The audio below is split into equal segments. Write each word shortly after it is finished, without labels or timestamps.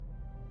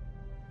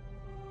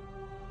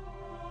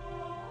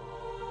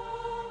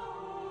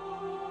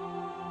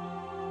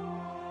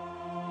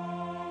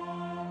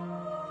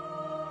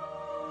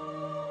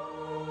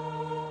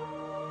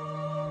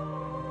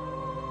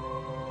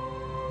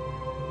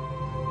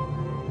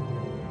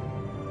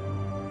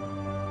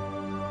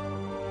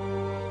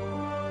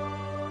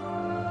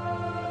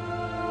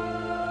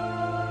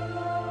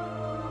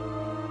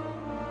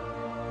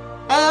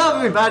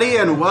everybody,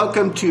 and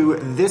welcome to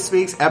this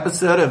week's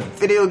episode of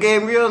Video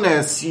Game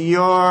Realness.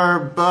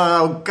 Your,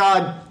 oh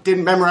god,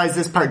 didn't memorize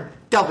this part.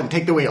 Delvin,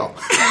 take the wheel.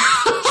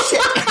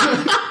 Shit.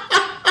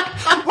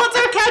 What's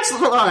our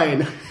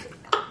catchline?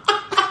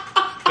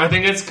 I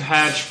think it's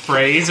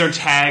catchphrase or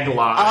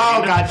tagline.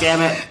 Oh god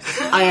damn it.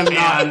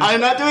 I'm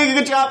not doing a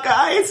good job,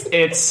 guys.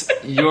 It's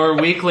your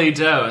weekly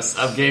dose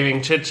of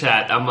gaming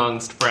chit-chat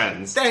amongst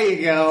friends. There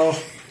you go.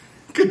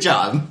 Good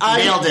job.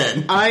 Nailed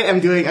it. I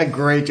am doing a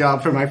great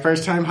job for my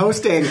first time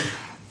hosting.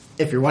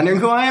 If you're wondering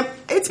who I am,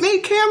 it's me,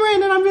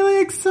 Cameron, and I'm really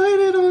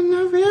excited. Oh,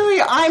 not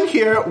really. I'm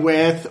here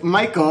with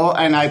Michael,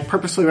 and I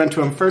purposely went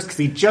to him first because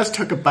he just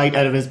took a bite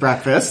out of his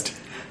breakfast.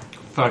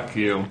 Fuck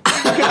you.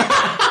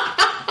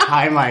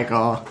 Hi,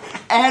 Michael.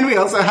 And we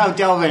also have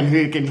Delvin, who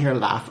you can hear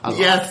laugh a lot.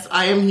 Yes,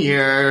 I am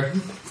here.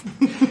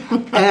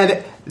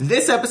 And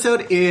this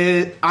episode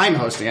I'm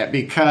hosting it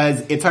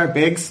because it's our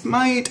big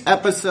Smite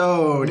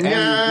episode and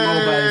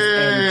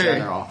MOBAs in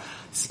general.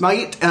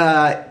 Smite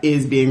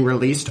is being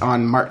released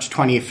on March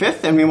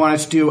 25th, and we wanted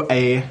to do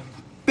a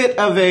bit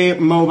of a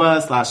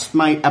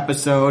MOBA/Smite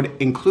episode,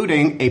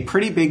 including a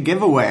pretty big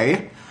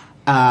giveaway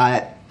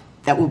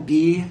that will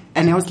be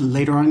announced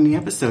later on in the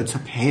episode, so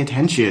pay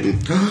attention.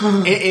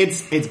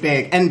 It's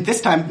big. And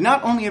this time,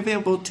 not only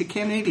available to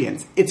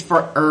Canadians, it's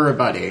for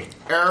everybody.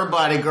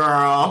 Everybody,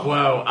 girl.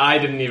 Whoa, I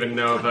didn't even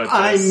know about this.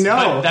 I know.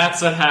 But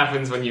that's what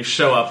happens when you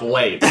show up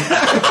late.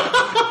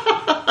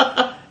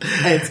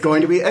 It's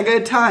going to be a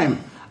good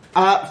time.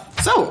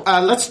 So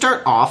let's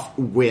start off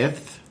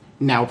with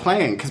Now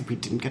Playing, because we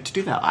didn't get to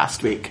do that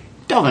last week.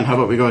 Delvin, how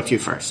about we go with you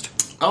first?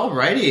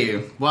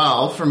 Alrighty.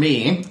 Well, for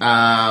me,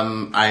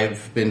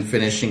 I've been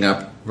finishing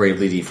up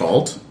Bravely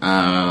Default.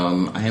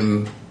 I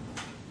am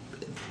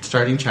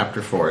starting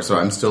Chapter 4, so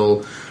I'm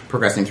still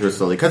progressing through it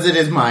slowly, because it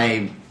is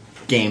my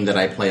game that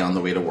I play on the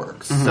way to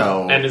work. Mm-hmm.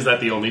 So, And is that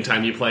the only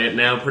time you play it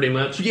now, pretty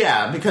much?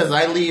 yeah, because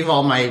I leave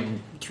all my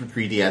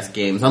 3DS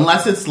games,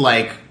 unless it's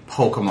like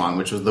Pokemon,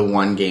 which was the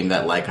one game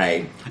that like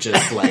I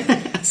just like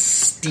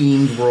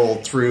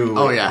steamrolled through.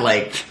 Oh, yeah.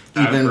 Like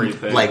even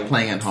Everything. like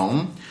playing at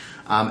home.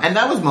 And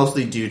that was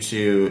mostly due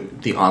to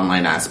the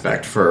online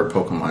aspect for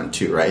Pokemon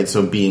too, right?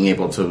 So being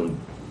able to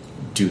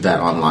do that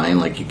online,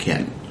 like you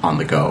can't on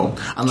the go,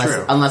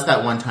 unless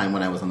that one time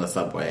when I was on the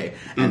subway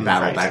and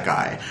battled that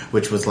guy,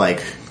 which was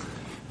like.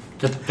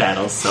 The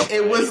battle's so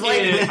It was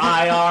like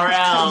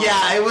IRL.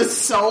 Yeah, it was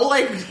so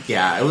like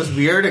it was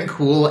weird and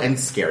cool and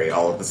scary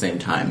all at the same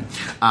time.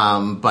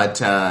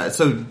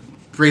 So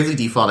Bravely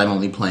Default I'm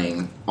only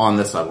playing on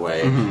the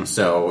subway,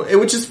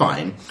 which is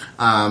fine.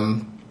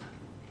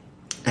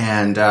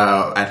 And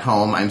at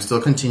home I'm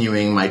still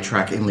continuing my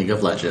trek in League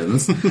of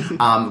Legends.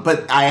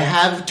 But I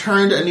have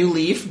turned a new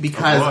leaf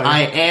because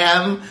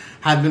I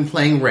have been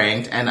playing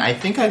ranked, and I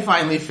think I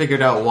finally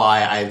figured out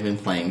why I've been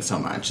playing so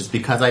much. It's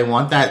because I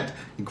want that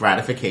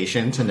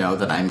gratification to know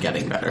that I'm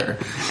getting better.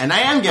 And I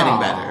am getting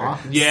better.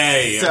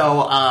 Yay.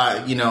 So,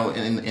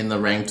 in the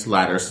ranked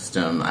ladder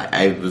system,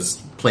 I was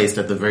placed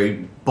at the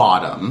very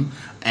bottom,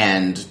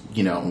 and,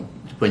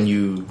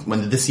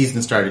 when the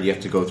season started, you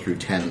have to go through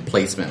 10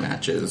 placement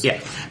matches.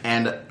 Yeah.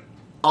 And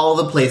all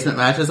the placement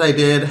matches I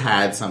did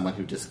had someone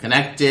who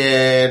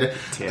disconnected,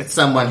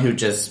 someone who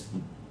just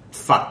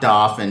fucked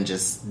off and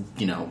just,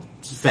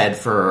 fed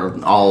for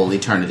all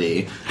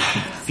eternity.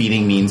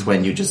 Feeding means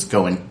when you just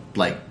go and,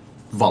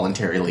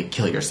 voluntarily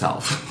kill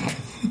yourself.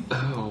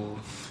 Oh.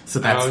 So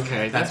that's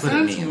okay. That's that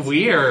what it sounds means.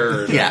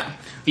 Weird. Yeah.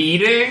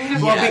 Feeding?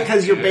 Well, Yeah.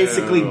 because you're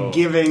basically Ew.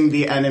 giving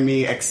the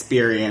enemy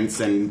experience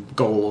and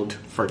gold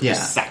for Yeah.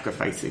 just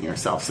sacrificing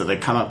yourself. So they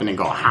come up and they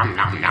go, hum,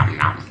 nom, nom,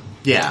 nom.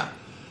 Yeah.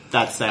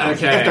 That's Okay. if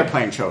they're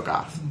playing choke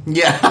off.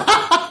 Yeah.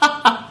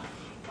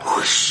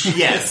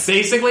 Yes.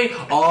 Basically,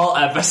 all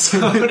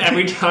episode,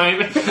 every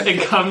time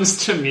it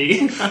comes to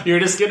me, you're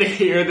just gonna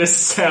hear the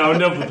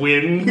sound of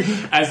wind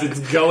as it's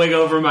going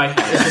over my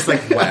head. It's just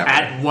like whatever.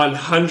 At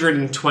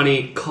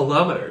 120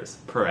 kilometers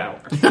per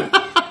hour.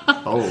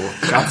 Oh,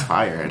 shots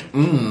fired.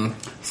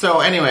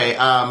 So anyway,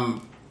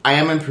 I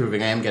am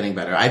improving. I am getting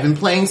better. I've been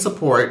playing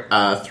support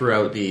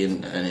throughout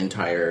an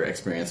entire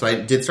experience. So I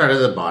did start at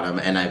the bottom,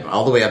 and I'm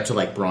all the way up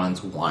to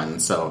bronze 1.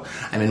 So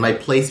I'm in my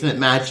placement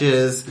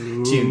matches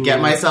to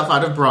get myself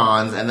out of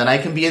bronze, and then I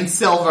can be in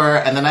silver,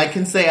 and then I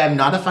can say I'm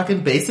not a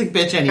fucking basic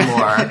bitch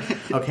anymore.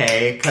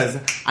 Okay, because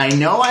I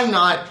know I'm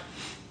not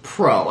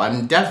pro.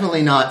 I'm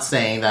definitely not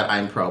saying that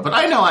I'm pro, but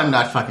I know I'm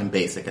not fucking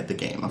basic at the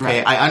game,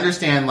 okay? Right. I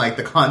understand,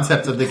 the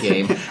concept of the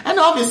game, and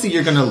obviously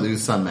you're gonna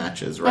lose some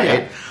matches,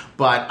 right? Yeah.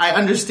 But I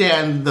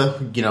understand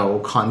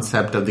the,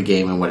 concept of the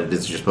game and what it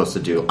is you're supposed to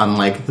do,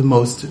 unlike the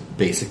most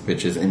basic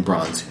bitches in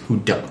bronze who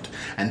don't.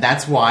 And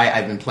that's why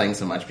I've been playing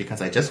so much,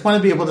 because I just want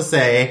to be able to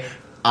say,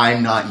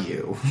 I'm not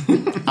you.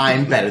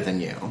 I'm better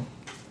than you.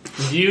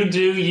 You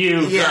do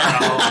you,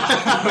 girl.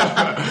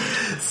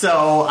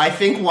 So I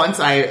think once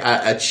I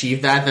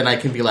achieve that, then I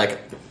can be like,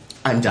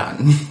 I'm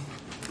done.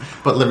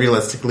 But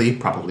realistically,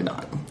 probably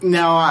not.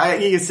 No,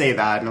 you say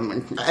that. And I'm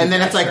like, And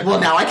then it's like,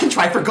 well, now I can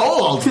try for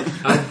gold.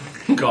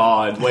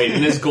 God, wait,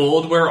 and is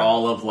gold where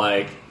all of,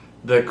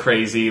 the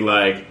crazy,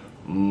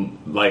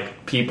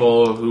 like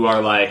people who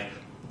are like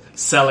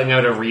selling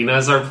out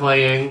arenas are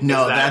playing?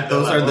 No, Is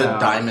those are the level?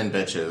 diamond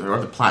bitches or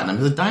the platinum.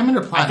 Is it diamond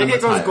or I platinum? think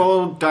it that's goes higher?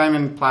 gold,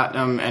 diamond,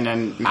 platinum, and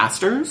then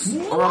masters.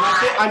 Or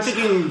I'm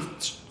thinking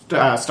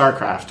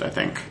StarCraft. I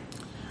think.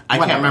 I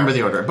Whatever. can't remember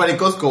the order, but it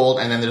goes gold,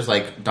 and then there's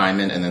like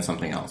diamond, and then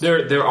something else.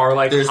 There are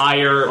like There's-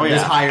 higher,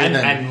 there's higher and,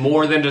 than- and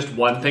more than just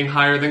one thing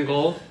higher than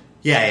gold.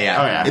 Yeah.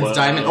 Oh, yeah. It's Whoa.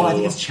 diamond. Oh, I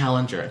think it's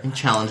Challenger. I think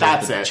Challenger.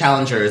 That's it.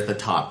 Challenger is the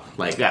top.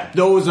 Like, Yeah,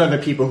 those are the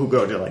people who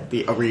go to like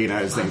the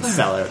arenas and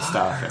sell out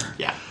stuff. And,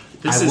 yeah.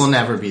 This I is will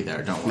never be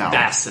there. Don't worry. No.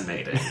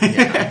 fascinating.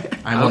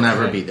 I will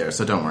never Okay. be there,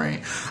 so don't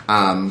worry.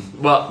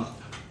 Well,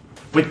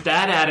 with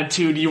that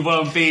attitude, you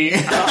won't be.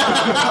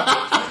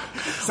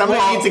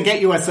 Somebody needs to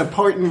get you a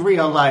support in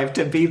real life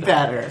to be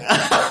better.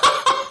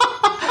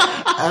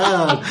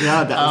 Oh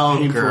god, that was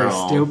painfully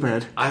girl.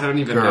 stupid. I don't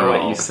even know what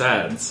Girl. you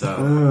said.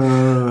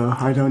 So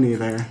I don't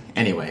either.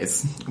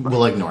 Anyways,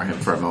 we'll ignore him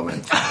for a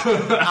moment.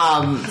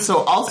 So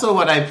also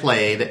what I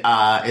played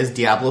is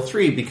Diablo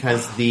 3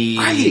 because the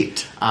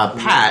Right.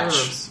 patch.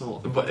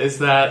 What is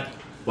that?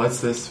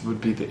 What's this?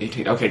 Would be the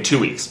 18th. Okay, 2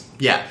 weeks.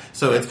 Yeah,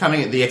 so it's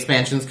coming. The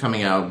expansion's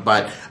coming out,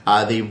 but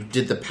they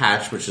did the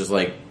patch, which is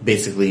like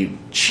basically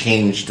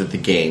changed the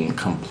game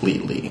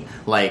completely.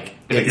 Like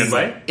In a it's- good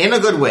way? In a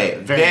good way,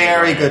 very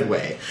Very good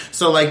way.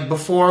 So like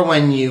before,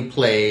 when you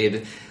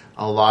played,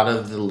 a lot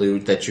of the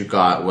loot that you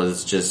got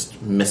was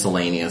just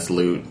miscellaneous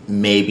loot.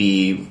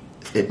 Maybe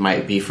it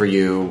might be for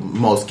you.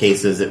 Most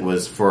cases, it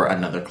was for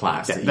another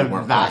class that The you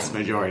weren't vast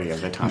playing. majority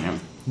of the time.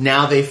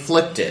 Now they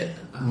flipped it.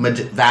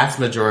 Vast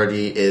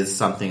majority is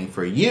something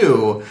for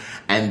you,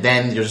 and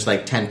then there's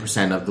like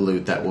 10% of the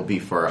loot that will be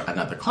for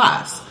another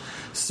class.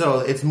 So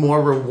it's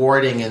more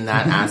rewarding in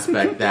that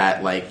aspect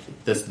that like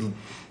this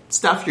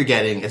stuff you're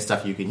getting is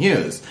stuff you can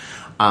use.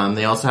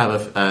 They also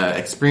have a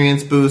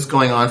experience boost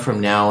going on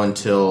from now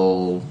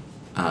until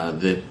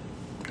the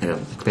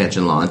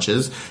expansion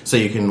launches, so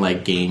you can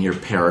like gain your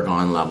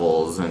Paragon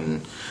levels,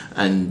 and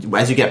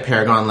as you get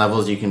Paragon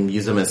levels, you can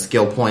use them as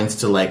skill points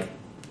to like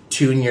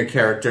tune your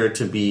character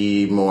to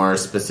be more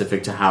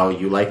specific to how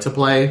you like to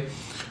play.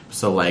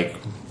 So like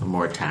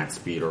more attack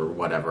speed or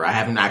whatever. I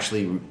haven't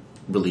actually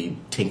really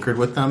tinkered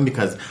with them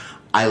because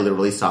I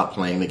literally stopped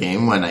playing the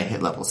game when I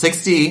hit level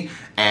 60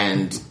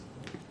 and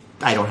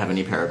I don't have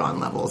any Paragon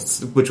levels,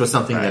 which was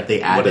something that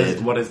they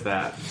added. What is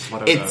that?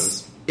 What are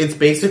those? It's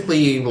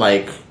basically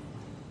like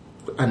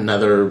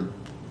another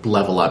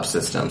level up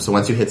system. So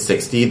once you hit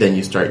 60, then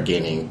you start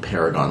gaining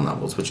Paragon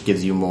levels, which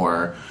gives you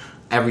more.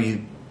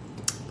 Every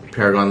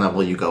Paragon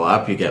level you go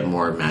up, you get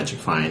more Magic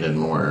Find and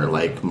more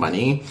like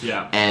money.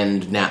 Yeah.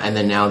 And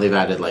then now they've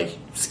added like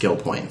skill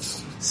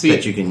points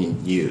that you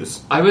can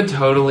use. I would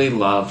totally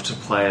love to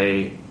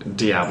play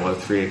Diablo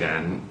 3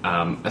 again,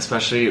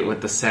 especially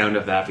with the sound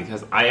of that,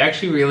 because I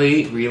actually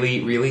really,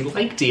 really, really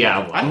like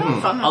Diablo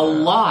a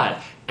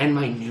lot. And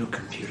my new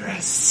computer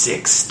has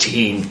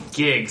 16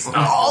 gigs of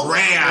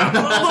RAM.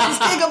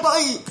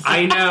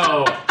 I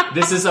know.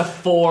 This is a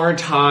 4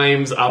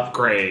 times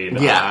upgrade.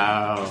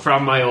 Yeah.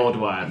 From my old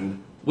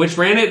one, which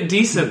ran it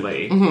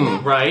decently,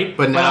 right?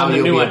 But now on the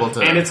you'll new be one, able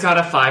to- and it's got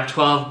a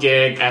 512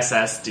 gig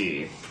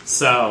SSD.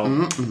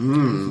 So,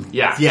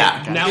 yeah,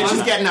 Yeah. Now You're I'm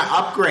just getting an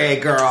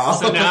upgrade, girl.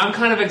 so now I'm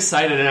kind of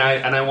excited,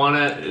 and I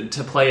want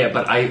to play it,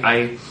 but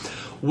I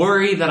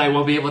worry that I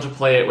won't be able to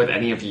play it with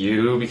any of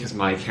you because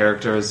my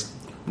character is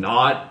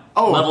not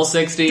level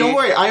 60. Don't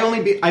worry,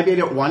 I beat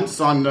it once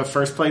on the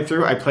first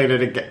playthrough. I played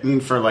it again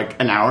for like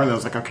an hour, and I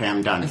was like, okay,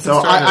 I'm done. So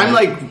start I'm it.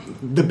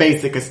 like the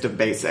basicest of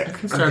basic.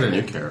 Start a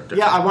new character.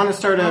 Yeah, I want to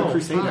start a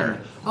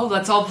Crusader. Oh,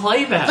 let's all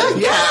play then.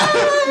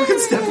 Yeah. We can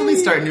definitely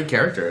start new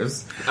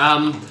characters.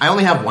 I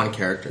only have one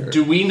character.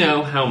 Do we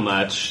know how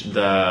much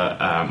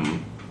the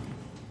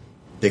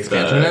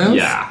expansion is?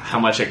 yeah, how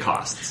much it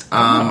costs?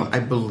 I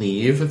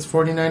believe it's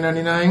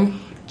 $49.99.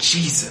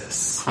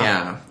 Jesus.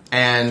 Yeah.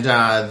 And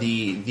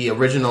the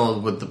original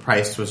with the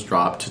price was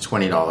dropped to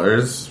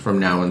 $20 from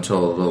now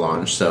until the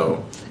launch.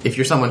 So if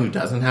you're someone who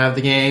doesn't have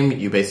the game,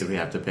 you basically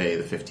have to pay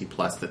the $50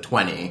 plus the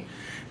 $20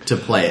 to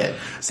play it.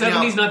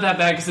 70's not that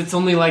bad because it's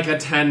only like a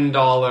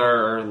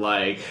 $10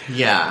 like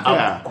Yeah.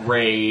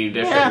 upgrade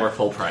if Yeah. it were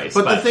full price.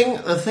 But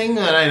the thing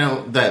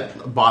that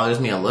bothers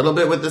me a little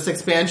bit with this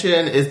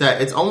expansion is that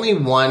it's only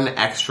one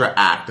extra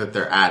act that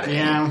they're adding.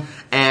 Yeah.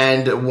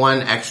 And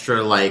one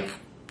extra like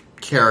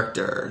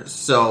character.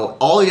 So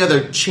all the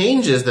other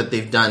changes that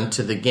they've done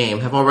to the game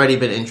have already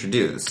been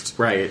introduced.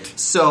 Right.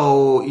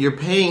 So you're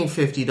paying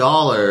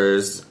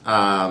 $50,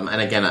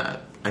 and again,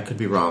 I could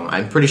be wrong.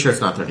 I'm pretty sure it's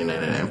not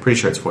 $39.99. I'm pretty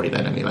sure it's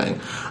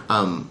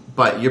 $49.99.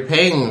 But you're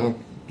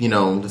paying,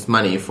 this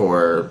money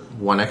for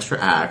one extra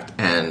act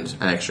and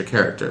an extra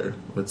character.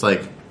 It's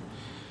like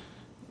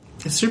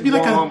this should be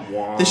like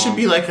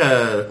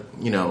a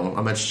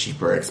a much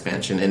cheaper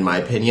expansion, in my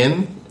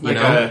opinion.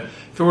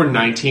 If it were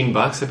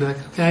 $19, I'd be like,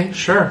 okay,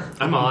 sure,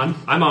 I'm on.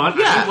 I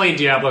haven't played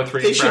Diablo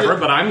 3 They forever, should've-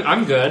 but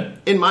I'm good.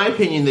 In my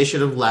opinion, they should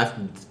have left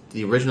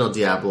the original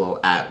Diablo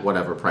at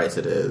whatever price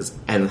it is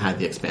and had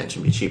the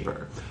expansion be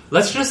cheaper.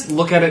 Let's just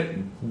look at it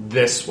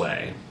this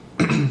way.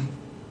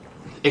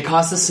 it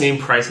costs the same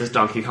price as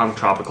Donkey Kong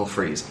Tropical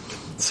Freeze.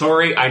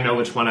 Sorry, I know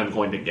which one I'm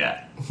going to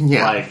get.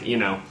 Yeah. Like,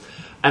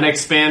 an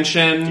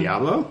expansion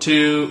Diablo?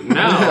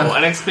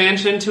 an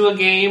expansion to a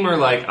game or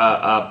like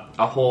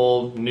a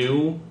whole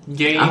new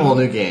game. A whole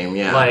new game,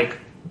 yeah. Like,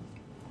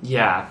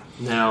 yeah.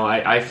 No,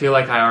 I feel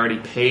like I already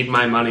paid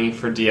my money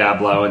for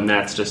Diablo, and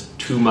that's just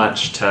too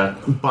much to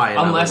buy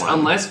another one.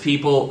 Unless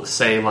people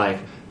say like,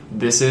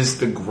 this is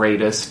the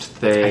greatest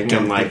thing. I don't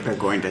and like think they're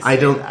going to say I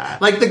don't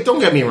that. don't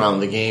get me wrong.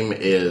 The game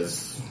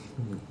is,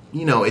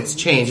 it's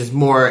changed. It's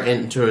more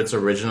into its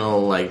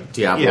original like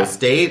Diablo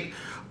state.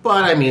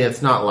 But I mean,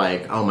 it's not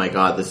like, oh my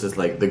god, this is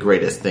like the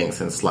greatest thing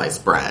since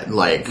sliced bread.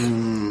 Like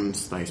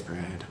Sliced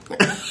bread.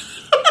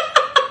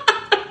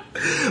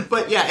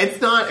 But yeah, it's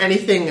not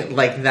anything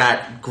like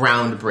that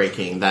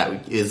groundbreaking.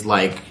 That is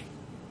like,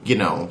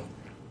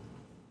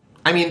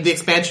 I mean, the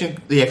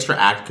expansion, the extra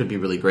act could be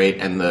really great,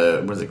 and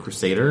was it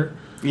Crusader?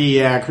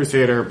 Yeah,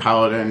 Crusader,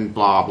 Paladin,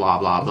 blah, blah,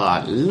 blah,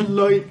 blah.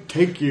 Light,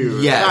 take you.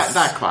 Yes.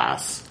 That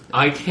class.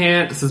 I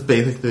can't. This is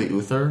basically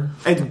Uther.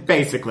 It's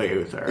basically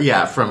Uther.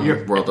 Yeah, from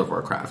World of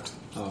Warcraft.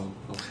 Oh,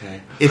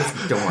 okay.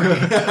 Don't worry.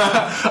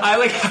 I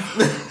like.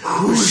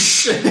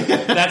 Whoosh.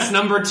 That's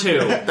number 2.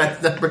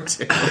 That's number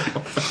 2.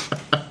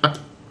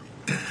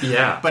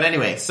 Yeah. But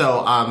anyway,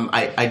 so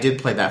I did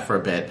play that for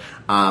a bit,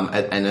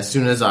 and as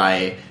soon as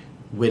I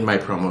win my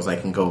promos, I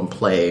can go and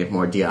play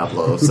more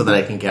Diablo so that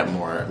I can get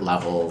more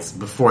levels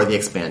before the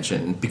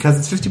expansion, because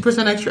it's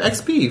 50% extra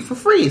XP for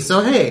free.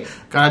 So hey,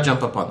 gotta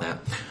jump up on that.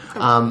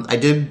 I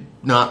did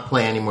not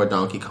play any more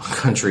Donkey Kong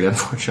Country,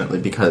 unfortunately,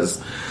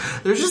 because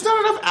there's just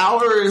not enough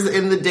hours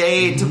in the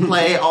day to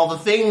play all the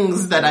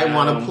things that I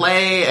want to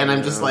play, and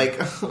I'm just like...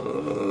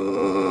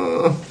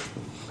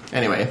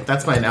 Anyway,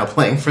 that's my now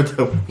playing for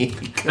the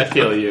week. I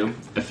feel you.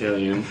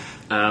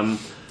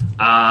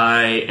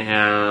 I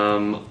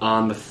am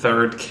on the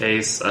 3rd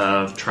case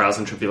of Trials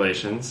and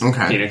Tribulations.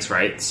 Okay. Phoenix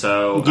Wright.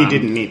 So You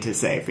didn't need to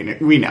say Phoenix.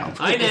 We know.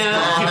 I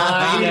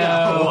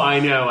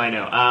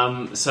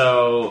know.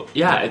 So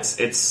yeah,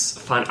 it's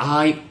fun.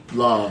 I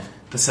love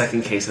the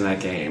 2nd case in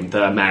that game,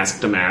 the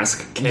Mask to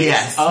Mask case.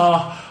 Yes.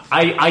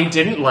 I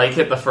didn't like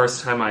it the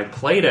first time I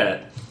played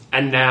it.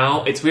 And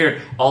now, it's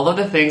weird, all of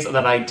the things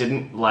that I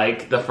didn't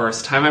like the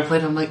first time I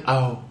played, I'm like,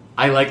 oh,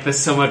 I like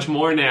this so much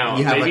more now.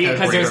 You have Maybe like a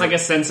because there's greater-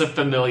 like a sense of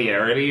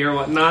familiarity or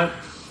whatnot.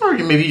 Or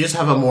maybe you just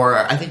have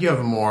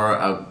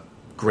a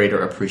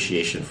greater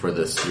appreciation for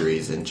the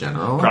series in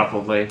general.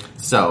 Probably.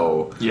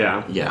 So,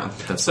 Yeah.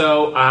 That's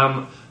So,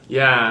 and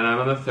I'm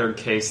on the 3rd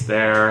case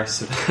there,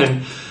 so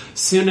then...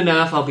 Soon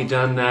enough, I'll be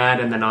done that,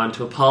 and then on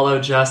to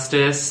Apollo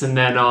Justice, and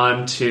then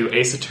on to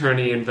Ace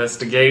Attorney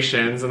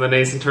Investigations, and then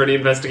Ace Attorney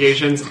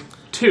Investigations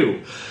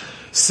 2.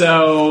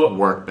 So...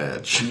 work,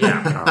 bitch.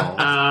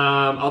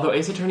 Yeah. Although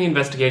Ace Attorney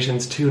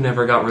Investigations 2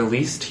 never got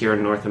released here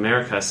in North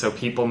America, so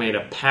people made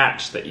a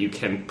patch that you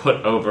can put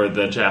over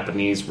the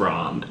Japanese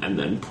ROM and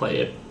then play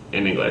it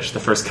in English, the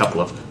first couple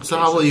of So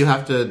how will you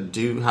have to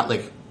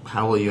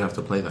how will you have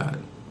to play that?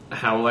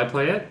 How will I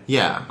play it?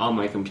 Yeah. On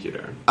my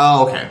computer.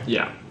 Oh, okay.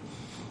 Yeah.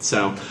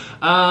 So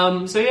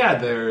yeah,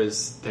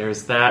 there's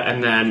that,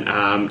 and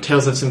then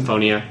Tales of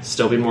Symphonia.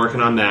 Still been working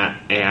on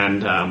that,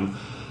 and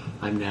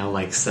I'm now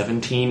like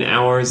 17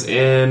 hours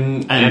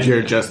in, And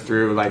you're just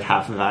through like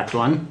half of Act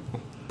 1?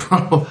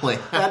 Probably.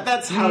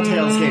 That's how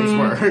Tales games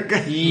work.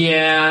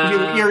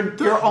 Yeah,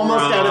 You're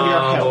almost out of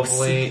your hopes.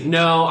 Probably.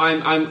 No,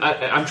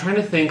 I'm trying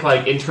to think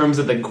like in terms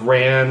of the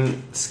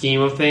grand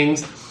scheme of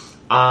things.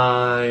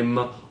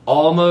 I'm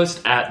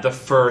almost at the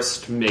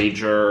first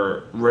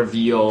major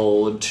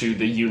reveal to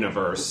the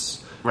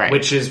universe, right?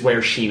 Which is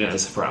where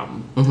Sheena's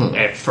from.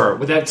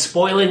 Without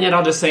spoiling it,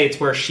 I'll just say it's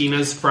where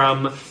Sheena's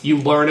from. You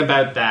learn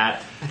about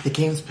that. The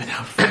game's been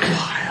out for a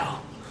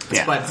while.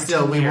 Yeah. But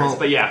still, we won't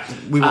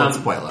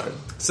spoil it.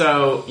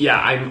 So, yeah,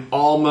 I'm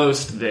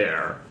almost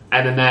there.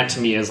 And then that,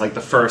 to me, is, like,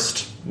 the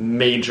first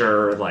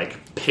major,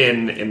 like,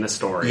 pin in the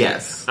story.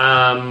 Yes.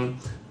 And,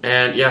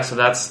 yeah, so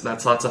that's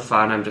lots of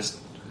fun.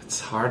 It's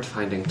hard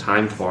finding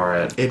time for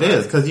it. It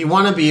is, because you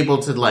want to be able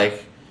to,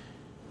 like,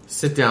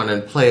 sit down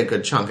and play a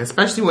good chunk,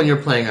 especially when you're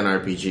playing an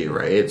RPG,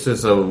 right?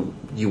 So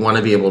you want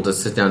to be able to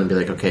sit down and be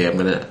like, okay, I'm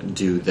going to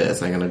do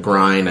this. I'm going to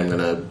grind. I'm going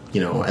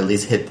to, at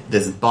least hit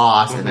this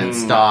boss and then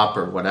stop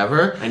or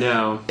whatever. I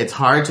know. It's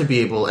hard to be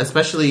able,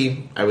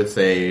 especially, I would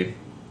say,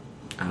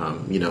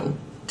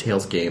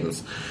 Tales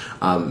games,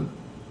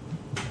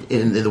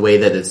 in the way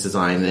that it's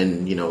designed,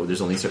 and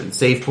there's only certain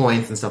save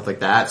points and stuff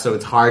like that, so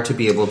it's hard to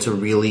be able to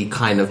really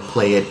kind of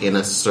play it in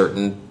a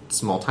certain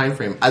small time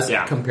frame as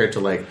compared to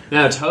like...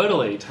 No,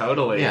 totally.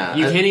 Yeah,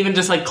 you can't even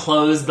just like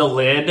close the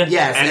lid.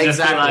 Yes, and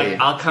exactly. Just be like,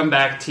 I'll come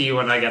back to you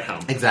when I get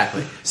home.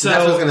 Exactly. So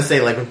that's what I was going to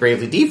say. Like with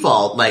Bravely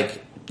Default,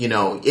 like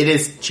it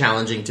is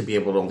challenging to be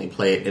able to only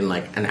play it in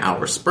like an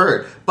hour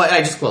spurt. But I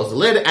just close the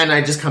lid and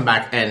I just come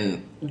back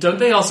and... Don't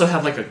they also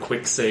have like a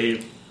quick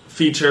save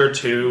feature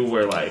too,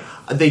 where like...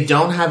 They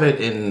don't have it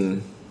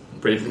in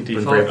Bravely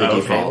Default. Bravely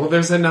Okay. Default. Well,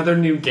 there's another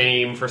new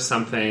game for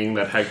something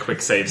that had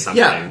quick save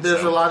something. Yeah,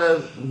 there's a lot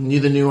of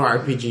the new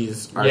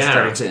RPGs are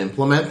starting to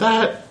implement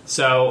that.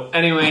 So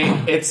anyway,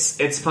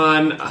 it's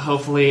fun.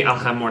 Hopefully, I'll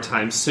have more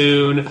time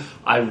soon.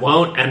 I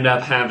won't end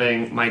up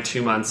having my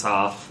 2 months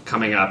off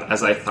coming up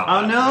as I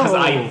thought. Oh, no. Because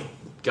I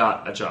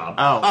got a job.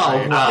 Oh,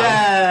 right. wow.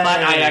 Yay.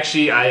 But I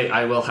actually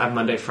I will have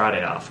Monday,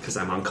 Friday off because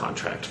I'm on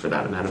contract for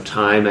that amount of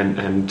time,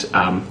 and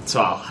so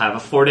I'll have a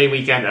 4-day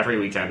weekend every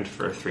weekend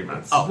for 3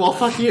 months. Oh, well,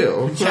 fuck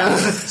you.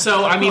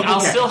 So I mean, I'll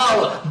still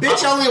have.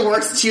 Bitch only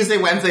works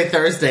Tuesday, Wednesday,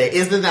 Thursday.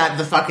 Isn't that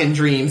the fucking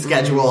dream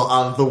schedule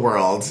of the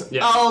world?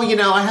 Yeah. Oh,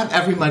 I have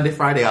every Monday,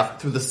 Friday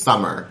off through the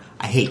summer.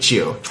 I hate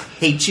you.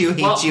 Hate you,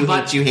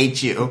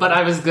 hate you. But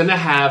I was gonna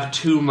have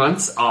 2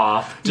 months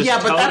off. Just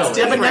Yeah, but that's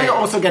totally. Yeah, but now you're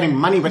also getting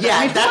money with Yeah,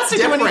 that. I mean, that's to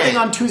do anything different.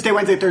 on Tuesday,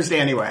 Wednesday, Thursday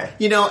anyway.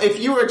 If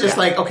you were just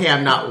Yeah. like, okay,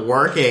 I'm not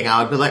working,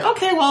 I would be like,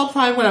 okay, well,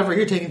 fine, whatever,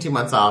 you're taking 2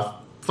 months off,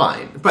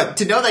 fine. But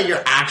to know that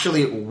you're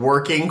actually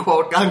working,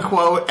 quote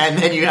unquote, and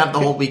then you have the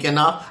whole weekend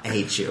off, I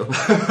hate you.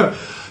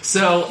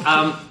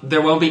 So,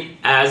 there won't be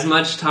as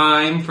much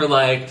time for,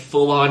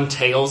 full-on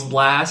Tales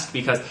Blast,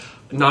 because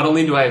not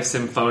only do I have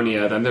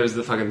Symphonia, then there's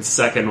the fucking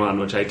second one,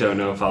 which I don't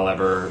know if I'll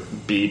ever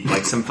beat,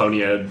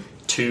 Symphonia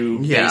 2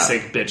 Yeah.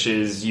 Basic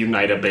Bitches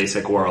Unite a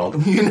Basic World.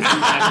 and then,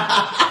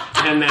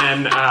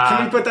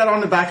 Can we put that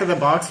on the back of the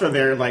box for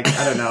their, I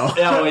don't know.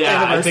 oh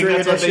yeah, I think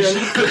anniversary that's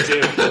edition? what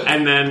they should do.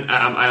 And then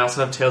I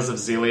also have Tales of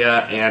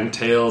Zelia and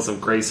Tales of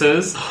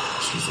Graces.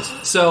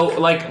 So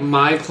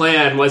my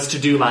plan was to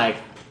do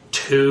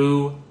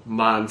 2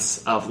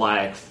 months of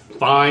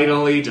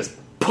finally just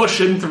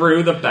pushing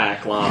through the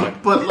backlog.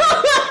 But,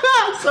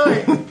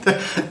 sorry.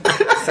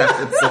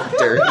 Sounded so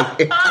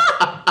dirty.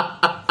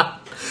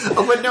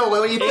 Oh, but no,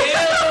 when you Ew!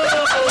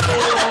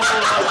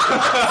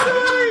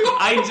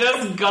 I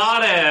just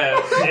got it.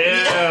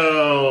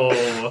 Ew!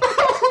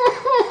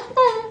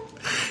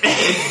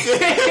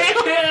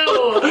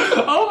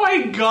 Oh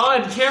my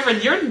god,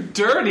 Cameron, you're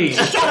dirty.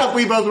 Shut up,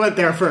 we both went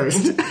there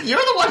first. You're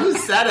the one who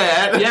said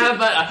it. Yeah,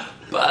 but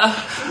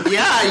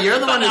Yeah, you're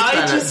the one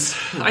who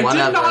said it. I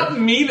Whatever. did not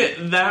mean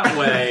it that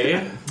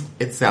way.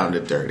 It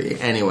sounded dirty.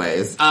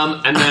 Anyways.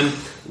 And then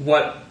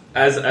what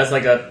as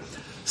a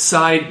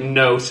side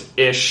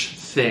note-ish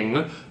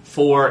thing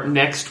for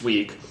next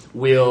week,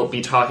 we'll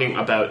be talking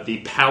about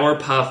the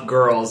Powerpuff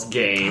Girls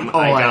game. Oh,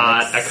 I I'm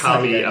got a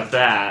copy excited. of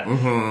that,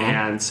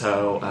 and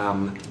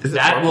so Is it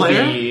that will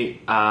 4-player?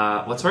 be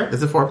what's right?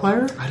 Is it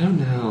 4-player? I don't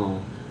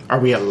know. Are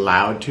we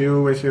allowed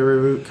to with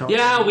your code?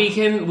 Yeah, we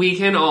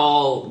can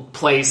all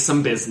play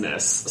some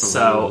business.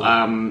 So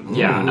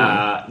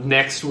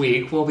next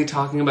week we'll be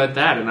talking about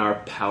that in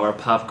our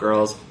Powerpuff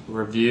Girls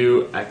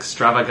review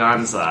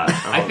extravaganza.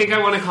 I think I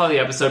want to call the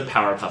episode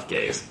Powerpuff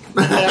Gays.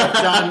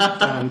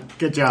 Done.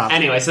 Good job.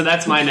 Anyway, so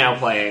that's my now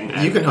playing.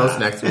 You can host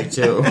next week,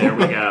 too. There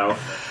we go.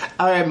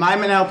 All right, my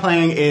now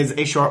playing is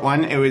a short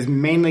one. It was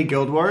mainly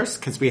Guild Wars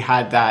because we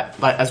had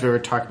that, as we were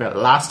talking about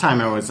last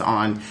time I was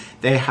on.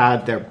 They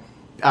had their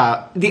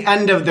the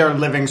end of their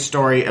Living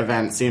Story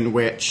events in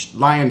which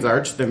Lion's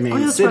Arch, the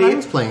main that's city, what I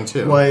was playing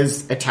too.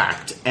 was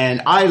attacked,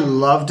 and I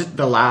loved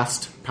the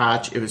last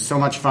patch. It was so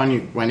much fun.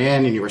 You went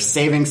in and you were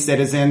saving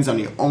citizens, and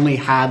you only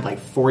had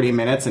 40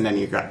 minutes, and then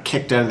you got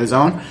kicked out of the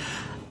zone.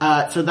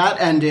 So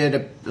that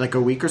ended a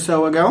week or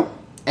so ago,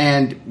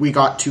 and we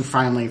got to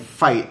finally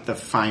fight the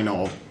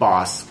final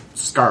boss,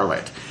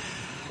 Scarlet.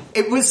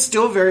 It was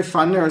still very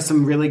fun. There were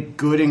some really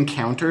good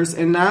encounters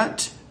in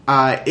that.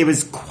 It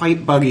was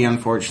quite buggy,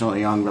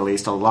 unfortunately, on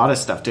release. A lot of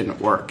stuff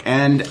didn't work.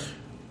 And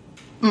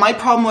my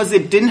problem was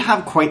it didn't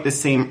have quite the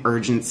same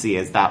urgency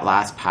as that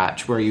last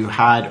patch where you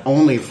had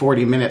only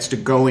 40 minutes to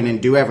go in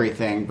and do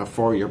everything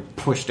before you're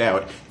pushed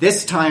out.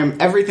 This time,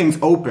 everything's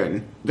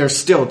open. There's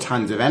still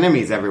tons of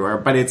enemies everywhere,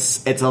 but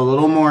it's a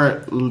little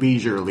more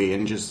leisurely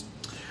and just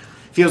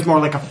feels more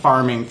like a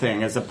farming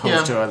thing as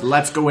opposed to a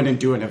let's go in and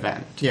do an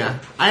event. Yeah.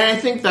 I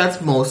think that's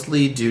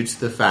mostly due to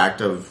the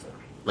fact of,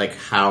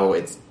 how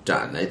it's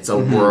done. It's a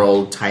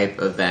world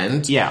type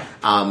event. Yeah.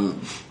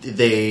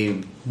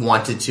 They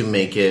wanted to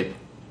make it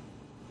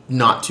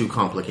not too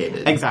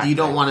complicated. Exactly. You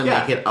don't want to Yeah.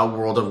 make it a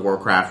World of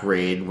Warcraft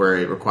raid where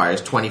it requires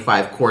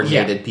 25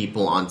 coordinated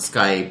people on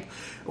Skype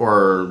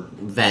or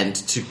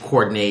Vent to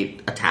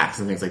coordinate attacks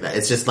and things like that.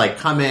 It's just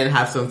come in,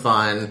 have some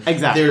fun.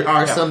 Exactly. There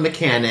are Yeah. some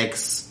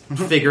mechanics.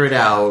 Figure it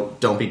out.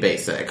 Don't be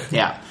basic.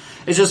 Yeah.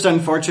 It's just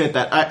unfortunate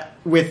that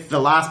with the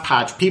last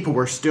patch, people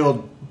were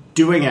still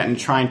doing it and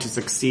trying to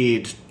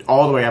succeed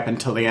all the way up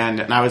until the end.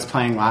 And I was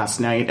playing last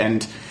night,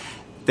 and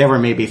there were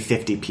maybe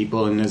 50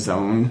 people in the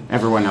zone.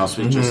 Everyone else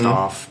was just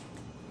off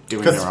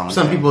doing their own Because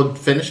some thing. people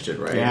finished it,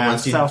 right? Yeah,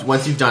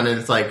 Once you've done it,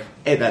 it's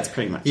That's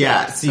pretty much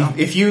yeah. it. See,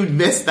 if you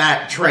miss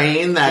that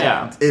train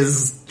that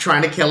is Yeah.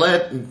 trying to kill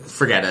it,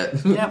 forget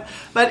it. Yeah,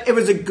 but it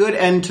was a good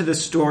end to the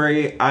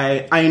story.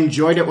 I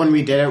enjoyed it when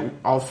we did it.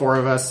 All four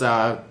of us,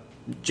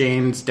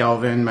 James,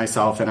 Delvin,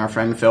 myself, and our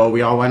friend Phil,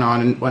 we all went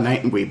on one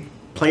night and we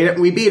played it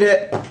and we beat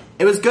it.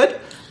 It was good.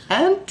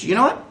 And you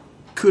know what?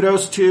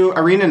 Kudos to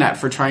ArenaNet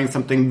for trying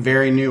something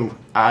very new.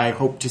 I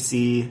hope to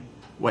see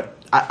what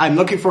I'm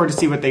looking forward to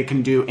see what they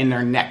can do in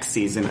their next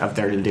season of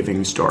their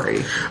Living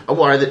Story.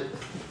 Well,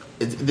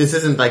 this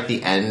isn't like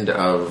the end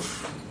of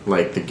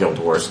like the Guild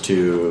Wars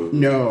 2.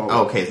 No.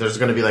 Okay, so there's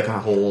going to be like a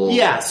whole.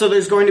 Yeah, so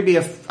there's going to be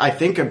I've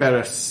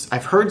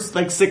heard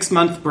like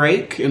 6-month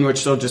break in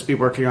which they'll just be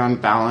working on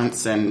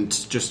balance and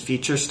just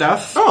feature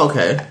stuff. Oh,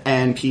 okay.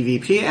 And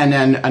PvP, and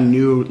then a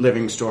new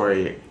Living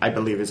Story, I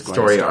believe, is going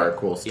to Story start.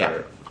 arc will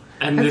start.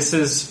 Yeah. And this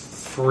is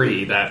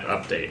free, that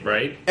update,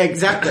 right?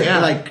 Exactly. Yeah.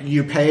 Like,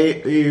 you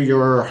pay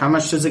your... How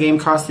much does the game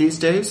cost these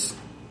days?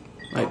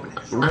 Like,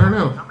 I don't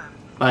know.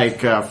 Like,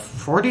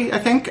 $40, I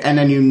think? And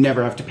then you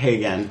never have to pay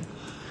again.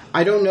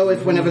 I don't know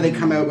if whenever they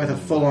come out with a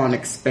full-on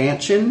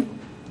expansion,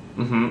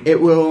 it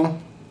will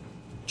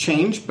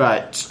change,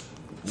 but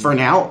for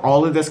now,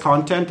 all of this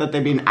content that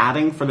they've been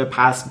adding for the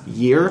past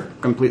year,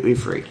 completely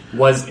free.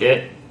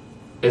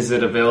 Is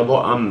it available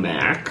on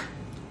Mac?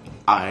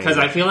 Because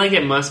I I feel like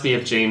it must be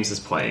if James is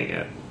playing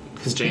it.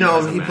 Because James No,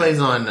 has a he Mac. plays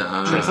on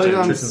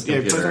Tristan's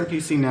it plays on computer.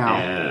 PC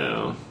now.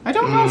 Oh. I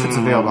don't know if it's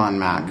available on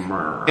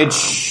Mac. It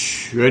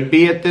should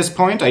be at this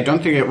point. I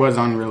don't think it was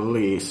on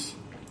release.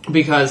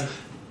 Because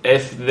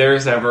if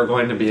there's ever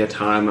going to be a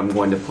time I'm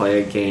going to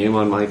play a game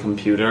on my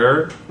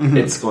computer,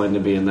 it's going to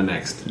be in the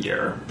next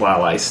year,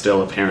 while I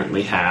still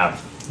apparently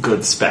have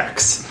good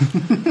specs.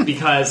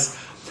 Because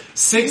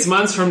 6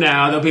 months from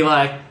now, they'll be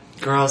like,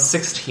 girl,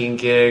 16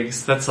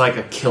 gigs, that's like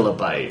a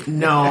kilobyte.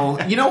 No,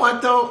 you know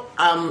what though?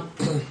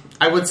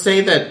 I would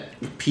say that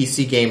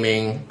PC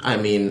gaming, I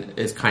mean,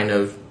 is kind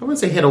of, I wouldn't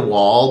say hit a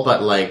wall,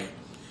 but like,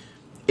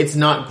 it's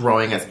not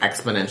growing as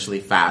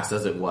exponentially fast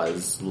as it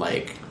was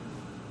like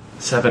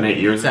 7-8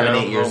 years ago.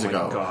 7-8 years Oh my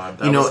ago. God,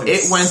 that you know, was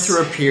it went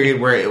through a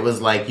period where it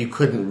was like you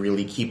couldn't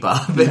really keep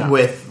up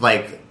with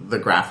like the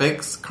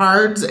graphics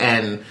cards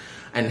and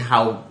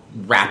how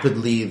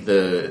rapidly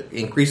the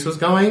increase was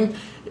going.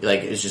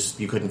 Like, it's just,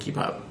 you couldn't keep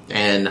up.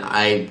 And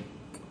I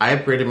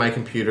upgraded my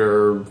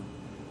computer,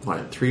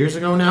 3 years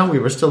ago now? We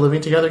were still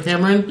living together,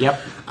 Cameron? Yep.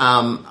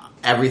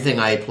 Everything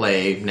I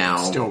play now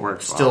Still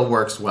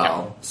works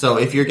well. Yep. So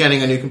if you're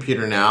getting a new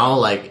computer now,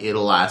 like,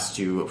 it'll last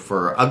you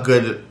for a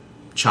good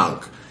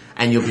chunk.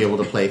 And you'll be able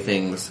to play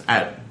things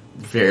at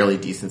fairly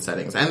decent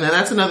settings. And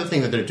that's another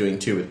thing that they're doing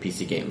too with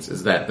PC games,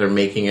 is that they're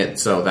making it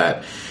so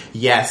that,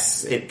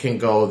 yes, it can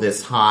go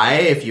this high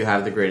if you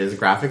have the greatest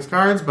graphics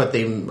cards, but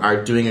they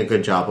are doing a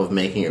good job of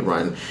making it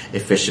run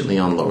efficiently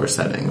on lower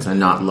settings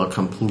and not look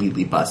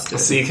completely busted.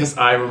 See, because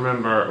I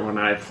remember when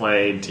I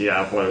played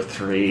Diablo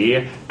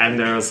 3, and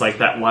there was like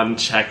that one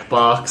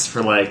checkbox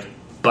for like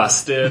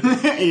busted,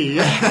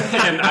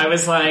 and I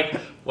was like,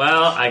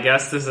 well, I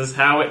guess this is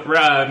how it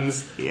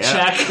runs. Yeah.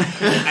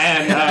 Check.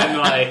 And I'm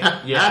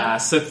like, yeah,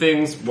 so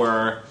things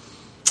were,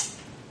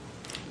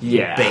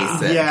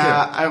 Basic.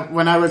 Yeah,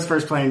 when I was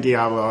first playing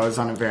Diablo, I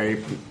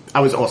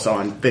was also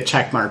on the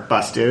checkmark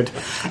busted.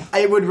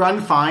 It would run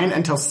fine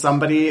until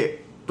somebody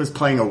was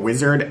playing a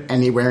wizard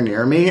anywhere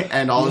near me,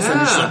 and all of a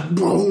sudden it's Yeah. like,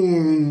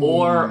 boom!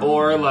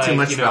 Or like, Too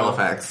much you know, spell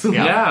effects.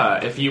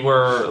 Yeah, if you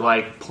were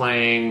like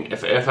playing,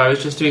 if I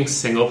was just doing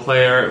single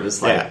player, it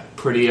was like Yeah.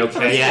 pretty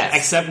okay. Yes.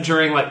 Except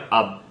during like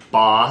a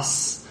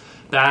boss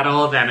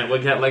battle, then it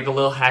would get like a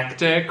little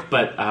hectic.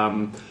 But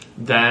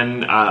then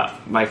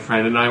my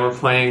friend and I were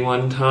playing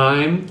one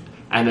time,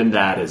 and then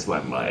that is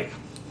when like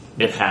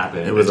it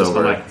happened. It was just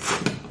over. went,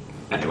 like,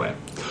 anyway.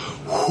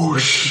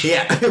 Whoosh.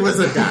 Yeah, it was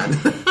a done.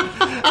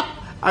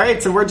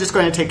 Alright, so we're just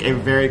going to take a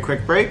very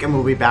quick break, and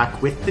we'll be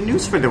back with the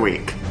news for the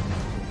week.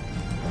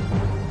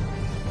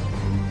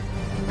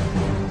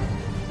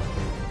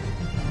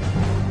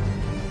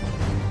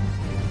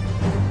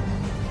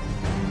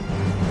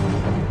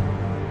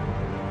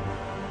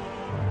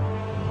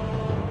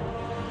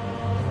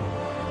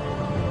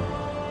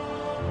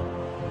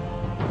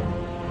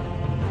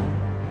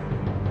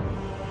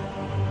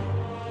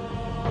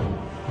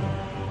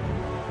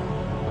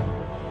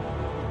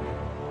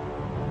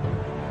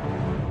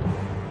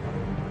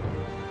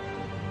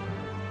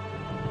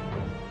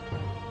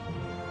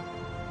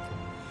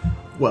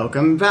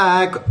 Welcome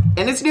back,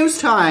 and it's news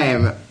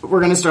time. We're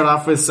going to start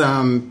off with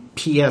some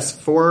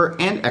PS4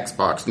 and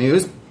Xbox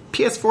news.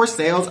 PS4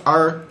 sales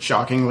are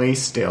shockingly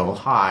still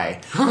high.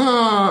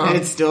 And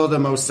it's still the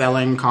most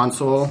selling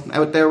console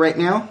out there right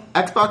now.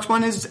 Xbox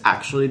One is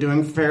actually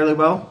doing fairly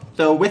well.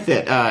 Though with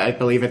it, I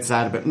believe it's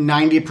at about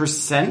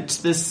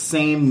 90% the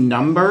same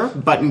number,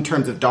 but in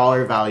terms of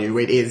dollar value,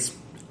 it is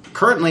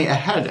currently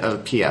ahead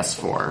of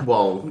PS4.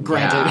 Well,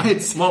 Granted, yeah.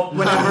 it's Well,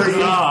 whenever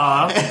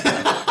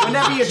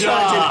you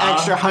charge an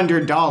extra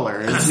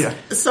 $100. Yeah.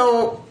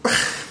 So,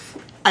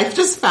 I've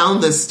just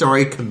found this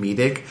story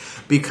comedic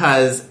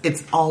because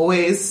it's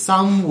always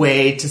some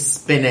way to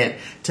spin it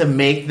to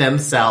make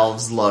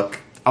themselves look,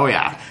 Oh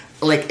yeah.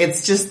 like,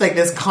 it's just like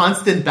this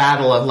constant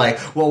battle of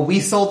like, well, we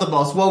sold the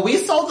most. Well, we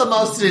sold the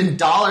most in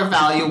dollar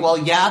value. Well,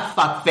 yeah,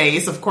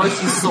 fuckface. Of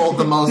course you sold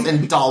the most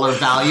in dollar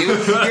value.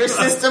 Your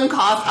system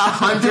cost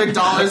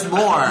 $100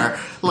 more.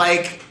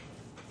 Like,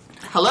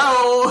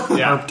 hello?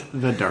 Yeah.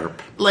 The derp.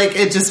 Like,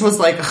 it just was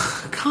like,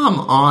 come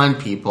on,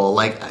 people.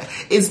 Like,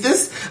 is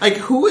this, like,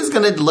 who is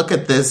gonna look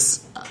at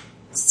this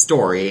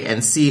story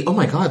and see, oh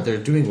my god, they're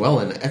doing well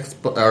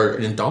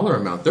in dollar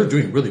amount. They're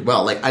doing really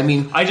well. Like, I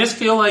mean, I just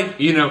feel like,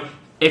 you know,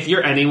 if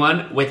you're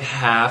anyone with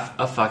half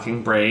a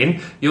fucking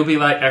brain, you'll be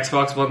like,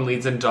 Xbox One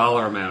leads in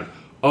dollar amount.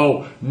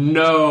 Oh,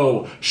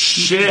 no,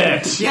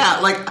 shit. Yeah,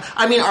 like,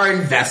 I mean, are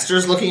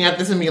investors looking at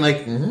this and being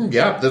like,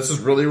 yeah, this is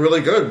really,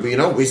 really good. You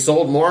know, we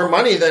sold more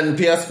money than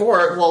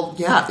PS4. Well,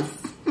 yeah.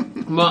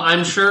 Well,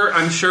 I'm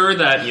sure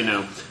that, you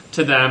know,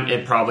 to them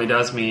it probably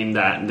does mean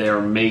that they're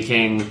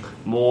making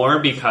more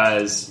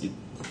because,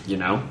 you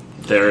know,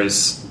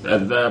 there's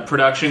the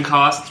production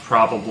cost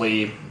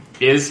probably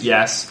is,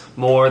 yes,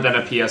 more than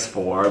a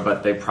PS4,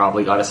 but they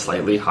probably got a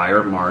slightly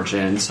higher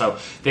margin, so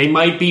they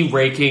might be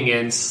raking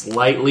in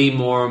slightly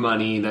more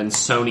money than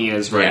Sony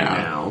is right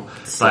now.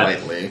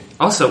 Slightly.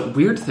 But also,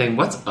 weird thing,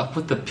 what's up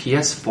with the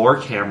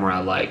PS4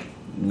 camera, like,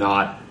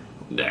 not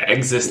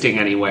existing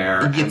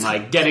anywhere and,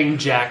 like, getting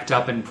jacked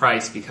up in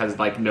price because,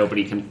 like,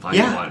 nobody can find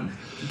one?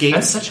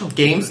 That's such a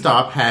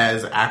GameStop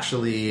has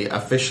actually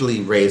officially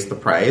raised the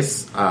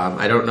price.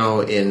 I don't know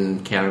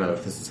in Canada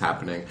if this is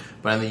happening,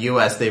 but in the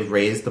US they've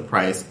raised the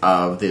price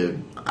of the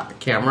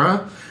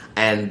camera,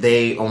 and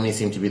they only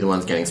seem to be the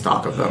ones getting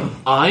stock of them.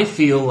 I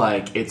feel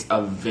like it's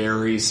a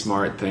very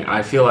smart thing.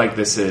 I feel like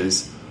this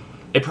is...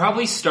 It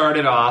probably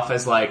started off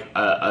as, like,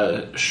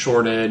 a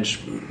shortage,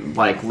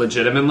 like,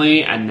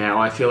 legitimately, and now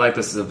I feel like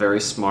this is a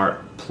very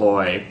smart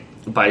ploy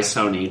by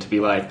Sony to be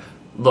like,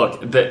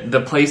 look,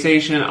 the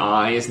PlayStation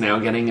Eye is now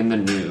getting in the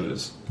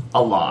news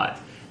a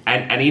lot.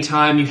 And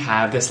anytime you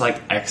have this,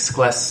 like,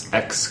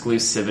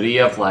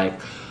 exclusivity of, like,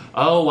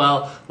 oh,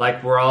 well,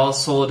 like, we're all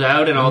sold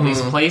out in all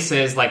these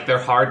places, like, they're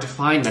hard to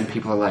find, then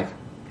people are like,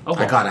 oh, well,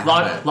 I gotta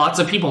have it. Lots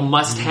of people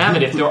must have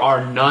it if there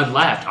are none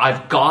left.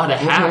 I've gotta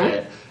have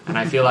it. And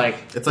I feel like...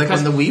 It's like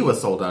when the Wii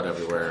was sold out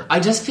everywhere.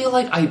 I just feel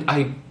like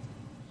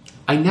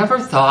I never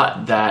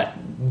thought that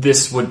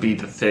this would be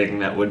the thing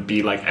that would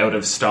be, like, out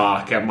of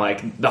stock and,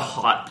 like, the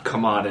hot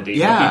commodity would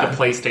be the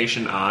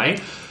PlayStation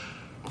Eye.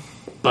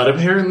 But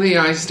apparently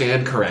I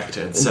stand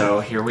corrected, so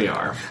here we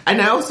are.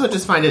 And I also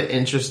just find it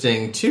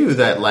interesting, too,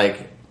 that,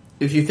 like,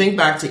 if you think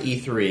back to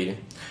E3,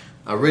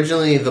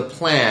 originally the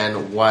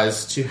plan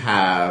was to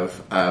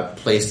have a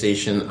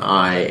PlayStation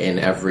Eye in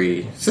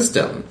every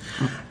system.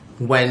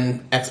 When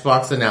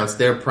Xbox announced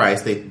their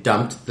price, they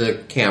dumped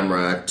the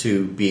camera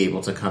to be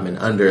able to come in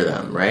under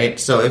them, right?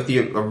 So if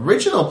the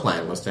original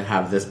plan was to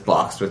have this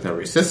boxed with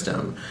every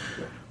system,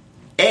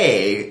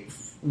 A,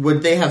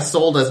 would they have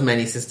sold as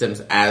many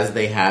systems as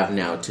they have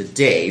now to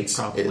date?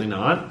 Probably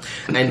not.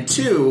 And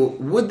 2,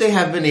 would they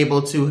have been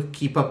able to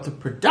keep up the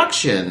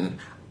production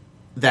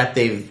that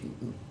they've...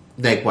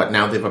 Like, what,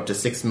 now they've up to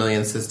 6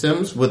 million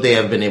systems? Would they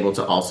have been able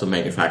to also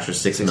manufacture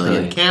 6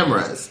 million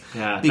cameras?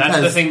 Yeah, that's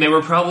the thing. They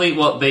were probably,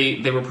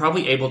 they were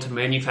probably able to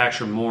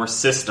manufacture more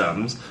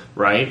systems,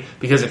 right?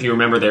 Because if you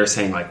remember, they were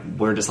saying, like,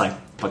 we're just, like,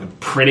 fucking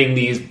printing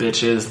these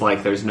bitches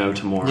like there's no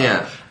tomorrow.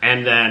 Yeah.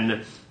 And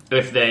then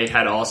if they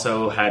had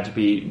also had to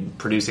be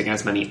producing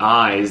as many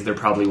eyes, there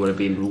probably would have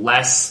been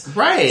less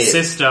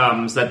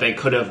systems that they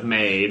could have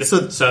made.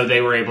 So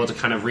they were able to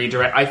kind of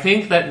redirect. I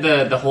think that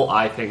the whole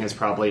eye thing is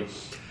probably...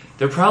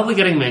 They're probably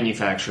getting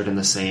manufactured in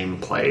the same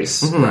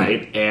place,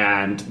 right?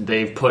 And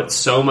they've put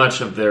so much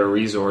of their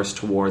resource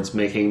towards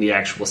making the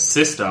actual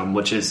system,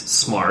 which is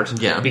smart.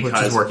 Yeah, because,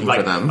 which is working like,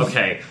 for them.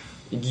 Okay,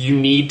 you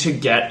need to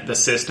get the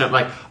system.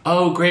 Like,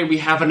 oh, great, we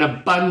have an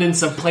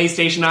abundance of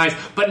PlayStation Eyes,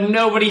 but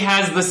nobody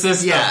has the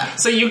system,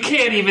 so you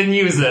can't even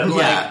use it.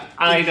 Like,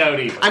 I don't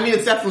even. I mean,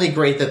 it's definitely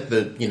great that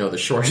the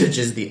shortage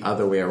is the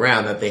other way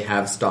around, that they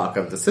have stock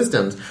of the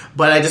systems.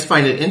 But I just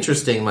find it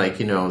interesting, like,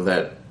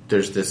 that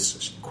there's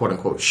this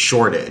quote-unquote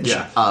shortage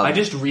of I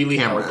just really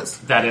cameras.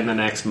 hope that in the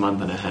next month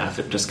and a half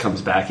it just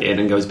comes back in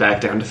and goes back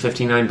down to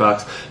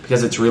 $59,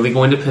 because it's really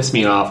going to piss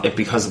me off if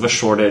because of a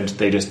shortage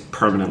they just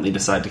permanently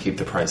decide to keep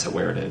the price at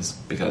where it is,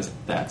 because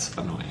that's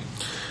annoying.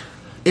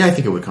 Yeah, I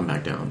think it would come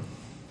back down.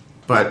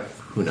 But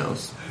who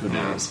knows? Who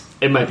knows?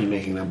 It might be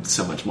making them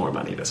so much more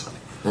money this way.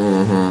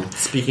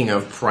 Speaking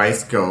of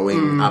price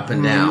going up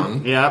and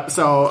down. Yep,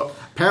 so...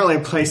 Apparently,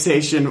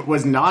 PlayStation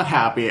was not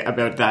happy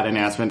about that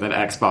announcement that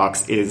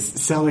Xbox is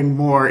selling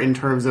more in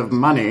terms of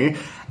money,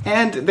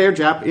 and they're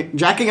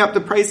jacking up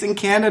the price in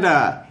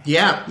Canada.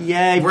 Yeah.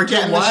 Yay. We're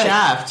getting the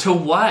shaft. To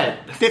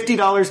what?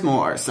 $50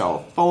 more,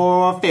 so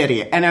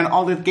 $4.50. And then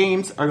all the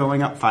games are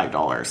going up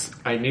 $5.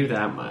 I knew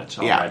that much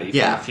already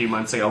from a few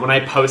months ago. When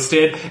I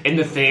posted in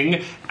the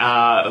thing,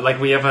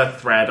 like, we have a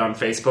thread on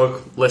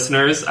Facebook,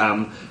 listeners,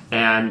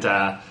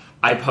 and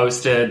I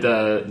posted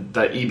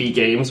the EB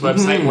Games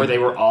website where they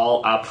were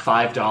all up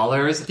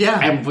 $5. Yeah.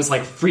 And was,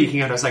 like,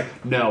 freaking out. I was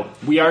like, no,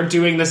 we aren't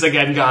doing this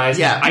again, guys.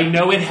 Yeah. I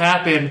know it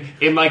happened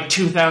in, like,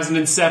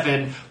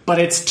 2007, but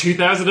it's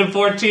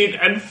 2014,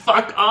 and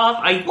fuck off.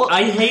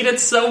 I hate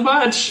it so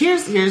much.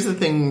 Here's the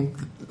thing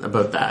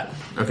about that.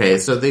 Okay,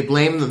 so they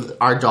blame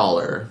our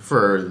dollar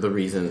for the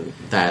reason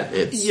that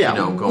it's,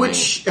 going...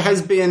 which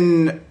has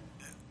been...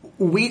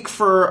 weak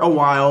for a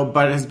while,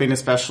 but has been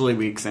especially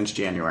weak since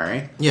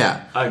January.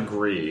 Yeah.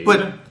 Agreed.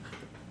 But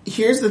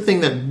here's the thing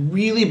that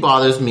really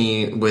bothers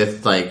me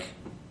with, like,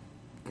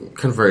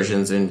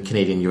 conversions in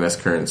Canadian U.S.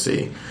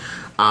 currency.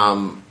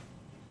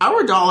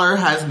 Our dollar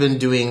has been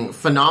doing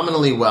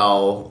phenomenally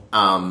well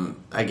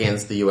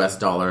against the U.S.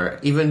 dollar,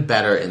 even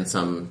better in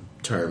some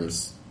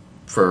terms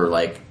for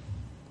like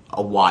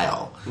a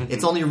while.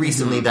 It's only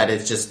recently that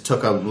it just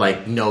took a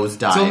like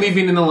nosedive. It's only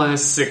been in the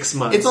last 6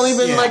 months. It's only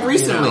been like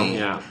recently.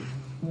 Yeah.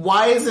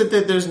 Why is it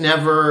that there's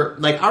never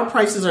like our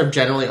prices are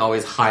generally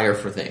always higher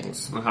for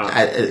things,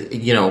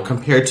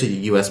 compared to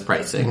U.S.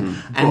 pricing,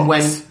 and Books.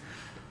 when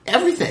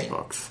everything,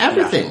 Books.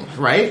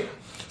 right?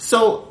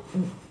 So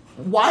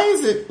why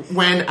is it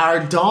when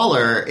our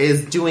dollar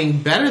is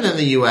doing better than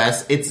the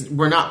U.S.,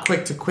 we're not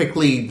quick to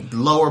quickly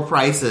lower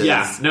prices?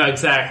 Yeah, no,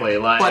 exactly.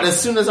 Like, But as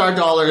soon as our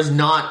dollar is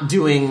not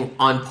doing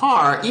on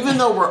par, even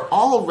though we're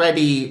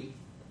already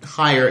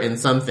higher in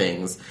some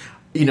things,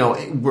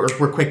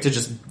 we're quick to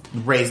just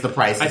raise the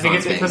prices. I think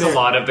it's because a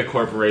lot of the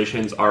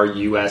corporations are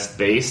U.S.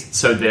 based,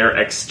 so they're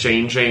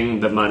exchanging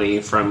the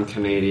money from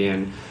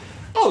Canadian.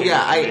 Oh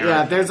yeah,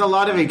 Yeah, there's a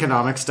lot of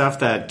economic stuff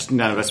that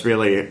none of us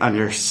really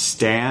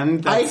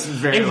understand. That's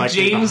very If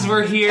likely James behind.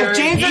 were here, If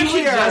James he was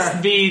would here,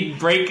 just be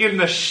breaking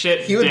the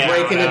shit. he was down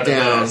breaking out it of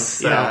down. this,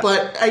 so. Yeah.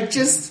 But I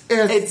just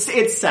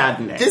it's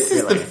saddening. this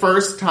is really. the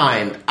first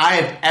time I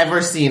have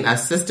ever seen a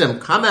system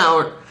come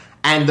out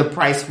and the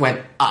price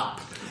went up.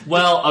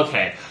 Well,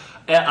 okay.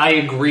 I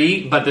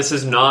agree, but this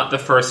is not the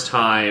first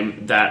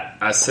time that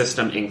a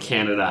system in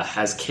Canada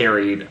has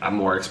carried a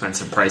more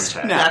expensive price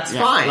tag. That's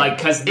fine. Like,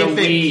 because the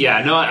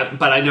Wii,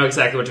 but I know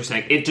exactly what you're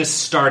saying. It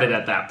just started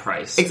at that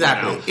price.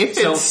 Exactly. If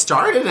it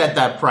started at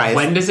that price,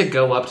 When does it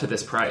go up to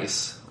this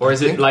price? Or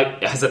is it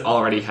like, has it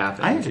already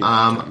happened?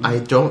 I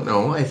don't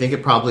know. I think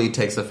it probably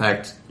takes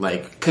effect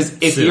Because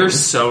if soon. you're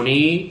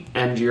Sony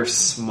and you're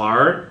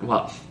smart,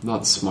 well,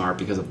 not smart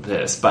because of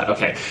this, but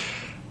okay.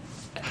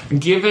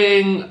 Give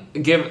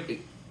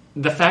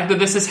the fact that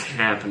this is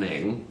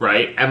happening,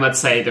 right? And let's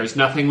say there's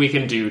nothing we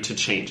can do to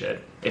change it.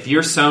 If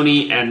you're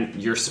Sony and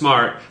you're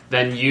smart,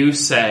 then you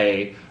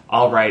say,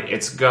 all right,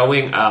 it's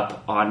going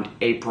up on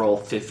April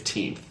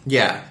 15th.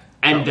 Yeah.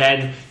 And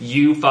then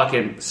you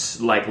fucking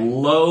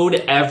load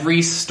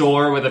every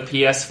store with a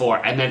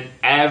PS4, and then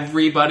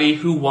everybody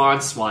who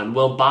wants one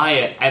will buy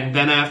it. And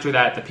then after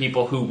that, the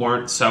people who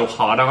weren't so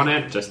hot on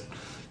it just,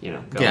 go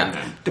in.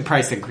 The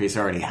price increase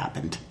already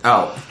happened.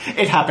 Oh.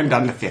 It happened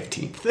on the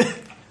 15th.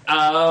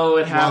 Oh,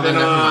 it happened then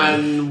never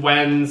on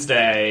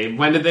Wednesday.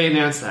 When did they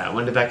announce that?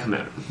 When did that come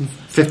out?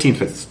 15th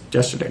was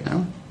yesterday,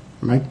 no?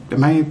 Am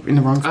I in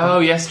the wrong spot? Oh,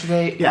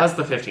 yesterday Yeah. was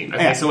the 15th.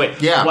 Okay, Yeah. so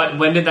wait. Yeah.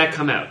 When did that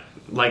come out?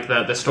 Like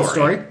the story? The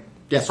story?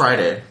 Yes.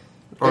 Friday.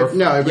 No, it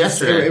was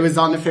yesterday. It was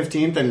on the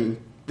 15th, and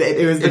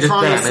it was the just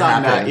Toronto bam, it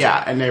Sun that,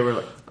 happened. and they were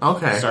like,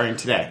 Okay. starting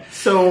today.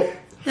 So,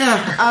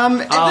 yeah.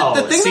 Oh,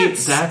 the thing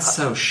that's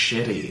so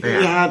shitty.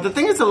 Yeah, the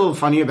thing that's a little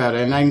funny about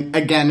it, and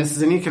again, this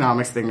is an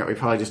economics thing that we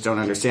probably just don't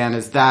understand,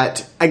 is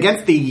that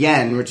against the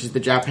yen, which is the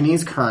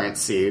Japanese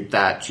currency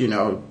that,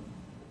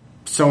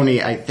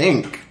 Sony, I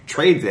think,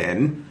 trades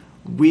in,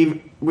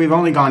 we've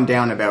only gone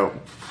down about,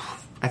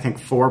 I think,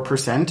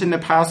 4% in the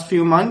past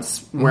few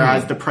months,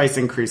 whereas the price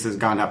increase has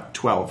gone up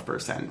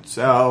 12%.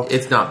 So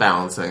It's not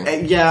balancing.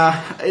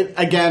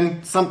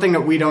 again, something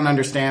that we don't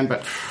understand,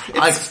 but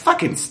it's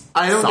fucking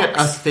I don't get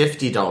a sucks.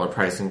 $50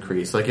 price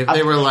increase. Like, if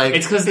they were like...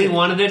 It's because they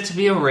wanted it to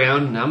be a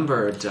round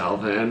number,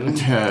 Delvin.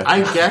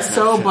 I guess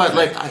so, but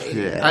like,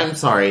 Yeah. I'm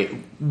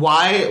sorry.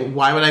 Why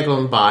would I go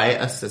and buy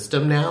a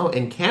system now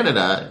in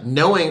Canada,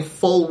 knowing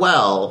full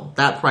well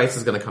that price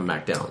is going to come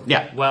back down?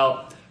 Yeah.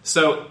 Well,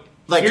 so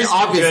Like, here's the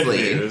obviously,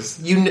 good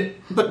news.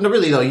 but no,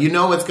 really though,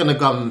 it's going to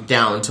come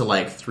down to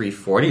like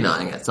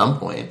 $3.49 at some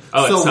point.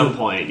 Oh, So- at some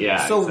point,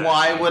 yeah. So exactly.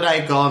 why would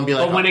I go and be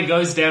like, But when it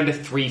goes down to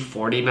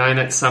 $3.49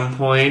 at some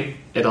point,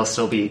 it'll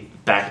still be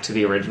back to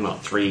the original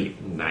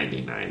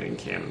 $3.99 in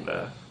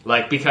Canada.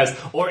 Like, because,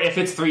 or if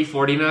it's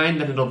 $3.49,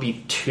 then it'll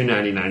be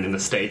 $2.99 in the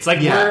States. Like,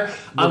 Yeah,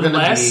 we're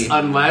gonna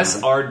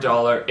unless our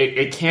dollar,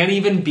 it can't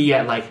even be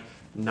at like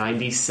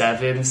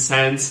 97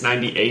 cents,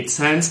 98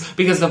 cents,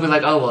 because they'll be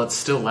like, oh, well, it's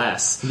still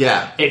less.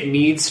 Yeah. It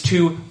needs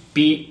to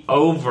be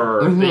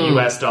over the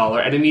US dollar,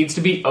 and it needs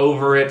to be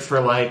over it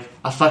for like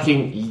a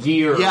fucking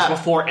year Yeah.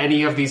 before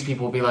any of these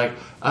people will be like,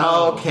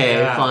 oh, okay,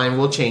 yeah. fine,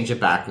 we'll change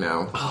it back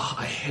now. Oh,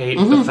 I hate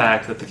the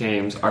fact that the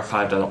games are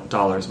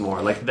 $5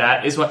 more. Like,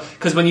 that is what...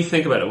 Because when you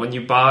think about it, when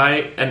you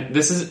buy... And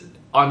this is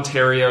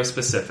Ontario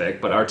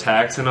specific, but our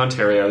tax in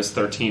Ontario is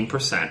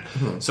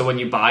 13%. So when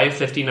you buy a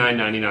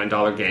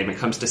 $59.99 game, it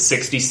comes to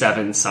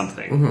 67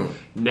 something.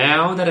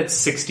 Now that it's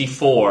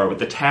 64 with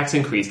the tax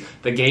increase,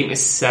 the game is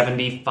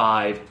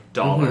 $75.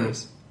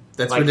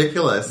 That's Like,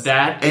 ridiculous.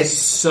 That is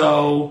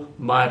so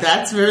much.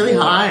 That's really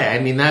more. high. I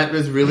mean, that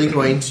was really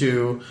going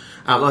to...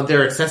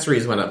 their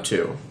accessories went up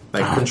too.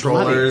 Like,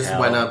 controllers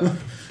bloody went hell. up,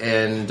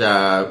 and,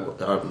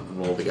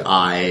 the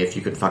eye, if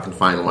you could fucking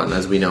find one,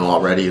 as we know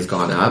already, has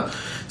gone up.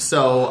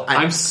 So,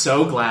 I'm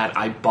so glad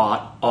I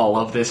bought all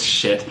of this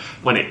shit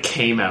when it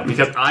came out,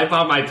 because I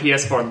bought my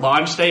PS4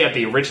 launch day at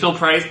the original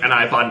price, and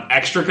I bought an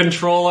extra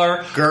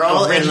controller,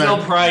 original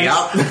price.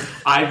 Yep.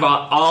 I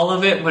bought all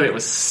of it when it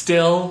was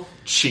still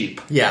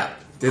cheap. Yeah.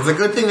 It's a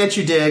good thing that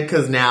you did,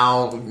 because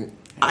now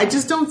I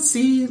just don't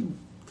see...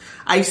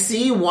 I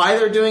see why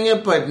they're doing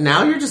it, but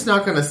now you're just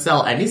not going to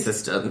sell any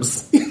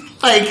systems.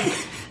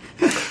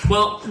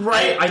 Well,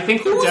 right. I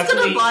think who's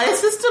definitely going to buy a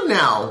system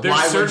now? They're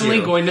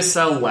certainly going to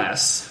sell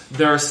less.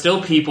 There are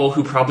still people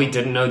who probably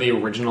didn't know the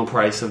original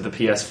price of the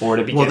PS4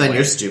 to begin with. Well, then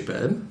you're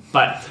stupid.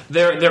 But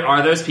there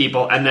are those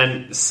people, and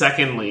then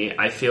secondly,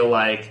 I feel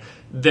like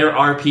there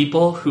are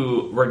people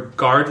who,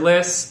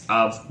 regardless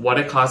of what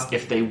it costs,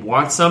 if they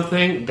want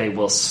something, they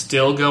will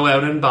still go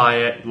out and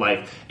buy it.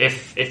 Like,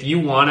 if you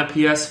want a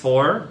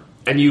PS4...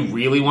 and you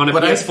really want a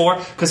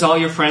PS4, because all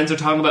your friends are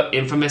talking about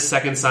Infamous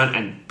Second Son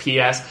and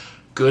PS,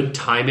 good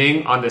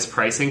timing on this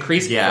price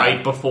increase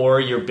right before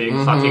your big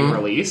fucking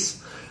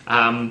release.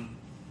 All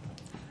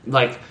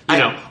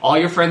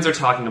your friends are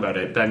talking about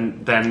it,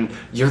 then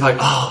you're like,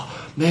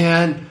 oh,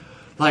 man,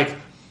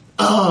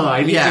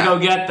 I need to go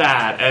get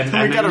that, and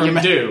then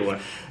you do.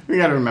 We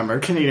gotta remember,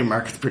 Canadian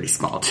market's pretty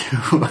small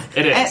too.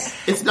 It is.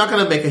 It's not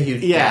gonna make a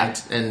huge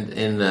dent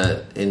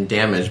in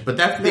damage, but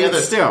that's the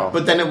other. Still,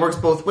 but then it works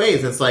both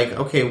ways. It's like,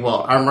 okay, well,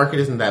 our market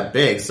isn't that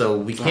big, so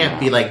we can't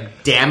be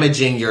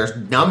damaging your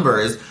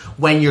numbers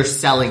when you're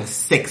selling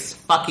 6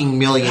 fucking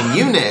million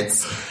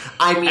units.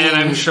 I mean, and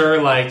I'm sure,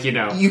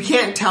 you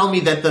can't tell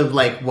me that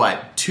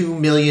the 2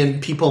 million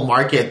people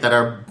market that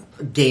are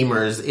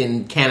gamers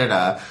in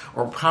Canada,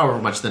 or however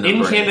much the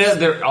number is. In Canada,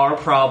 there are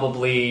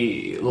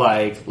probably,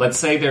 let's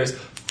say there's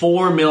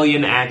 4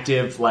 million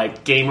active,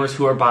 gamers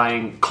who are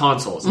buying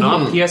consoles.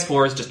 Not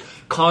PS4s, just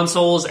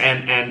consoles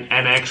and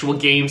actual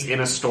games in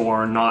a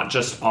store, not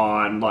just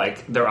on,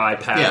 their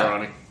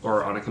iPad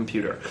or on a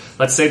computer.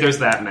 Let's say there's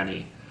that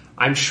many.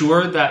 I'm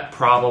sure that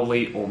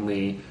probably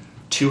only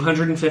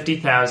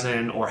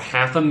 250,000 or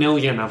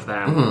 500,000 of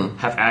them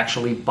have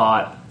actually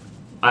bought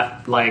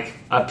a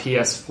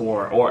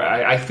PS4, or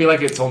I feel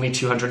like it's only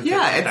 250,000.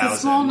 Yeah, it's a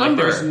small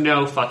number. There's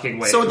no fucking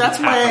way. So that's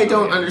why I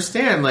don't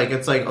understand.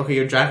 It's okay,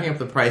 you're jacking up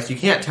the price. You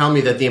can't tell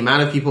me that the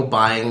amount of people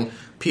buying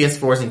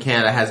PS4s in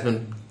Canada has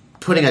been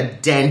putting a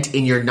dent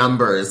in your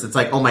numbers. It's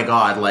oh my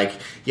god,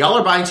 y'all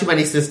are buying too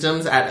many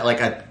systems at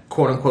a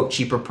quote unquote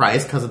cheaper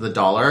price because of the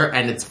dollar,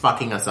 and it's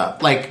fucking us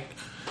up.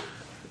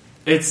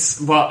 It's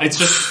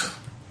just.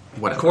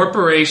 Whatever.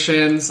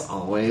 Corporations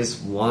always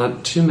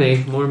want to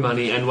make more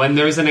money, and when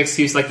there's an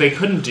excuse, they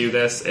couldn't do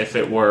this if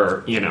it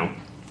were,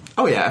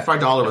 Oh yeah, if our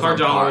dollar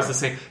was the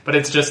same. But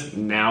it's just,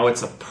 now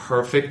it's a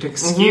perfect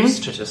excuse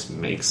to just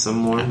make some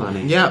more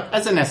money. Yeah.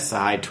 As an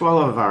aside, to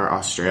all of our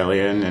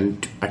Australian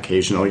and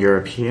occasional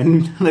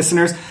European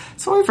listeners,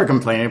 sorry for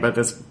complaining about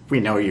this. We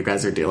know you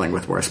guys are dealing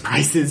with worse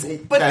prices.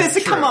 But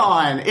come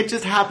on, it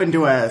just happened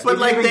to us. But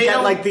they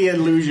get the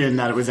illusion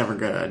that it was ever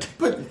good.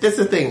 But this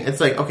is the thing.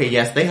 It's okay,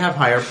 yes, they have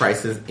higher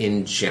prices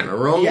in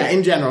general. Yeah,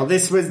 in general.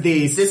 This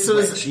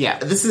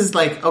is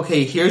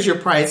okay, here's your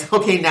price.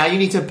 Okay, now you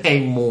need to pay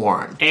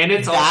more. And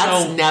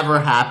that's never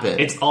happened.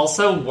 It's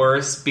also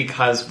worse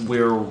because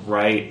we're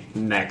right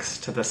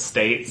next to the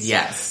States.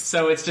 Yes.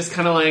 So it's just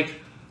kind of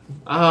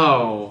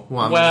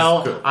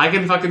I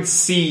can fucking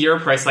see your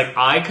price.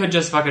 I could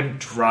just fucking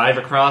drive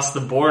across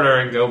the border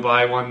and go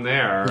buy one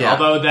there. Yeah.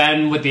 Although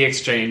then with the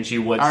exchange,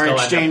 you would our still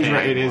exchange end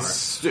up paying rate more.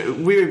 is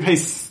we would pay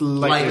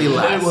slightly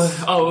less.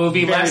 It would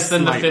be less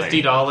than the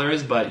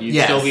 $50, but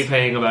you'd still be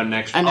paying about an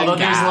extra. Although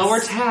there's lower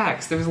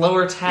tax. Yeah,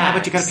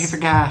 but you gotta pay for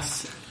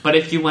gas. But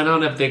if you went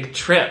on a big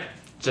trip,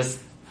 just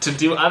to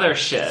do other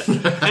shit.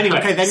 Anyway,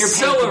 okay, then you're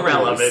so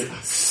irrelevant.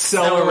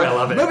 So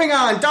irrelevant. Moving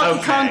on,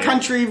 Donkey Kong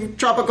Country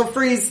Tropical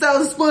Freeze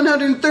sells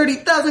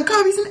 130,000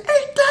 copies in 8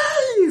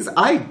 days.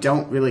 I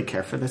don't really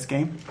care for this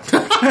game.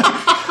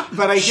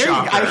 But I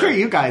hear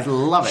you guys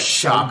love it.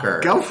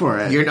 Shocker. So go for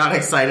it. You're not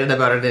excited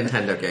about a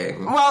Nintendo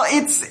game. Well,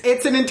 it's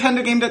a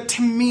Nintendo game that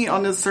to me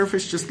on the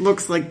surface just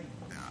looks like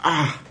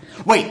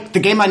wait, the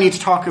game I need to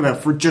talk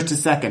about for just a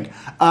second.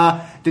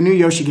 The new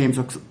Yoshi games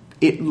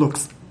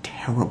looks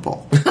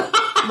terrible.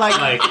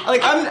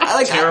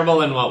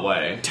 Terrible in what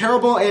way?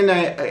 Terrible in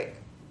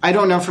I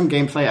don't know from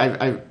gameplay.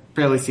 I've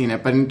barely seen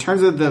it, but in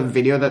terms of the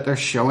video that they're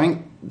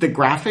showing, the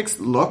graphics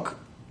look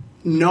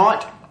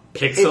not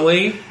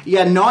pixely.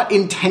 Not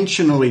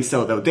intentionally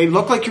so though. They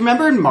look like, you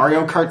remember in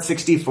Mario Kart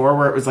 64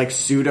 where it was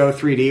pseudo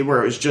 3D,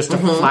 where it was just a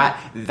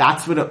flat.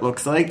 That's what it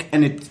looks like,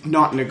 and it's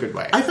not in a good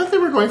way. I thought they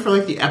were going for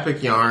the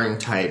Epic Yarn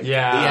type.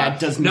 Yeah. It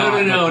does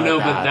not. No.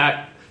 But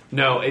that.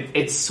 No,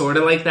 it's sort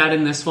of like that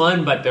in this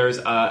one, but there's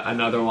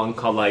another one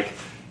called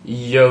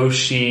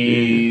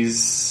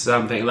Yoshi's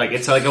something.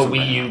 It's a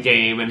Wii U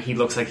game, and he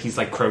looks like he's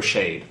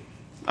crocheted.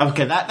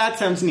 Okay, that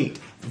sounds neat.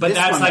 But this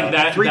that's one,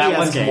 that 3DS that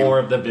one's game. More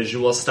of the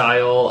visual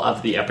style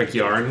of the Epic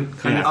Yarn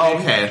kind of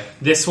thing. Okay.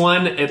 This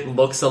one, it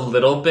looks a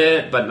little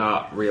bit, but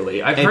not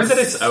really. I've heard that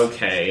it's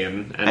okay,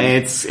 and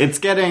it's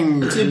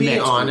getting. To be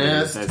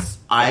honest,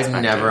 I've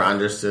never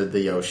understood the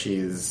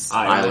Yoshi's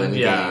Island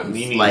games.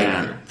 Me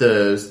neither.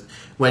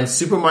 When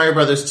Super Mario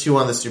Bros. 2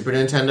 on the Super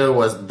Nintendo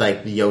was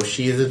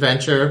Yoshi's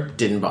Adventure,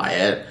 didn't buy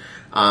it.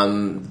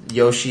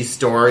 Yoshi's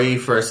Story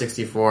for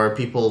 64,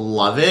 people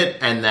love it,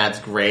 and that's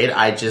great.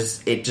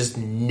 It just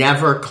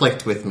never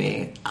clicked with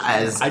me.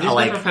 I just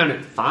never found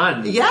it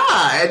fun.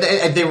 Yeah,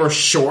 and they were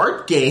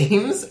short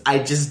games.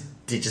 It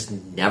just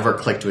never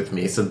clicked with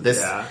me. So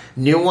this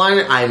new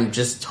one, I'm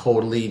just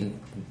totally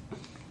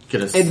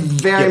gonna. It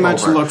very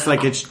much looks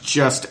like it's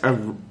just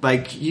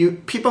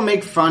people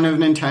make fun of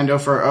Nintendo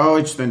for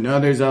it's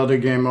another Zelda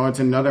game, it's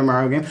another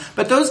Mario game,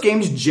 but those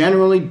games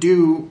generally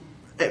do.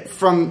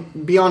 From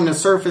beyond the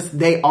surface,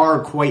 they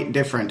are quite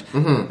different.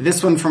 Mm-hmm.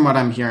 This one, from what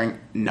I'm hearing,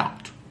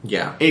 not.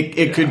 Yeah,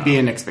 it could be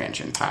an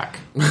expansion pack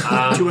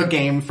to a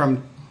game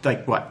from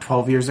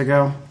 12 years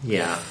ago.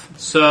 Yeah.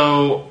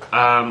 So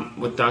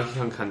with Donkey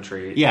Kong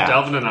Country,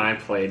 Delvin and I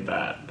played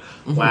that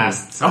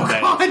last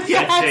Sunday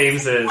at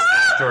James's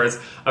afterwards.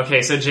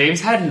 Okay, so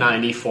James had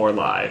 94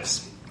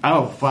 lives.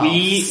 Oh, wow.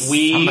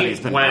 We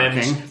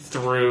went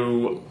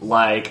through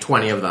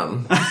 20 of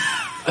them.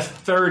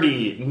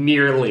 30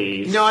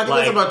 nearly. No, I think it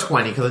was about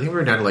 20 because I think we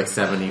were down to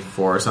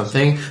 74 or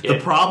something. The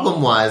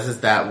problem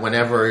is that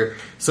whenever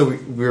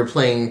we were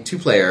playing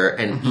 2-player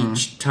and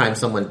each time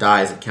someone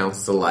dies it counts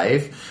as a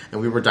life,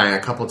 and we were dying a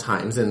couple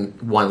times in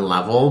one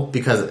level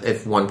because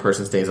if one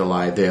person stays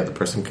alive the other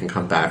person can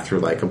come back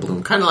through a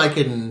balloon, kind of like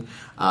in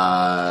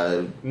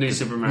New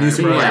Super Mario Bros.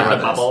 The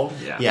bubble.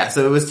 Yeah,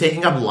 so it was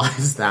taking up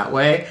lives that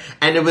way,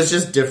 and it was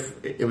just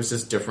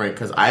different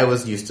because I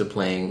was used to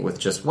playing with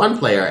just one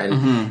player,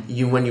 and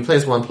when you play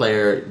as one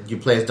player, you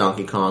play as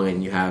Donkey Kong,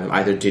 and you have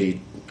either Diddy,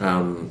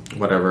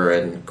 whatever,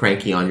 and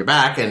Cranky on your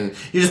back, and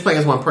you're just playing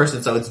as one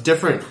person, so it's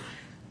different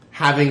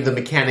having the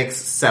mechanics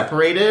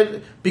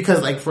separated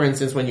because, for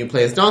instance, when you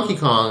play as Donkey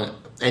Kong,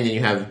 and then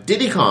you have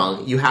Diddy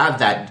Kong, you have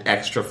that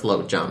extra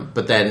float jump.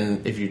 But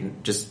then if you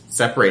just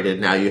separate it,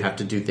 now you have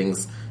to do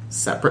things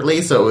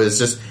separately. So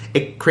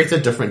it creates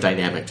a different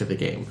dynamic to the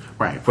game.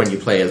 Right. When you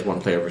play as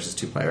 1-player versus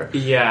 2-player.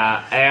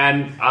 Yeah,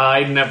 and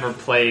I never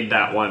played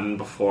that one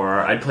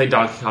before. I played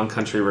Donkey Kong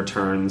Country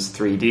Returns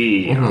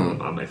 3D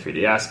on my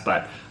 3DS,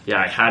 but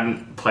I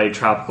hadn't played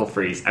Tropical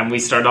Freeze. And we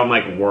started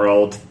on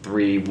World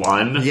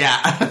 3-1.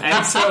 Yeah.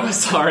 And so it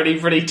was already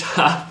pretty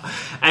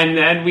tough. And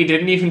then we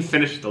didn't even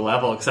finish the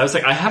level because I was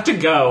I have to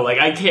go.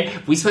 I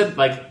can't. We spent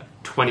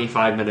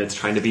 25 minutes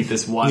trying to beat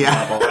this one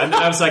level. And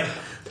then I was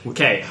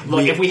okay,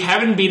 look, if we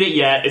haven't beat it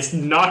yet, it's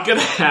not going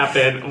to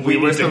happen. We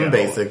were some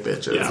basic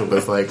bitches. Yeah. It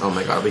was oh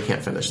my god, we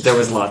can't finish this. There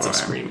was lots of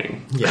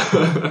screaming.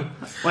 Yeah.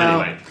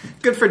 Well, anyway.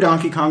 Good for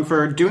Donkey Kong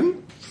for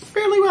doing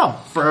fairly well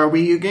for a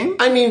Wii U game.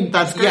 I mean,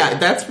 that's great. Yeah,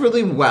 that's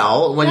really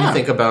well when you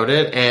think about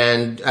it.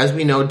 And as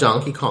we know,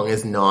 Donkey Kong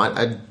is not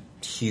a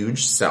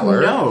huge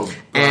seller. No.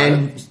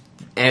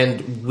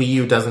 And Wii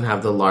U doesn't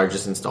have the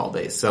largest install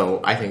base, so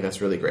I think that's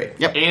really great.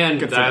 Yep.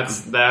 And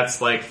that's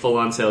full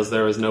on sales.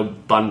 There was no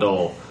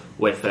bundle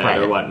with it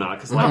or whatnot.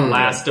 Because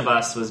Last of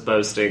Us was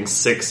boasting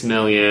 6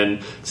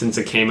 million since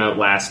it came out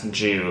last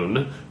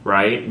June,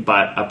 right?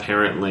 But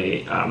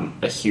apparently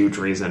a huge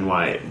reason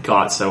why it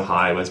got so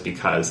high was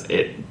because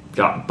it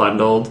got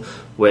bundled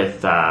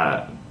with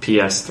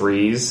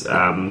PS3s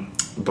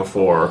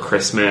before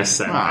Christmas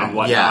and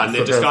whatnot. Yeah, and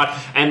it just got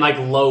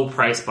low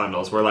price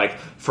bundles where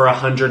for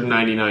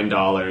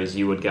 $199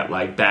 you would get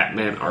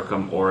Batman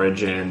Arkham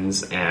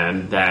Origins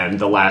and then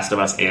The Last of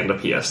Us and a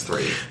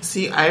PS3.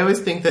 See, I always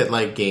think that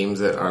games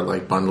that are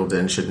bundled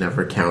in should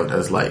never count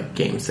as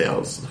game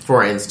sales.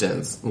 For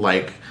instance,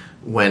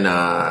 when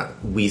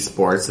Wii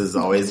Sports is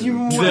always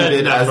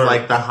treated as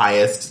the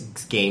highest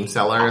game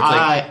seller. It's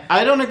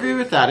I don't agree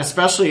with that,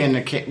 especially in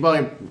the case. Well,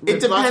 it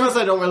depends.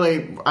 I don't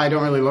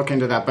really look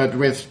into that, but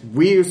with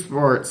Wii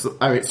Sports,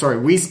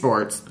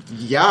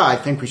 I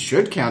think we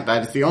should count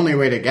that. It's the only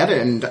way to get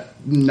it, and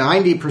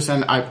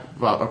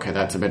 90%.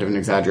 That's a bit of an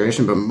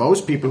exaggeration, but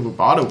most people who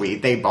bought a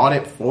Wii, they bought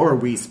it for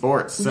Wii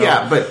Sports. So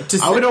but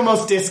I would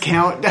almost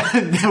discount the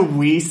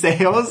Wii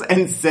sales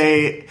and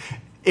say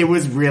it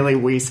was really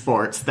Wii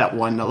Sports that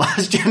won the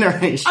last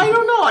generation. I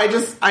don't know.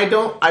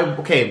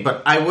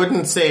 But I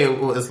wouldn't say it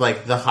was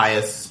the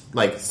highest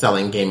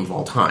selling game of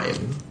all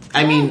time.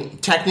 I mean,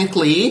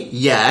 technically,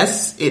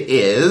 yes, it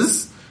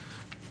is.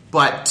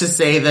 But to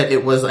say that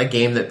it was a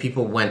game that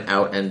people went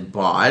out and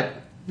bought,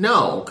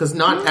 no, because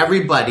not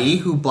everybody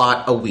who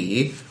bought a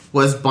Wii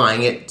was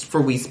buying it for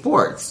Wii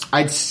Sports.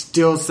 I'd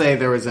still say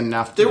there was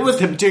enough to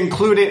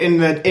include it in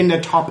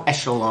the top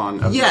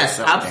echelon of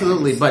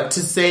absolutely. games. But to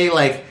say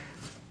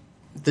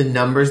the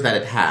numbers that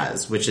it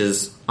has, which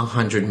is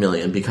 100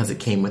 million because it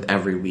came with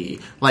every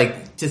Wii.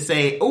 To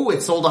say,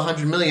 it sold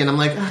 100 million, I'm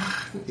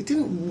it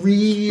didn't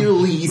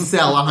really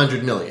sell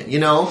 100 million,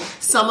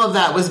 Some of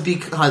that was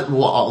because, a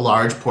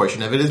large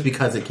portion of it is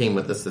because it came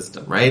with the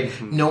system, right?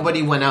 Mm-hmm.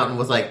 Nobody went out and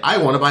was I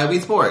want to buy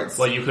Wii Sports.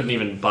 Well, you couldn't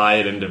even buy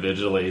it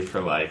individually for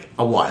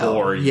a while.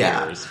 4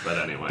 years, but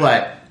anyway.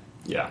 But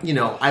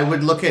I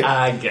would look at...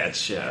 I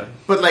getcha.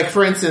 But,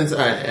 for instance,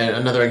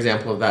 another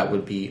example of that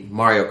would be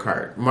Mario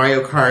Kart.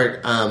 Mario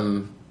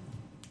Kart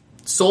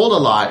sold a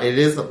lot. It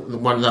is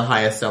one of the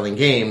highest selling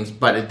games,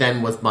 but it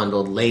then was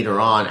bundled later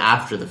on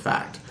after the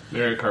fact.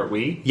 Mario Kart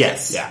Wii?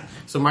 Yes. Yeah.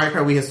 So Mario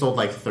Kart Wii has sold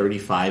like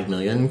 35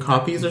 million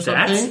copies or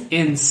something. That's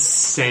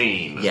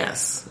insane.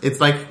 Yes. It's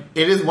like,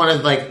 it is one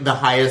of like the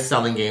highest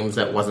selling games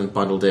that wasn't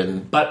bundled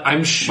in. But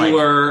I'm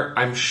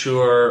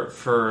sure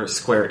for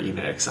Square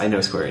Enix, I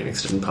know Square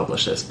Enix didn't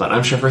publish this, but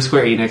I'm sure for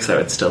Square Enix that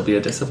would still be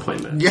a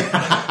disappointment. Yep.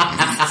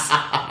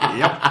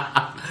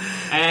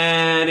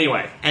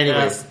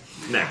 Anyways,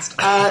 next.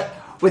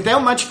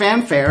 Without much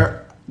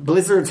fanfare,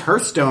 Blizzard's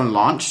Hearthstone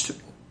launched.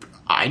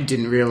 I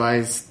didn't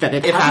realize that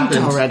it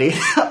happened already.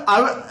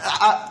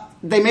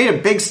 They made a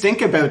big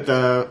stink about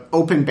the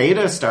open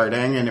beta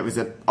starting, and it was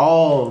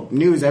all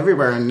news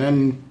everywhere, and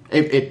then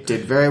it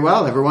did very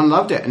well. Everyone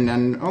loved it, and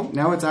then,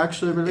 now it's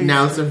actually released.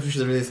 Now it's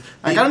officially released.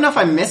 I don't know if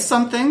I missed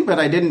something, but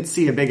I didn't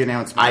see a big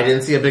announcement. I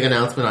didn't see a big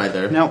announcement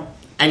either. No.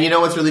 And you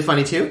know what's really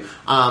funny too?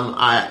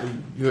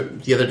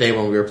 The other day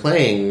when we were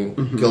playing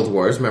Guild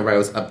Wars, remember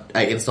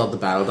I installed the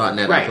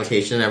Battle.net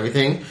application and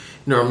everything.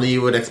 Normally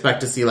you would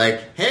expect to see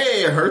like,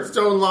 hey,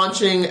 Hearthstone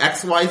launching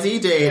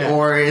XYZ date,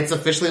 or it's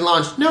officially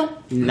launched. No.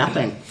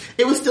 Nothing.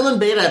 It was still in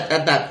beta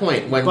at that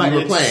point when we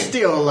were playing.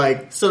 Still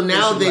like... So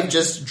now they've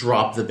just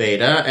dropped the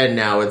beta and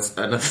now it's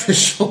an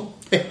official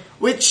thing.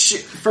 Which,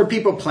 for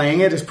people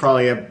playing it, is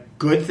probably a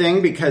good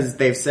thing because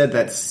they've said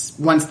that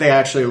once they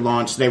actually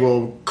launch, they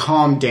will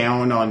calm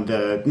down on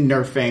the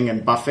nerfing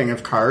and buffing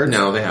of cards.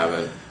 No, they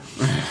haven't.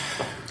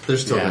 They're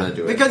still going to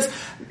do it. Because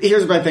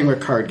here's my thing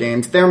with card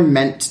games. They're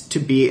meant to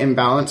be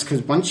imbalanced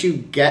because once you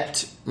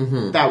get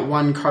that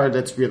one card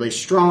that's really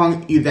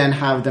strong, you then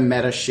have the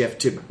meta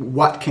shift to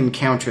what can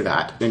counter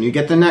that. Then you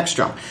get the next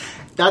strong.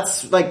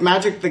 That's like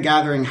Magic the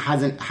Gathering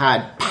hasn't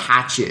had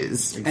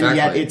patches, and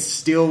yet it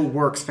still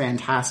works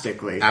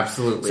fantastically.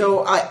 Absolutely.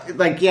 So,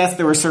 yes,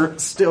 there were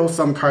still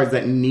some cards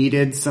that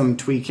needed some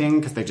tweaking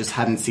because they just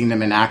hadn't seen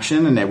them in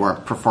action and they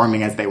weren't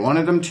performing as they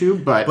wanted them to,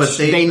 but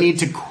they need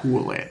to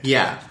cool it.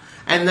 Yeah.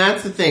 And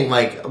that's the thing,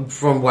 like,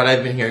 from what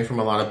I've been hearing from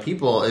a lot of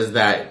people is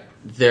that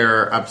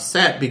they're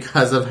upset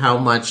because of how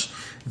much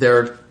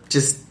they're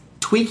just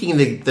tweaking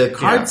the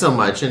card so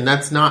much, and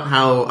that's not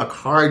how a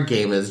card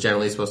game is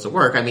generally supposed to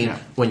work. I mean,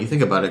 when you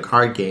think about it,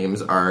 card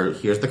games are,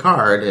 here's the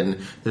card, and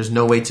there's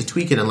no way to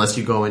tweak it unless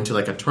you go into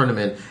like a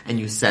tournament and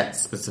you set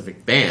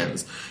specific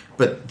bans.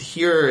 But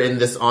here in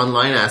this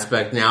online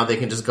aspect, now they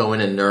can just go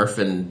in and nerf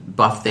and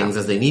buff things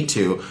as they need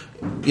to.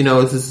 You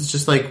know, this is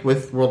just like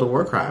with World of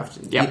Warcraft.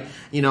 Yep.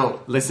 You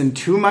know, listen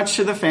too much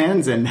to the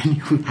fans and then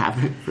you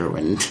have it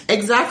ruined.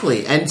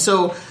 Exactly. And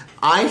so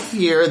I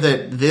fear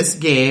that this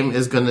game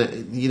is going to,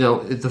 you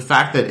know, the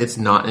fact that it's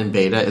not in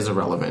beta is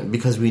irrelevant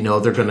because we know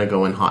they're going to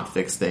go and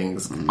hotfix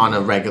things on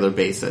a regular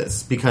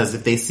basis. Because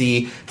if they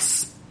see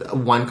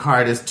one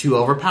card is too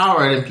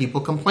overpowered and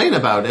people complain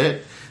about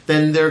it,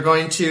 then they're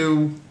going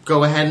to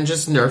go ahead and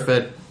just nerf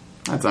it.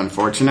 That's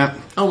unfortunate.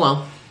 Oh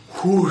well.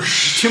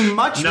 Whoosh. Too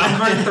much.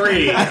 Number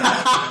 3.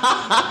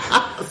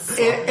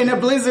 in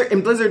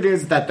Blizzard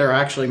news that they're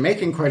actually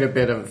making quite a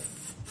bit of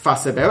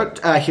fuss about,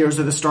 Heroes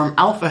of the Storm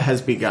Alpha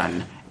has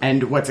begun.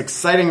 And what's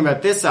exciting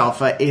about this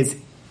alpha is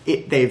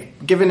they've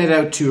given it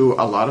out to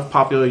a lot of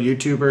popular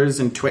YouTubers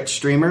and Twitch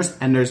streamers,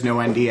 and there's no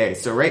NDA.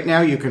 So right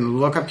now you can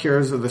look up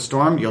Heroes of the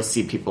Storm. You'll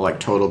see people like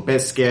Total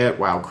Biscuit,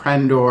 Wow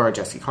Krendor,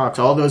 Jesse Cox,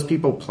 all those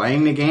people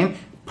playing the game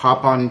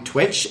pop on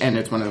Twitch, and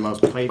it's one of the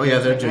most played games. Oh yeah,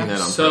 they're doing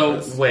that on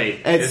purpose. So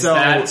wait, is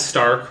that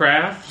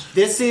StarCraft?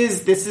 This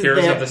is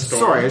Heroes of the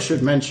Storm. Sorry, I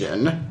should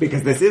mention,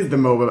 because this is the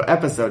MOBA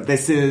episode,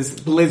 this is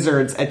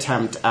Blizzard's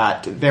attempt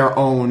at their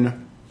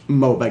own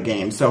MOBA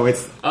game. So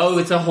it's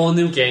a whole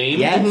new game.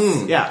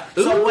 Yes, yeah.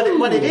 So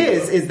what it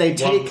is they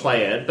take won't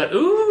play it, but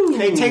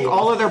they take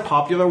all of their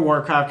popular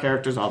Warcraft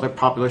characters, all their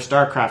popular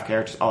StarCraft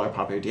characters, all their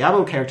popular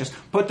Diablo characters,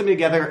 put them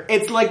together.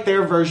 It's like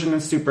their version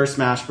of Super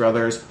Smash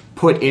Brothers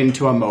put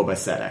into a MOBA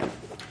setting.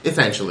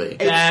 Essentially,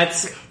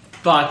 that's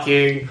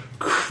fucking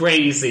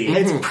crazy.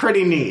 It's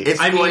pretty neat. It's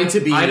going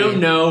to be. I don't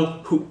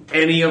know who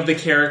any of the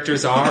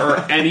characters are or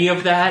any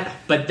of that,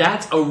 but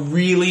that's a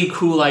really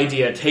cool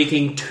idea.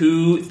 Taking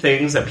two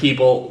things that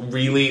people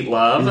really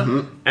love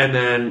and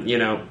then, you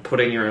know,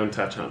 putting your own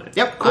touch on it.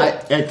 Yep, cool.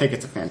 I think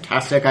it's a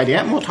fantastic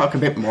idea, and we'll talk a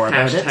bit more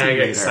about it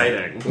later.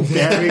 Exciting.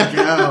 There we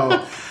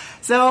go.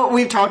 So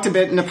we've talked a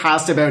bit in the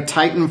past about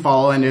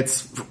Titanfall and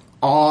its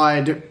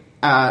odd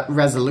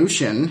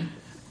resolution.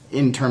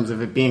 In terms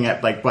of it being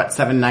at,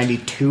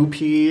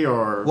 792p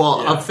or...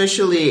 Well,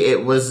 officially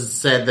it was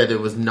said that it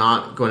was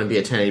not going to be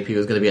at 1080p, it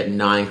was going to be at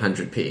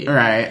 900p.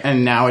 Right,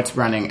 and now it's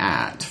running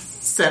at...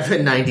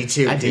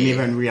 792p. I didn't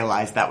even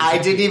realize that was I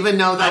didn't even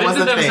know that was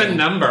a thing. I didn't know that was a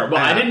number.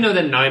 Well, I didn't know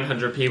that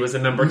 900p was a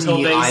number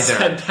until they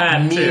said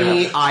that, too.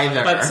 Me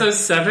either. But so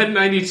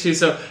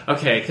 792,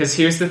 okay, because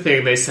here's the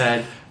thing, they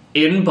said...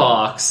 In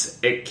box,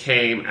 it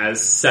came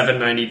as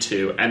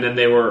 792, and then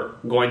they were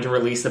going to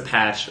release a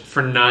patch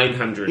for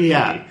 900p.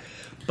 Yeah.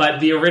 But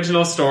the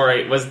original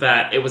story was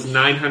that it was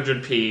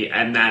 900p,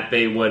 and that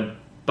they would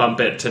bump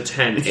it to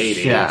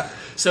 1080. Yeah.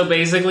 So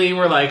basically,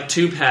 we're like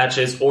 2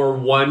 patches or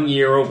 1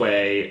 year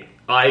away,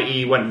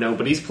 i.e. when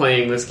nobody's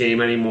playing this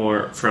game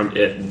anymore, from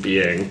it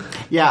being...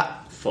 Yeah.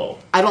 full.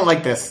 I don't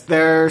like this.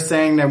 They're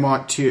saying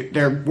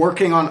they're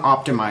working on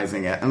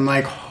optimizing it. I'm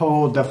like,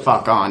 hold the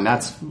fuck on.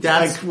 That's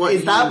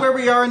is that where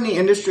we are in the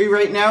industry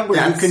right now?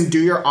 Where you can do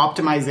your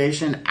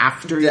optimization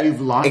after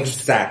you've launched?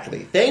 Exactly.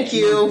 Thank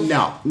you.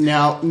 No,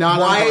 not.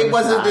 Why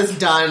wasn't this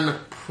done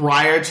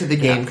prior to the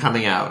game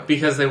coming out?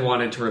 Because they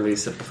wanted to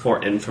release it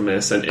before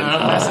Infamous, and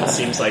Infamous, it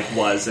seems like,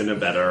 was in a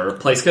better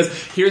place. Because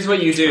here's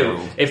what you do.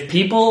 If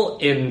people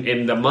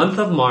in the month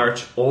of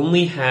March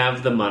only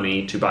have the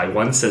money to buy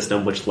one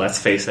system, which, let's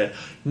face it,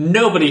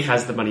 nobody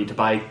has the money to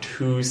buy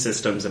 2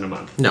 systems in a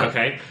month. No.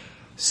 Okay?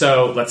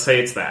 So, let's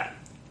say it's that.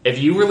 If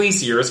you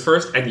release yours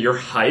first, and your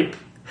hype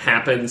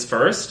happens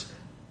first,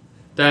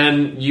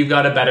 then you've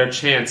got a better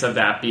chance of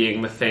that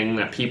being the thing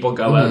that people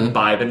go out and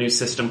buy the new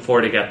system for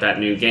to get that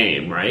new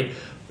game, right?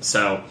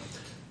 So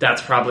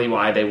that's probably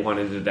why they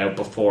wanted it out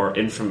before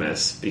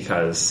Infamous,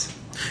 because...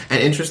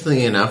 And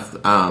interestingly enough,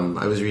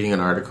 I was reading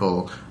an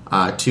article,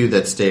 too,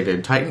 that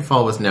stated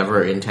Titanfall was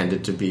never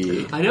intended to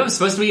be... I know, it was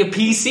supposed to be a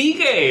PC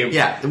game!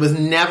 Yeah, it was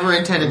never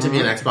intended to be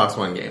an Xbox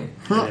One game.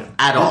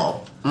 At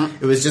all.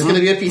 It was just going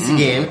to be a PC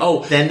game.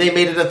 Oh. Then they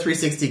made it a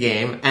 360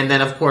 game. And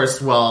then, of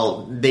course,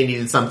 well, they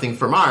needed something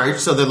for March.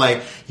 So they're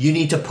like, you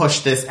need to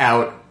push this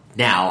out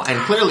now. And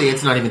clearly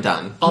it's not even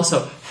done.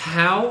 Also,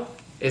 how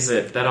is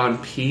it that on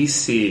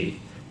PC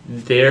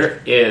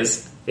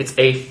it's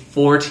a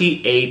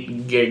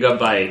 48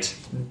 gigabyte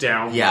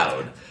download?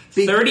 Yeah.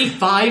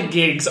 35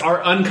 gigs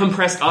are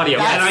uncompressed audio,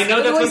 and I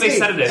know that's what they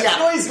said it is. That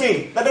annoys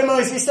me. That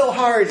annoys me so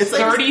hard. It's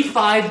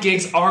 35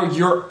 gigs are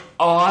your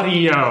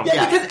audio.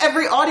 Yeah, because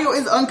every audio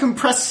is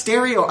uncompressed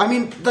stereo. I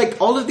mean, like,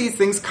 all of these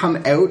things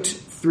come out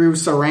through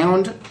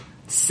surround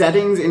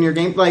settings in your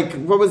game. Like,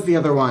 what was the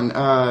other one?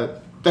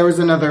 There was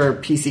another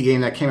PC game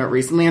that came out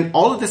recently, and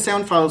all of the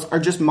sound files are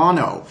just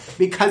mono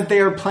because they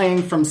are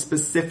playing from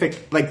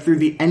specific, like, through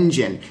the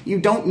engine. You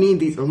don't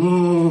need these.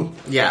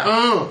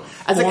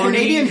 As a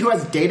Canadian who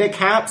has data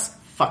caps,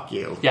 fuck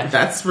you. Yeah,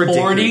 that's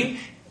ridiculous.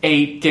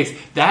 48 gigs.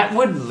 That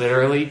would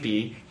literally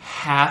be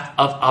half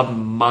of a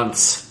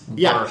month's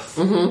worth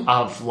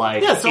of,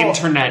 like,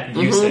 internet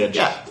usage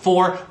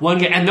for one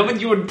game. And then when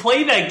you would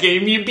play that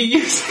game, you'd be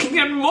using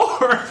it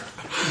more.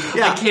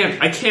 Yeah.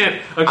 I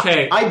can't.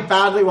 Okay. I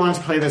badly wanted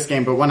to play this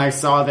game, but when I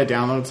saw the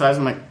download size,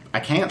 I'm like,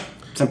 I can't.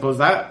 Simple as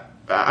that.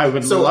 I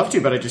would love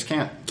to, but I just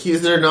can't.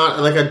 Is there not,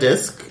 like, a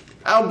disc?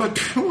 Oh, but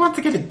who wants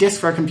to get a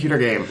disc for a computer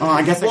game? Oh,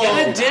 I guess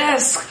get a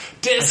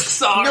disc!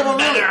 Discs are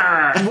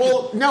better!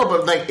 Well, no,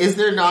 but, like, is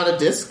there not a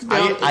disc?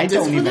 I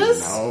don't even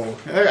know.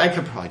 I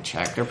could probably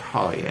check. There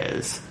probably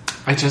is.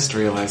 I just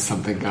realized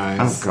something,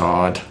 guys. Oh,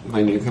 God.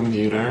 My new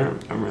computer,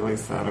 I'm really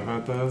sad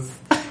about this.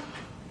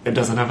 It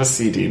doesn't have a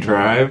CD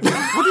drive.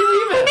 What do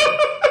you mean?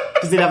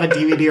 Does it have a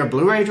DVD or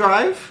Blu-ray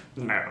drive?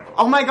 No.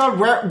 Oh my God!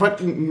 Where? But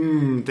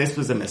this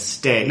was a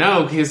mistake.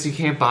 No, because you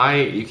can't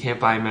buy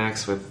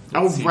Macs with.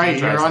 CD right,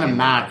 you're on a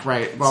Mac,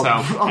 right? Well,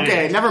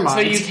 okay, never mind.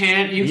 So you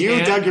can't.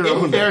 You dug your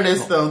own. In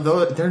fairness, though,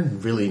 they're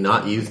really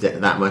not used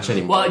that much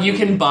anymore. Well, you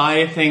can buy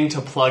a thing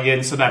to plug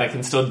in so that it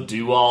can still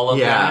do all of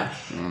that.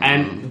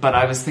 But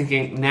I was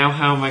thinking, now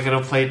how am I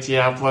going to play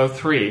Diablo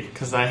 3?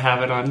 Because I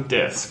have it on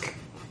disc.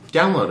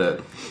 Download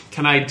it.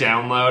 Can I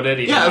download it?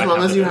 Yeah, as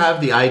long as you have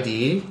the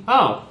ID.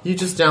 Oh. You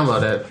just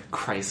download it.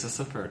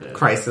 Crisis averted.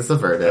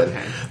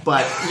 Okay.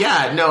 But,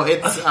 yeah, no,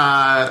 it's,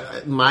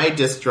 my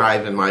disk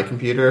drive in my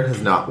computer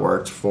has not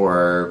worked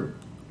for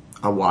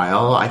a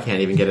while. I can't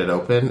even get it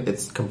open.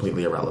 It's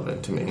completely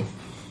irrelevant to me.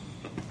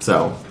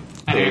 So,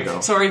 there you go.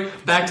 Sorry,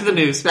 back to the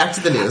news.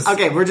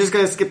 Okay, we're just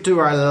going to skip to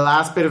our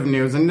last bit of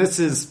news, and this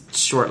is a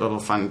short little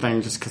fun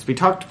thing, just because we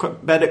talked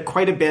about it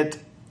quite a bit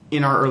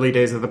in our early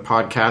days of the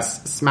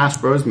podcast. Smash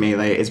Bros.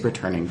 Melee is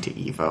returning to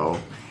EVO.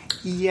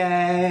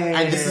 Yay!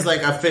 And this is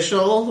like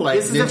official?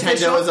 Like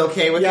Nintendo is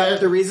okay with it?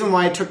 The reason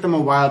why it took them a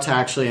while to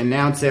actually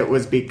announce it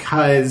was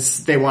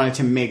because they wanted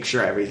to make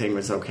sure everything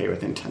was okay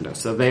with Nintendo.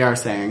 So they are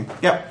saying,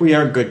 yep, we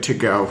are good to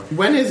go.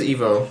 When is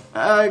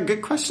EVO?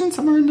 Good question.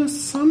 Somewhere in the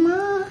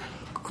summer?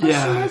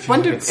 Yeah. It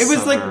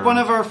was like one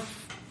of our...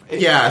 So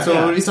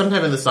it would be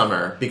sometime in the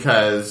summer,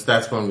 because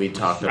that's when we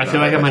talked about it. I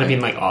feel like it might have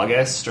been like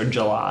August or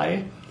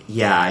July.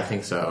 Yeah, I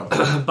think so.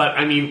 But,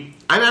 I mean...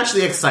 I'm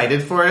actually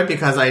excited for it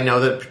because I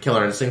know that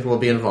Killer Instinct will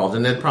be involved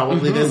in it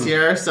probably this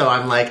year. So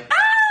I'm like,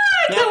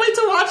 I can't wait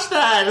to watch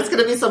that. It's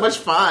going to be so much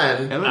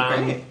fun.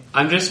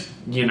 I'm just,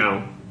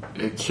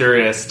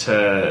 curious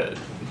to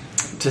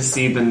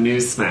see the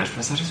new Smash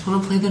Bros. I just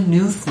want to play the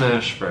new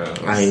Smash Bros.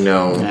 I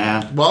know.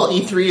 Yeah. Well,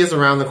 E3 is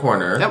around the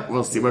corner. Yep,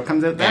 we'll see what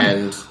comes out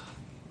then. And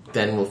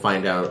then we'll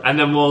find out. And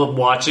then we'll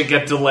watch it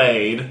get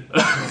delayed.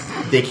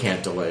 They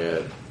can't delay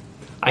it.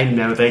 I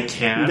know they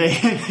can,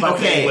 but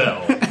they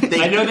will.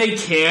 I know they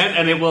can,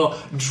 and it will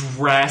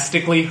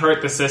drastically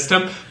hurt the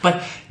system,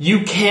 but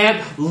you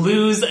can't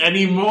lose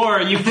anymore.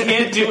 You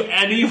can't do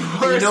any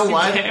worse. You know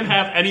what? You can't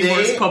have any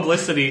worse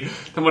publicity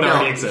than what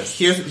already exists.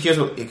 Here's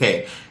what...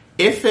 Okay.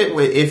 If it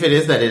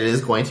is that it is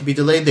going to be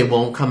delayed, they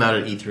won't come out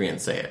at E3 and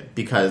say it,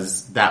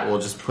 because that will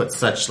just put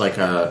such like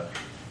a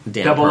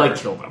damper. That will, like,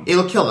 kill them.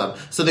 It'll kill them.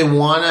 So they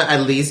want to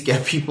at least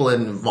get people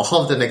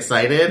involved and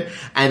excited,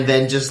 and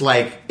then just,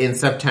 like, in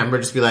September,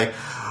 just be like,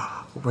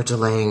 we're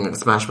delaying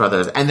Smash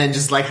Brothers, and then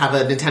just, like, have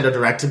a Nintendo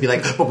Direct to be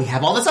like, but we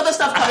have all this other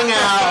stuff coming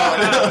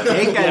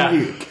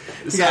out.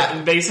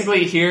 So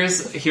basically,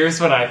 here's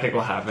what I think will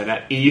happen.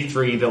 At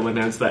E3, they'll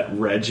announce that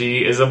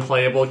Reggie is a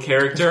playable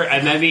character,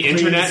 and then the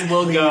internet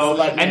will go,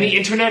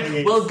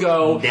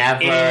 Never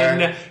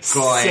going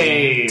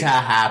to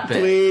happen.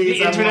 Please,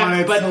 the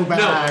internet, but so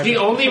bad. no. The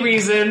only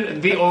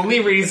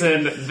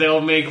reason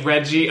they'll make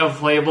Reggie a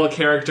playable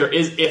character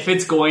is if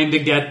it's going to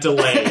get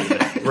delayed.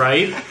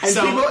 Right? And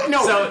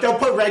they'll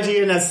put Reggie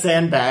in a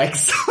sandbag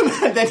so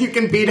that then you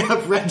can beat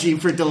up Reggie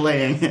for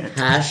delaying it.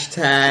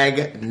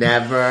 Hashtag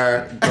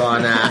never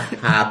gonna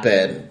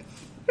happen.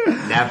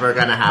 Never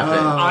gonna happen.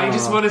 I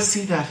just want to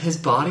see that his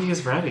body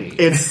is ready.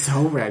 It's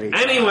so ready.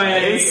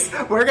 Anyways,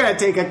 we're going to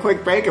take a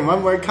quick break, and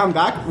when we come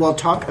back, we'll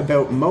talk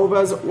about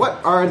MOBAs.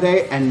 What are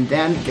they? And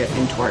then get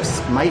into our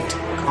Smite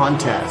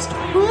contest.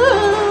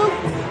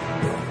 Woo!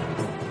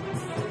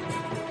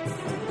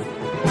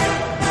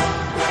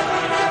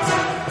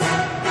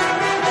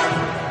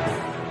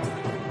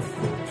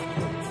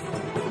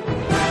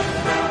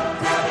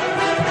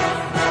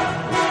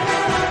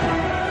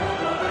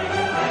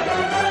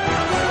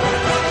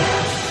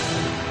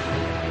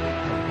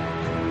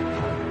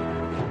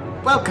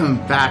 Welcome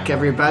back,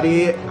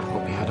 everybody. I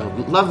hope you had a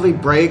lovely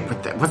break.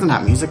 But wasn't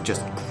that music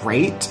just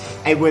great?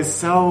 It was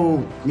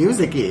so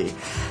music-y.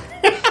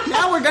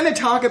 Now we're going to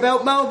talk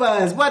about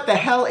MOBAs. What the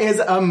hell is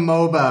a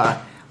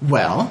MOBA?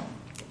 Well,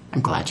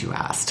 I'm glad you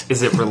asked.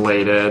 is it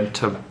related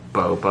to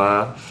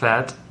Boba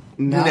Fett?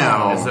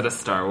 No. Is it a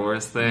Star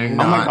Wars thing? Oh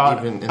my Not god,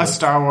 even in a the-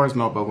 Star Wars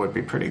MOBA would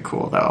be pretty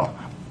cool, though.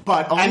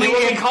 But And only it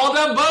would be if, called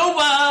a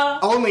Boba!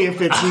 only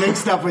if it's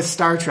mixed up with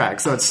Star Trek.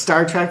 So it's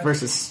Star Trek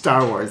versus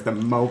Star Wars, the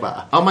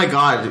MOBA. Oh my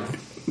god.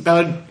 That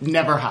would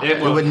never happen. It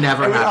It would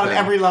never On happen.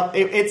 every level,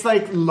 it's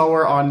like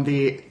lower on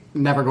the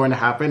never going to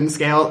happen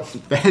scale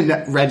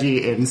than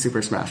Reggie in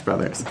Super Smash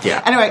Brothers.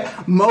 Yeah. Anyway,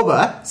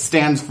 MOBA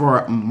stands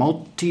for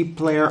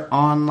Multiplayer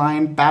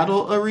Online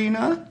Battle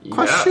Arena?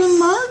 Question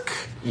mark?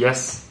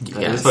 Yes.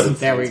 Yes.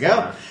 There we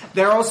go.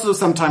 They're also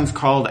sometimes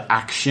called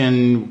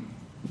action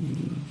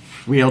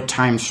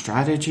real-time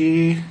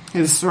strategy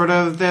is sort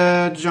of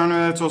the genre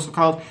that's also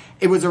called.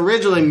 It was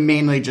originally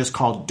mainly just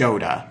called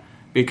Dota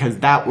because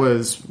that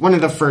was one of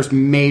the first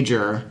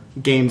major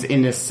games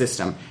in this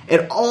system.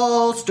 It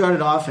all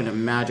started off in a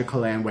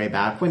magical land way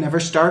back whenever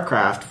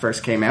StarCraft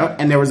first came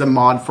out, and there was a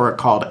mod for it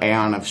called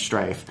Aeon of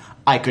Strife.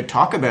 I could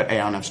talk about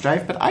Aeon of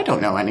Strife, but I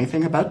don't know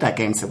anything about that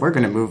game, so we're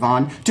going to move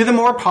on to the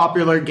more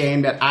popular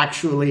game that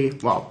actually,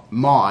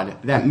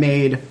 mod, that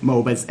made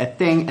MOBAs a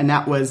thing, and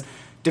that was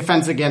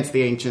Defense Against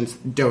the Ancients,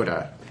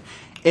 Dota.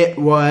 It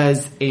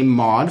was a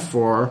mod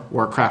for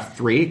Warcraft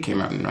 3. It came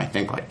out in, I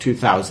think, like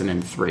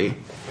 2003.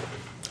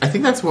 I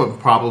think that's what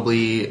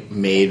probably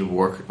made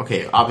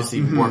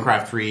obviously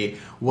Warcraft 3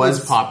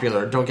 was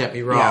popular, don't get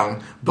me wrong,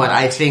 Yeah, but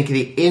I think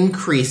the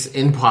increase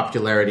in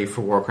popularity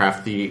for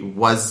Warcraft 3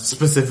 was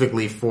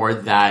specifically for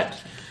that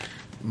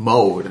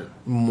mode.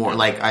 More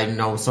like, I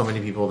know so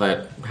many people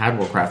that had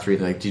Warcraft 3,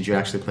 like, did you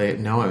actually play it?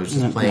 No, I was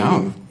just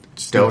playing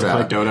Still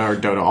Dota. play Dota or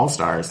Dota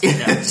All-Stars.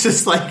 It's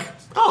just like,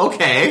 oh,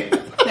 okay.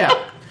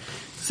 Yeah.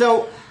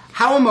 So,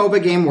 how a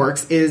MOBA game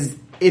works is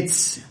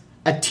it's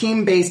a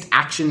team-based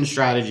action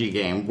strategy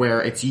game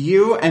where it's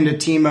you and a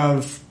team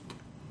of,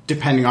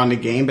 depending on the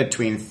game,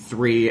 between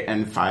 3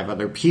 and 5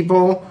 other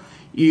people.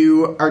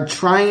 You are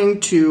trying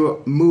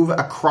to move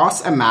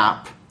across a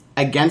map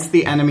against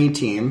the enemy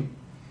team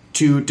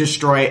to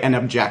destroy an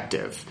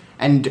objective.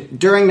 And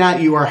during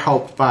that, you are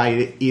helped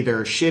by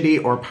either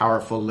shitty or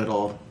powerful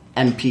little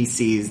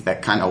NPCs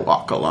that kind of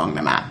walk along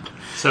the map.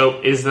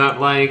 So is that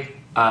like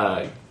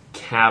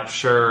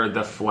capture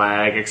the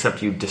flag,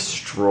 except you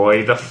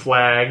destroy the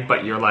flag,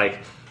 but you're like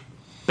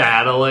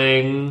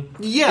battling?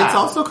 Yeah. It's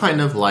also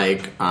kind of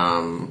like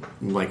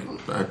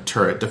a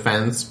turret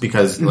defense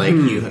because like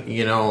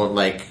you know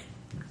like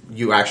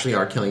you actually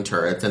are killing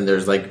turrets and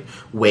there's like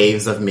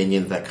waves of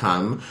minions that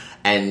come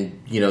and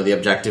you know the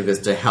objective is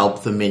to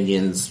help the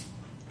minions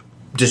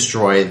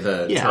destroy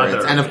the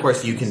turrets and of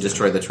course you can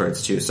destroy the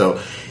turrets too.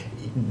 So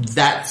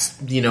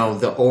that's you know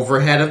the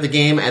overhead of the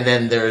game and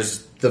then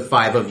there's the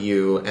 5 of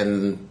you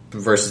and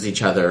versus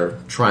each other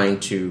trying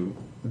to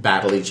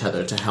battle each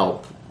other to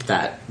help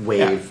that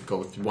wave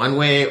go one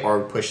way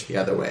or push the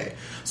other way.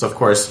 So of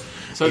course,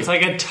 so it's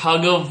like a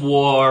tug of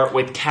war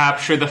with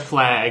capture the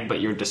flag, but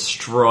you're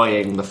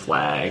destroying the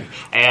flag,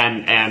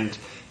 and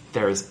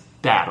there's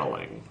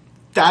battling.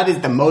 That is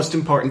the most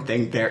important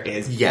thing. There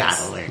is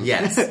yes, battling.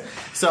 yes.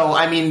 So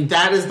I mean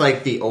that is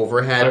like the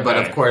overhead, but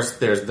Okay. of course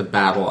there's the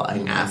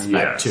battling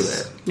aspect to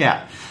it.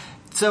 Yeah.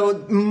 So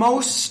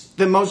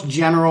the most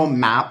general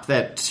map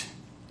that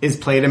is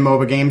played in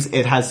MOBA games,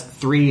 it has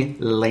 3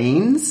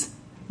 lanes.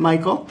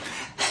 Michael.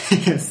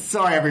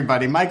 Sorry,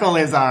 everybody. Michael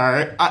is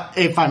our...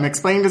 if I'm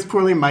explaining this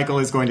poorly, Michael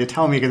is going to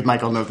tell me because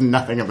Michael knows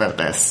nothing about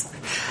this.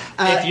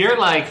 If you're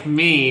like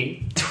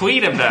me,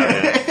 tweet about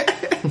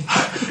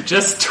it.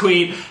 just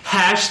tweet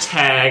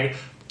hashtag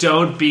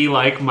don't be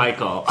like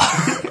Michael.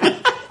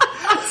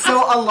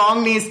 So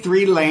along these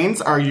 3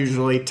 lanes are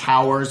usually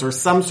towers or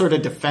some sort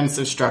of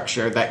defensive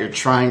structure that you're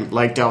trying,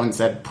 like Delvin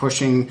said,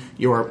 pushing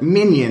your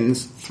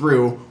minions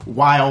through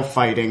while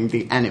fighting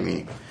the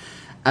enemy.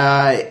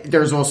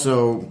 There's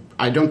also,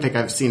 I don't think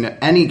I've seen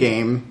any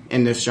game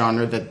in this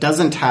genre that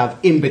doesn't have,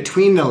 in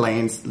between the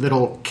lanes,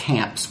 little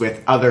camps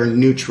with other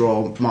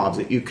neutral mobs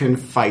that you can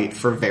fight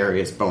for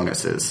various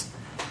bonuses.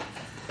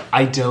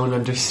 I don't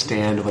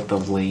understand what the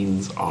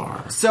lanes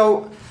are.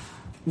 So,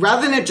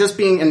 rather than it just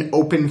being an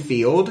open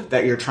field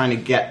that you're trying to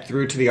get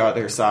through to the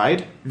other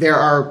side, there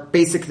are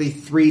basically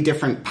 3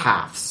 different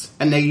paths.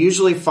 And they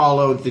usually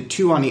follow the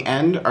 2 on the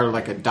end are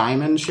like a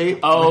diamond shape.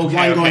 Oh, with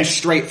okay, one going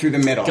straight through the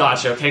middle.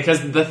 Gotcha, okay,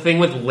 because the thing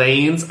with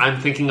lanes,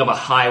 I'm thinking of a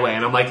highway,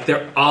 and I'm like,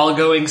 they're all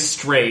going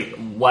straight.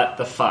 What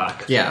the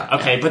fuck? Yeah.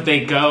 Okay, but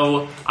they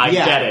go, I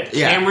get it.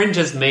 Yeah. Cameron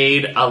just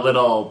made a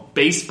little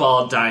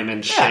baseball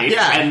diamond shape,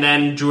 yeah. and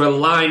then drew a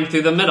line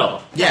through the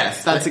middle.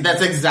 Yes, that's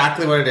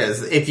exactly what it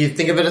is. If you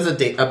think of it as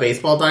a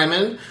baseball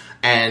diamond,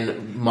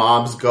 and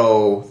mobs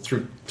go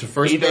through to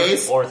first Either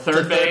base, or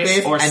third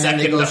base, or and then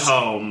they second go to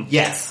home.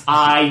 Yes,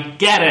 I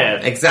get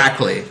it.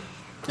 exactly.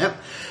 Yep.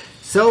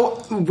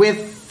 So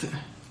with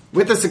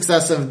the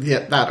success of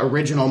that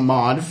original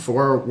mod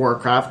for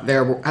Warcraft,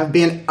 there have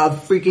been a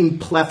freaking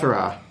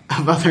plethora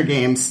of other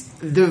games.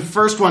 The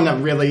first one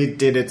that really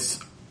did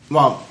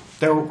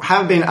there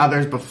have been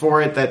others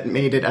before it that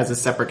made it as a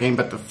separate game,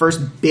 but the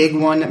first big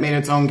one that made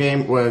its own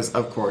game was,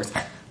 of course,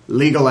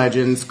 League of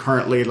Legends,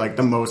 currently like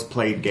the most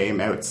played game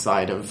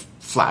outside of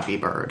Flappy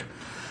Bird.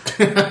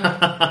 No,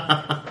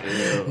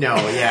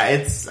 yeah,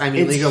 it's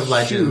League of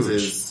Legends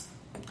huge.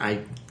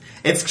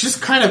 It's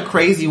just kind of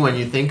crazy when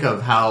you think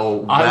of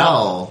how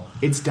well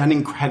it's done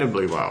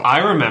incredibly well. I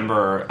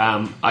remember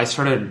I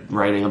started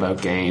writing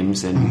about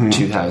games in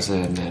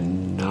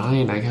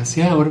 2009, I guess.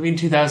 Yeah, it would have been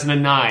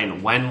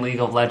 2009 when League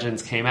of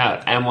Legends came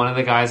out. And one of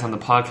the guys on the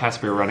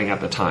podcast we were running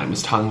at the time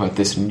was talking about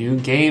this new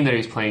game that he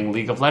was playing,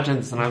 League of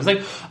Legends. And I was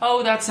like,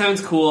 oh, that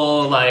sounds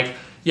cool. Like,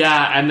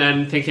 yeah. And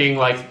then thinking,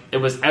 like, it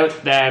was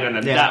out then, and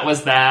then that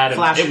was that,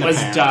 Flash and in it the was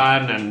pan.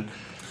 done.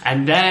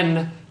 And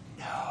then...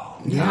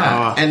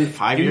 yeah, and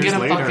 5 You years get a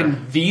later. fucking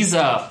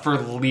visa for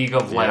League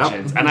of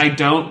Legends. And I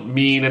don't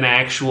mean an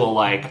actual,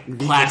 like,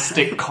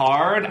 plastic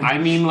card. I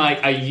mean,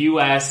 like, a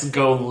U.S.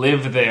 go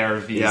live there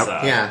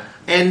visa. yeah.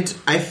 And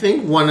I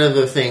think one of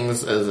the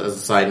things, as a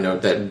side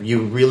note, that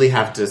you really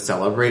have to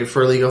celebrate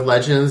for League of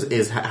Legends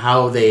is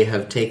how they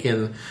have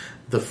taken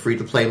the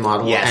free-to-play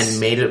model and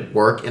made it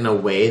work in a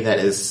way that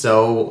is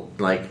so,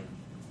 like,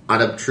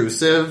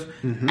 unobtrusive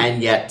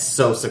and yet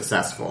so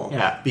successful.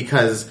 Yeah.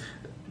 Because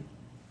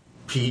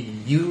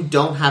you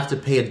don't have to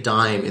pay a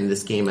dime in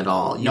this game at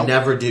all. You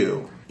never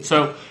do.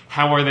 So,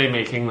 how are they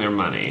making their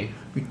money?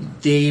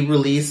 They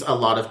release a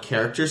lot of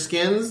character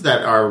skins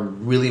that are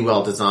really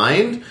well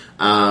designed.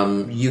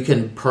 You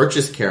can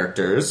purchase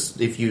characters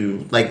if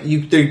you like.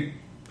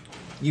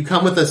 You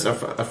come with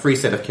a free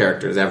set of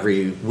characters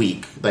every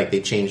week. Like, they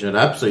change it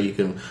up so you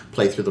can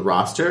play through the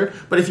roster.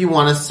 But if you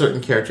want a certain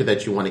character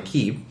that you want to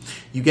keep,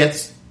 you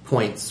get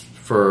points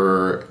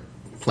for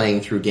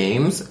playing through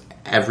games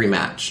every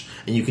match.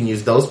 And you can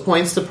use those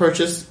points to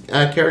purchase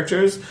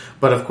characters,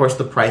 but of course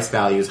the price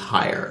value is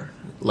higher,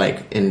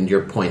 like in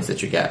your points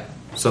that you get.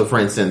 So for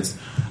instance,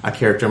 a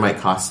character might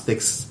cost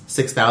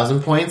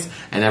 6,000 points,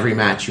 and every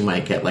match you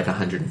might get like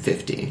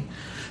 150.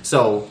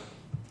 So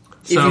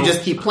if you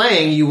just keep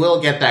playing, you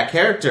will get that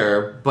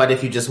character, but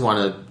if you just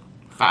want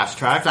to fast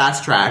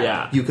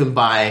track, you can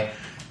buy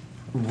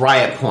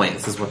Riot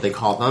points is what they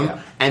call them,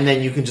 and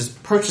then you can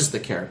just purchase the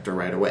character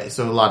right away.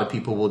 So a lot of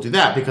people will do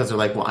that because they're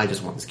like, well, I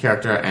just want this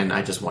character and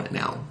I just want it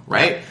now,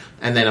 right?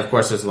 And then of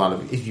course there's a lot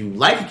of, if you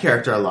like a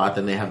character a lot,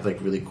 then they have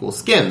like really cool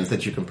skins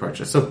that you can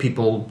purchase. So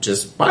people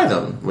just buy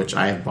them, which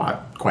I have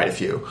bought quite a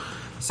few.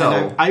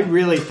 So I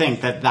really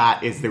think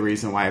that is the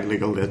reason why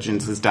League of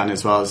Legends is done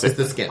as well. As it's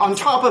the skin. On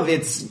top of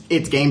its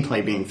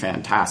gameplay being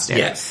fantastic.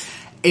 Yes.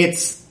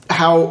 It's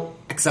how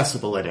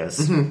accessible it is.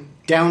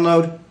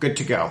 Download, good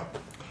to go.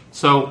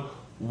 So,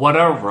 what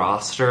are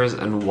rosters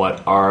and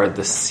what are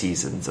the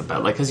seasons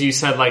about? Like, because you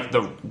said, like,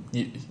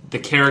 the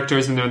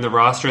characters and they're in the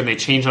roster and they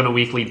change on a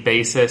weekly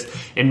basis.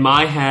 In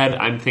my head,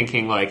 I'm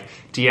thinking, like,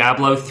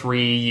 Diablo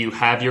 3, you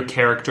have your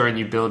character and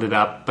you build it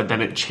up, but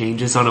then it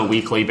changes on a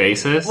weekly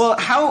basis. Well,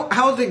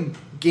 how the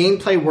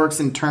gameplay works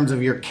in terms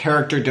of your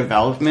character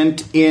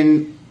development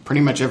in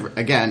pretty much every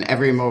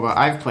MOBA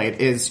I've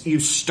played is you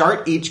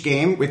start each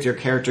game with your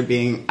character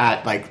being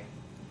at, like,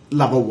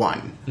 level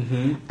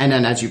 1. And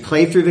then as you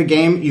play through the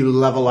game, you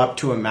level up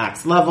to a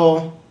max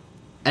level,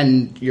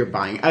 and you're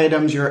buying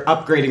items, you're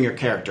upgrading your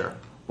character.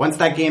 Once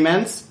that game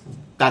ends,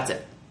 that's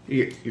it.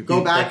 You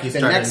go back,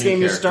 the next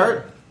game you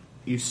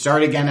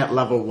start again at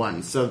level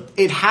 1. So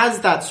it has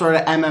that sort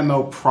of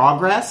MMO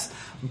progress,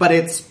 but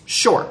it's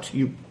short.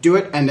 You do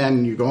it, and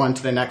then you go on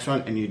to the next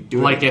one, and you do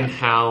it Like, again.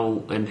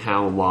 and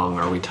how long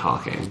are we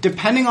talking?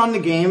 Depending on the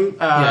game,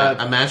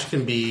 a match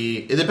can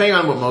be depending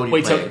on what mode you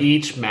Wait, play. so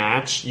each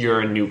match,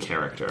 you're a new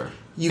character.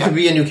 You could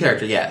be a new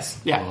character, yes.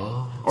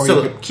 yeah. Or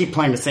So- you could keep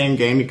playing the same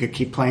game. You could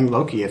keep playing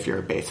Loki if you're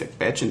a basic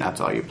bitch, and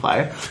that's all you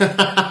play.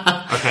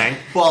 Okay.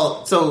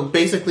 Well, so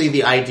basically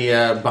the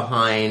idea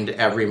behind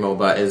every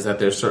MOBA is that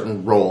there's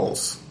certain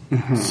roles.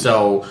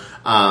 So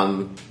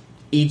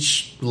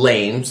each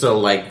lane, so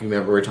like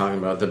remember we were talking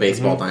about the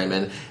baseball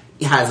diamond,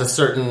 has a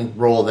certain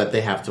role that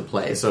they have to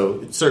play.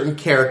 So certain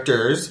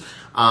characters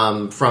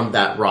from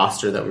that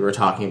roster that we were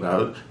talking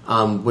about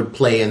would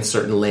play in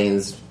certain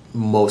lanes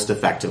most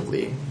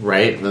effectively,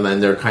 right? And then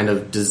they're kind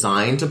of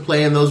designed to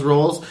play in those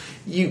roles.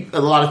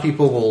 A lot of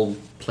people will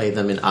play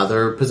them in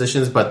other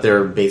positions, but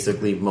they're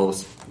basically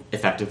most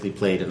effectively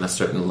played in a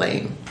certain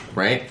lane,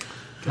 right?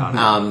 Got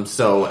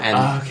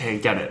it. Okay,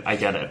 get it. I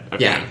get it.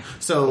 Okay. Yeah.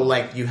 So,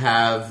 like, you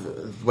have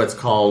what's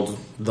called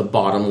the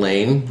bottom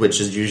lane,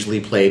 which is usually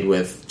played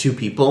with two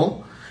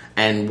people,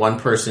 and one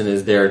person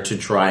is there to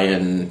try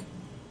and,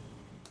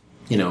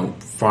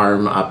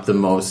 farm up the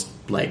most,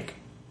 like,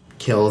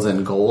 kills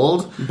and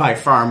gold. By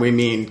farm, we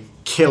mean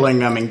killing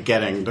them and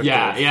getting the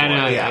Yeah, gold yeah, for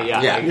no, it.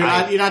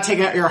 yeah. You're not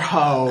taking out your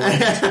hoe.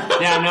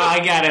 Yeah, no, I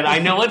get it. I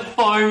know what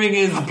farming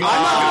is. I'm not gonna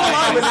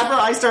lie, whenever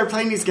I start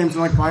playing these games,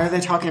 I'm like, why are they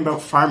talking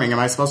about farming? Am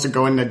I supposed to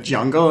go in the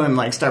jungle and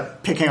like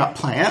start picking up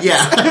plants?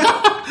 Yeah.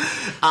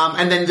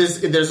 And then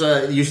there's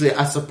usually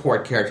a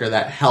support character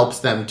that helps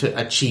them to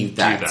achieve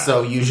that.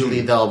 So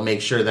usually they'll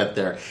make sure that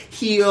they're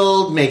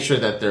healed, make sure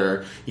that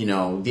they're,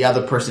 the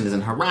other person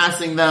isn't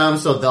harassing them,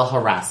 so they'll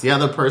harass the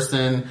other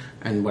person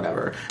and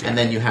whatever. Yeah. And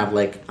then you have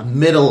like a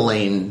middle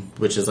lane,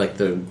 which is like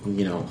the,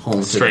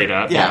 home straight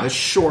up. Yeah, the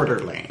shorter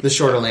lane. The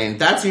shorter lane.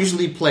 That's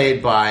usually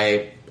played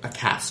by a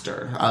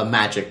caster, a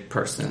magic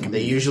person.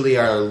 They usually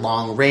are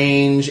long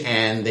range,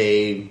 and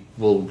they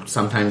will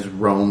sometimes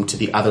roam to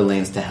the other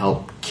lanes to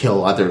help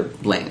kill other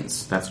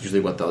lanes. That's usually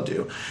what they'll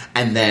do.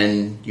 And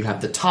then you have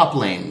the top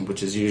lane,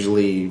 which is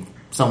usually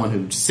someone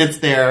who sits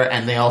there,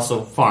 and they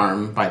also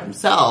farm by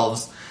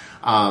themselves.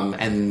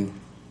 And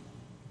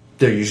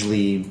they're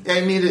usually,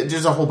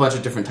 there's a whole bunch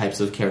of different types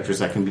of characters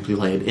that can be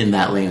played in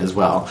that lane as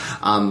well.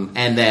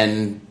 And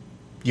then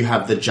you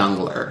have the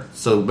jungler.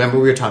 So remember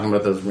we were talking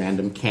about those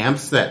random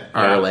camps that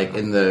are like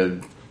in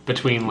the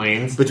between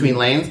lanes.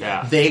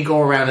 Yeah. They go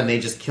around and they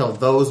just kill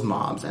those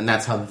mobs, and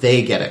that's how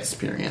they get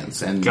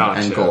experience and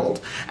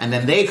gold. And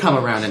then they come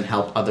around and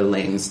help other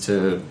lanes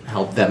to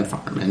help them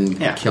farm and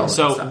kill them.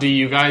 So do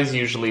you guys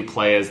usually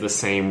play as the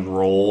same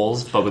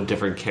roles but with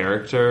different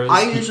characters?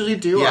 I usually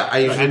do. Yeah, I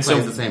usually play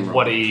as the same role.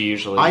 What do you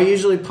usually? I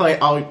usually play.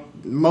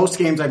 Most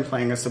games I'm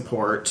playing a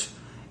support.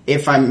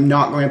 If I'm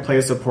not going to play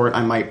a support,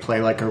 I might play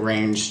like a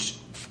ranged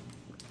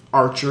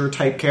archer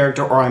type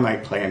character, or I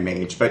might play a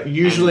mage. But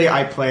usually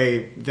I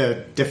play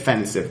the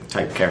defensive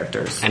type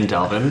characters. And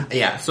Delvin?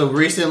 Yeah, so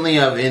recently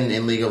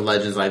in League of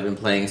Legends I've been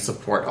playing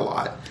support a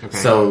lot. Okay.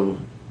 So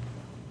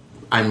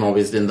I'm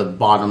always in the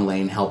bottom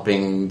lane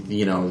helping,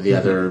 the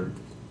other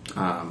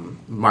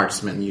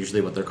marksmen,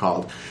 usually what they're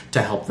called,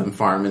 to help them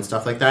farm and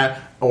stuff like that.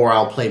 Or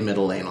I'll play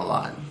middle lane a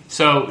lot.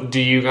 So do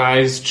you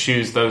guys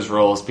choose those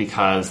roles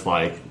because,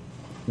 like,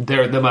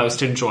 they're the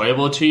most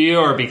enjoyable to you,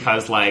 or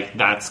because, like,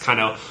 that's kind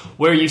of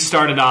where you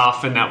started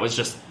off and that was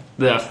just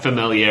the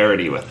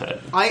familiarity with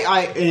it?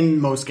 I in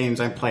most games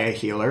I play a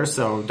healer,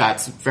 so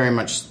that's very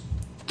much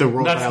the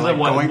role That's that I like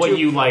going what to.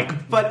 you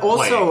like. But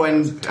also,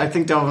 playing. and I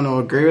think Delvin will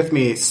agree with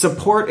me,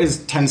 support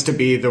tends to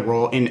be the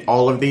role in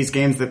all of these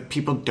games that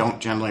people don't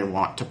generally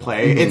want to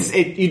play.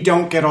 You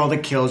don't get all the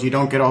kills, you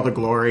don't get all the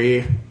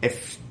glory.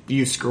 If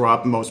you screw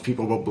up, most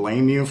people will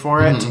blame you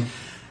for it.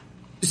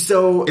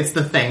 So it's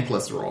the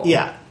thankless role.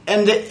 Yeah.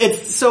 And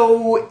it's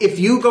so if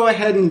you go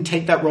ahead and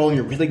take that role and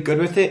you're really good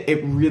with it,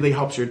 it really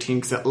helps your team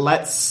because it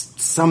lets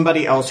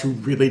somebody else who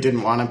really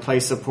didn't want to play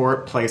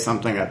support play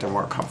something that they're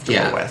more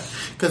comfortable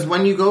with. Because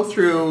when you go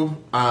through,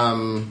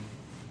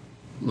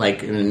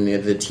 like in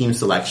the team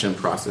selection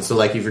process, so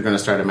like if you're going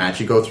to start a match,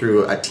 you go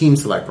through a team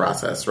select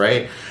process,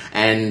 right?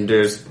 And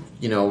there's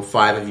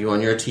 5 of you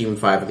on your team,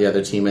 5 of the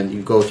other team, and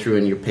you go through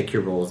and you pick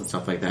your roles and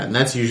stuff like that. And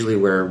that's usually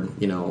where,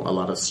 a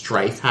lot of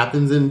strife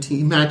happens in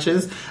team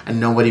matches, and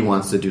nobody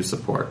wants to do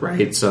support,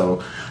 right?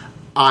 So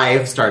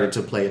I've started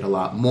to play it a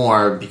lot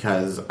more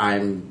because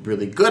I'm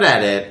really good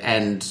at it,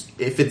 and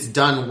if it's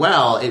done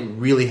well, it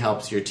really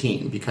helps your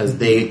team because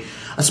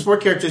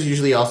support characters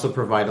usually also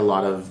provide a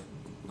lot of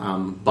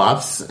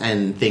buffs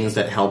and things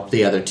that help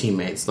the other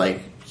teammates,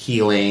 like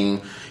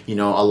healing,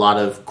 a lot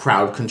of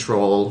crowd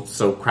control.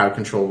 So crowd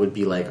control would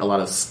be like a lot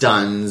of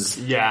stuns,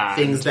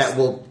 things that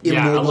will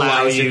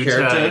immobilize your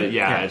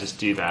character. Just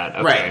do that.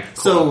 Okay, right.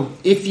 Cool. So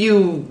if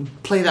you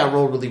play that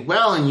role really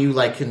well and you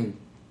can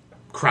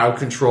crowd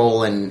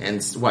control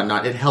and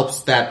whatnot, it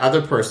helps that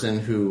other person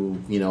who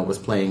was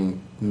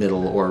playing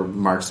middle or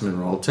marksman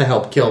role to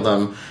help kill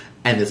them.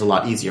 And it's a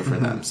lot easier for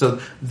them. So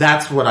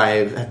that's what I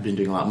have been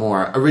doing a lot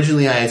more.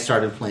 Originally, I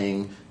started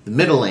playing the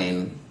middle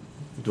lane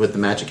with the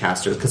Magic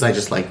casters because I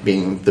just like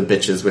being the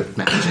bitches with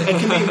Magic. It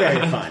can be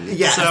very fun.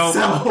 Yeah.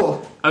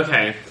 So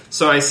Okay,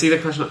 so I see the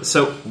question.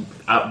 So,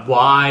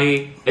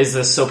 why is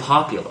this so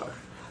popular?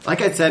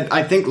 Like I said,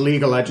 I think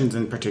League of Legends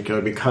in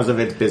particular because of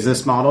its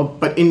business model,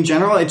 but in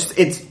general,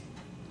 it's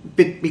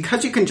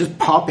because you can just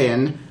pop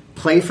in,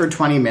 play for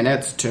 20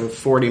 minutes to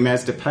 40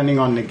 minutes, depending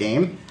on the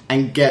game,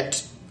 and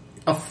get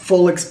a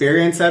full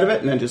experience out of it,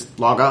 and then just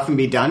log off and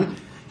be done.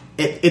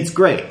 It's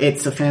great.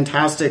 It's a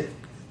fantastic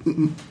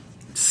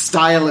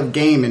style of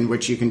game in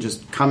which you can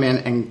just come in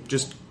and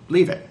just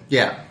leave it.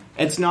 yeah.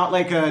 It's not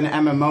like an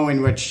MMO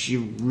in which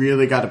you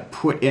really got to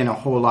put in a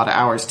whole lot of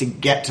hours to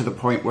get to the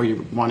point where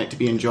you want it to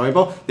be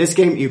enjoyable. This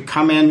game, you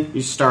come in,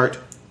 you start,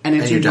 and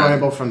it's And you're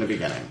enjoyable done. from the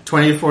beginning.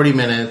 20 to 40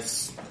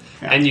 minutes.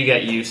 Yeah. And you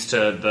get used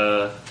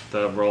to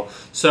the role.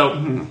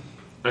 So,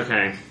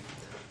 okay.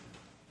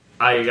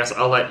 I guess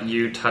I'll let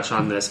you touch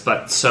on this,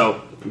 but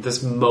so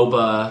this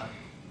MOBA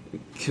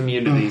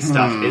community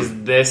stuff,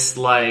 is this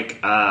like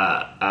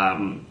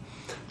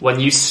when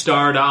you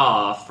start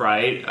off,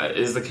 right,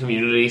 is the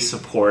community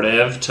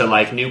supportive to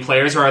like new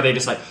players, or are they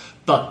just like,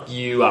 fuck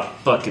you, I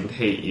fucking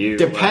hate you?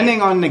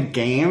 Depending on the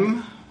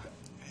game,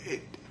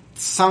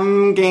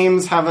 some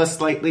games have a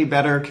slightly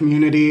better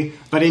community,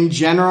 but in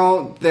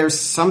general, there's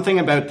something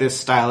about this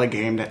style of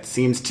game that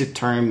seems to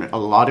turn a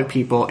lot of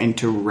people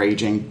into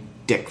raging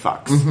dick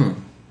fucks.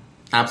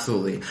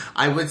 Absolutely.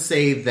 I would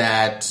say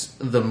that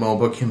the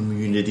MOBA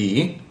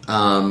community,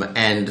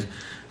 and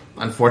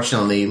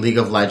unfortunately League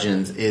of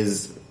Legends,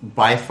 is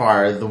by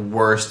far the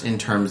worst in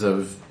terms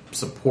of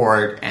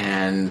support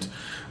and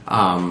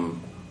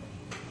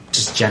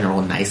just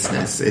general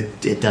niceness.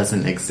 It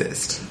doesn't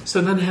exist.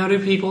 So then how do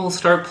people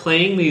start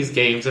playing these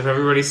games if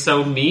everybody's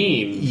so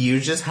mean? You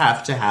just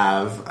have to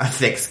have a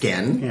thick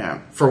skin, Yeah.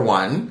 for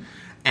one,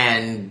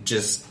 and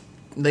just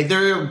like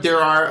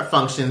there are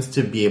functions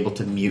to be able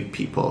to mute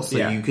people. So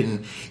Yeah.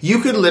 you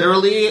could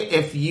literally,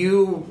 if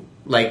you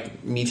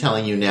like me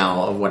telling you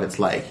now of what it's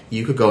like,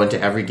 you could go into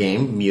every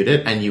game, mute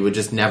it, and you would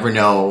just never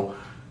know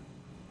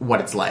what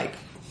it's like.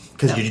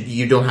 Because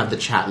you don't have the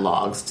chat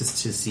logs to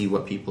see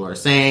what people are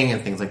saying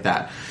and things like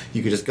that.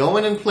 You could just go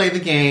in and play the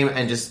game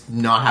and just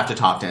not have to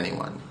talk to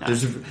anyone.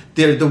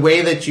 The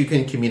way that you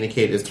can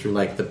communicate is through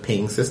like the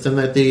ping system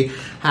that they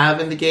have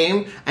in the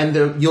game,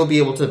 and you'll be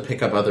able to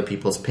pick up other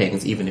people's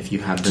pings even if you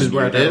have them Which is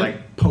where muted. they're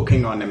like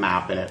poking on the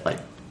map and it like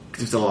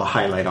gives a little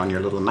highlight on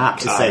your little map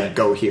to say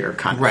go here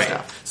kind of Right.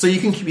 stuff. So you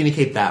can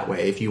communicate that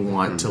way if you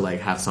want to like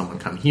have someone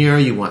come here,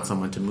 you want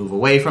someone to move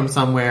away from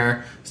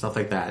somewhere, stuff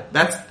like that.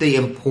 That's the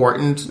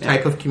important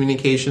type of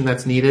communication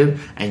that's needed,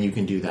 and you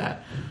can do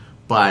that.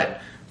 But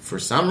for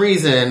some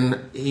reason,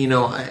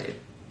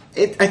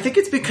 I think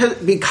it's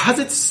because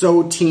it's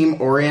so team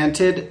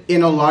oriented.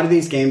 In a lot of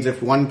these games,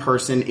 if one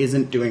person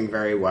isn't doing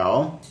very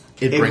well,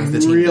 It brings the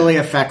team really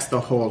down. affects the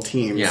whole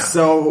team. Yeah.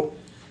 So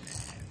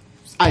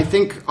I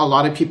think a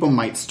lot of people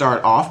might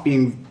start off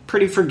being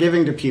pretty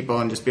forgiving to people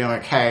and just being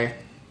like, "Hey,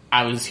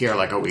 I was here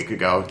like a week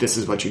ago. This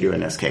is what you do in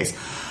this case."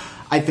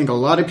 I think a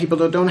lot of people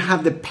don't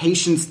have the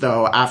patience,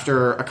 though,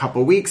 after a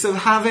couple weeks of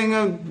having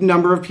a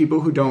number of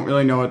people who don't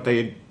really know what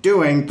they're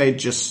doing, they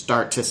just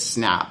start to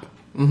snap.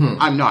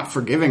 I'm not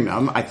forgiving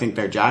them. I think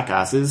they're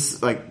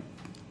jackasses. Like,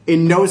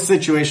 in no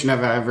situation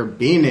have I ever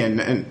been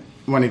in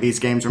one of these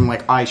games where I'm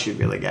like, I should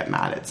really get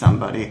mad at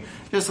somebody.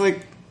 Just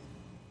like,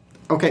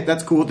 okay,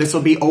 that's cool. This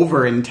will be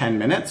over in 10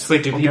 minutes.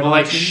 Wait, do We'll people get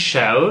like on to-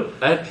 shout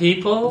at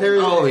people?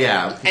 Oh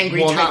yeah,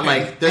 Angry well, not typing.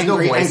 like there's no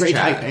voice Angry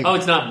chat. typing. Oh,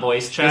 it's not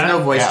voice chat? There's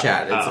no voice Yeah.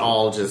 chat. It's Oh.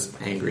 all just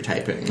angry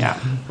typing. Yeah.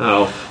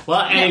 Oh,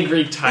 well,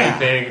 angry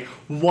typing,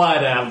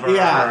 whatever.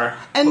 Yeah,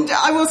 and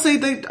I will say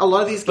that a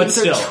lot of these But games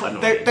still are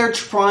annoying. they're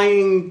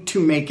trying to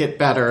make it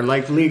better.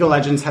 Like League of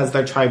Legends has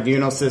their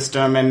tribunal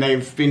system, and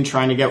they've been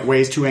trying to get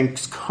ways to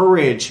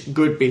encourage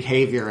good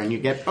behavior, and you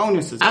get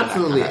bonuses. For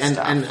Absolutely, that kind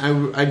of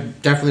and stuff. I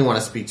definitely want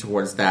to speak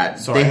towards that.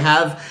 Sorry. They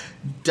have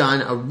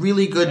done a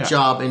really good Yeah.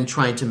 job in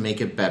trying to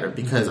make it better,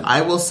 because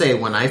I will say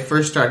when I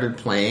first started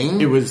playing,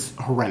 it was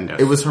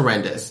horrendous. it was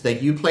horrendous.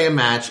 Like, you play a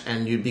match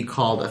and you'd be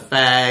called a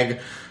fag,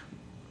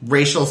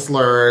 racial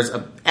slurs,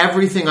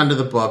 everything under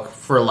the book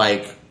for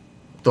like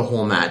the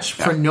whole match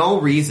for no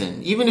reason.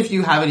 Even if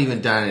you haven't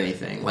even done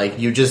anything, like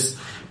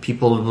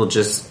people will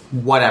just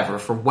whatever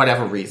for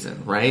whatever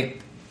reason, right?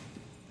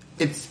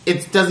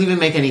 It doesn't even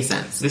make any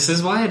sense. This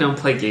is why I don't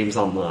play games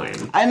online.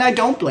 and I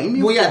don't blame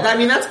you. Well, yeah, for it. I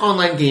mean, that's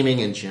online gaming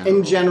in general.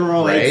 In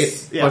general, right?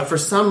 it's- yeah. But for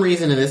some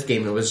reason in this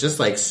game, it was just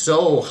like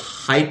so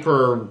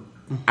hyper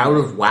out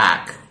of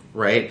whack,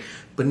 right?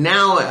 But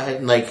now,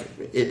 like,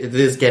 it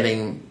is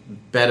getting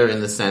better in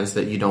the sense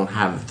that you don't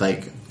have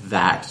like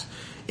that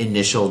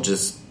initial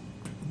just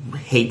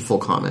hateful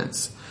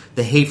comments.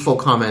 The hateful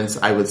comments,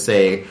 I would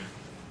say,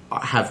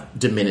 have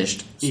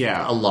diminished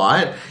a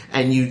lot,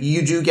 and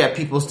you do get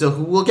people still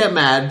who will get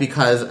mad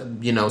because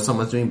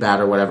someone's doing bad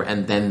or whatever,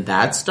 and then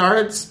that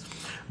starts.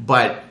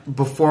 But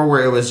before,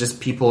 where it was just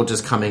people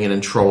just coming in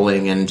and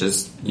trolling and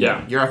just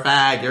you're a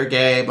fag, you're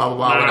gay, blah blah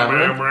blah,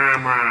 whatever.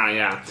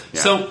 Yeah.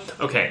 So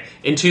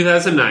in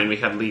 2009 we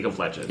had League of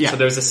Legends. Yeah. So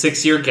there was a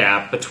 6-year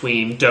gap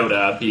between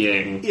Dota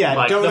being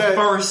Dota, the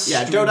first.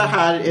 Yeah, Dota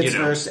had its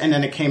first, and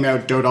then it came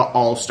out. Dota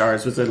All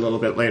Stars was a little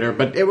bit later,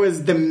 but it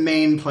was the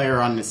main player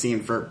on the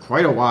scene for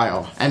quite a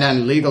while. And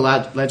then League of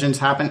Legends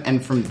happened,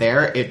 and from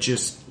there it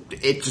just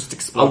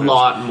exploded. A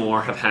lot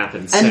more have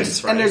happened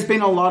since, right? And there's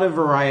been a lot of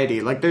variety.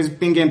 Like, there's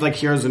been games like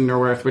Heroes of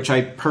Newerth, which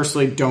I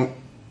personally don't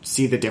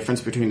see the difference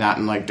between that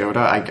and, like, Dota.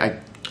 I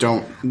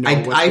don't know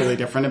what's really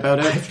different about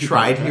it. I've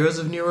tried Heroes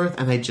of Newerth,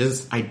 and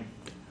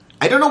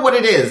I don't know what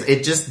it is.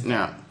 It just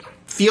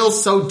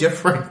feels so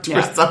different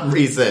for some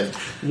reason.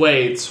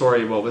 Wait,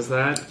 sorry, what was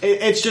that?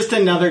 It's just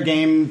another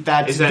game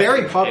that's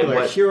very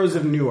popular. Heroes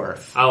of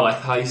Newerth. Oh, I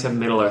thought you said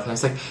Middle-earth. I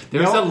was like,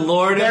 there's a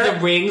Lord of the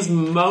Rings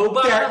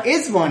MOBA? There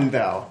is one,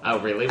 though.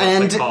 Oh, really?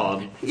 What's it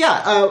called?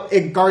 Yeah,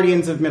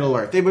 Guardians of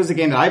Middle-earth. It was a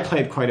game that I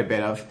played quite a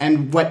bit of,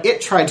 and what it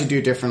tried to do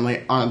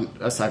differently,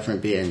 aside from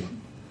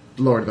being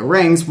Lord of the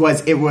Rings,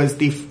 was it was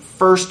the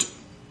first,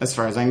 as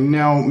far as I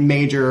know,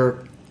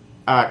 major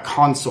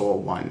console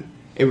one.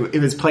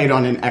 It was played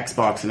on an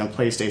Xbox and a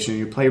PlayStation.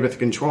 You played with a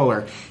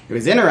controller. It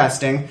was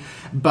interesting,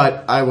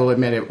 but I will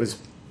admit it was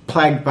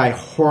plagued by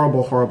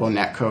horrible, horrible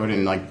netcode,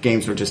 and like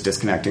games were just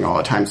disconnecting all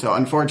the time. So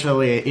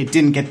unfortunately, it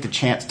didn't get the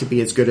chance to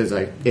be as good as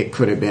it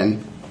could have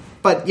been.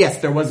 But yes,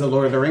 there was a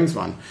Lord of the Rings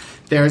one.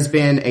 There's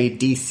been a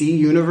DC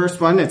Universe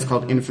one. It's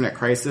called Infinite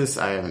Crisis.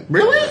 I haven't.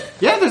 Really?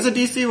 Yeah, there's a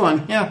DC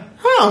one. Yeah.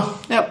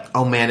 Oh. Yep.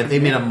 Oh man, if they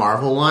made a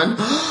Marvel one.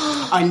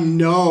 I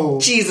know.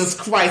 Jesus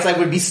Christ, I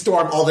would be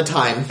Storm all the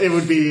time. It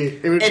would be.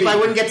 If I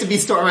wouldn't get to be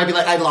Storm, I'd be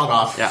like, I'd log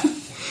off. Yeah.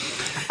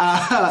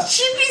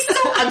 She'd be so.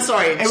 I'm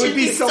sorry. It would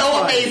be so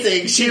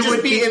amazing. She'd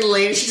just be in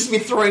lane. She'd just be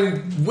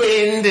throwing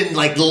wind and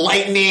like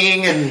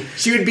lightning, and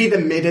she would be the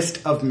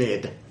middest of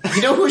mid.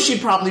 You know who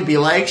she'd probably be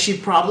like?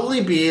 She'd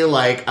probably be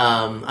like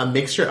a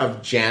mixture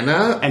of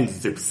Janna and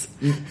Zeus.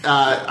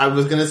 I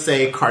was gonna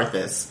say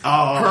Karthus.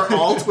 Oh. Her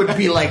alt would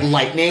be like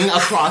lightning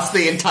across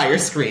the entire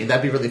screen.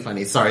 That'd be really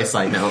funny. Sorry,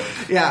 side note.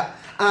 Yeah.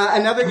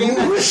 Another game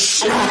Number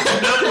 4.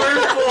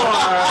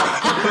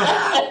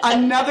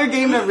 Another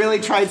game that really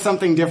tried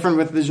something different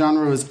with the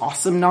genre was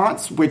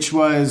Awesomenauts, which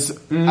was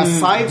a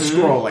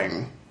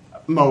side-scrolling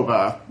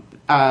MOBA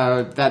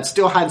that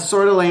still had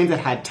sort of lanes, it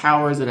had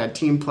towers, it had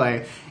team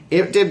play.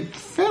 It did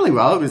fairly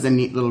well. It was a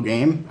neat little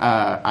game.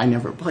 I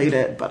never played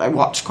it, but I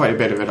watched quite a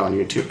bit of it on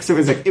YouTube because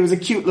it was a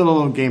cute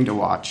little game to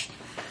watch.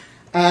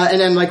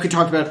 And then, like we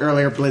talked about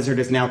earlier, Blizzard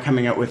is now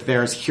coming out with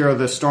theirs, Hero of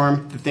the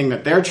Storm. The thing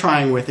that they're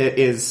trying with it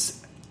is,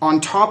 on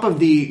top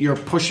of you're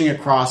pushing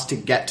across to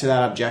get to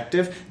that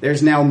objective,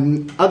 there's now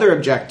other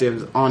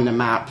objectives on the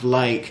map,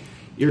 like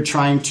you're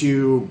trying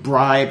to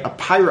bribe a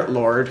pirate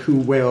lord who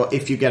will,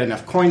 if you get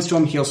enough coins to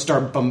him, he'll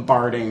start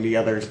bombarding the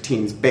other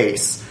team's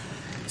base.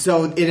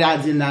 So it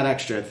adds in that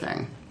extra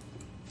thing.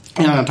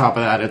 And on top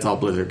of that, it's all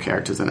Blizzard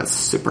characters, and it's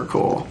super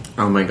cool.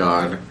 Oh my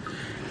god.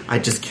 I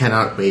just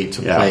cannot wait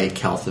to play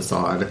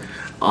Kel'Thuzad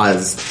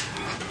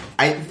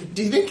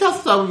do you think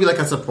Kel'Thuzad would be like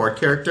a support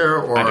character,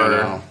 or I don't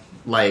know.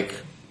 Like,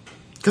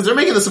 because they're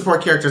making the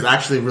support characters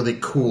actually really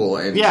cool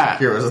and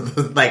Heroes of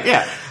the, like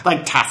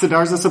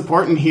Tassadar's a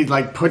support, and he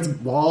like puts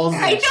walls.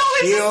 I know,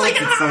 it's just like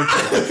it's so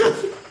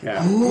cool.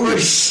 Yeah.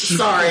 Whoosh,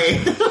 sorry.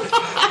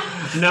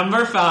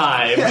 Number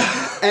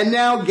 5. And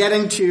now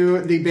getting to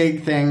the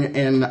big thing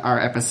in our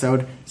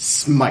episode,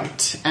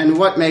 Smite. And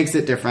what makes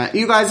it different?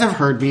 You guys have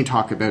heard me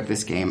talk about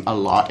this game a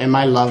lot, and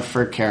my love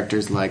for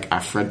characters like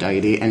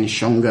Aphrodite and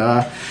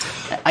Shunga,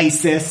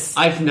 Isis.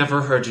 I've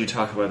never heard you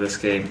talk about this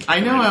game. I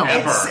know.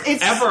 Ever.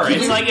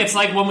 It's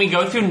like when we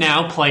go through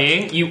now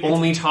playing, you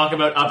only talk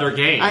about other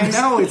games. I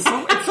know, it's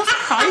so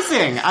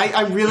surprising.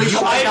 I really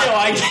don't. I know,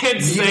 I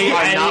can't say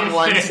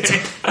anything.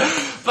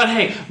 But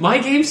hey, my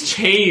games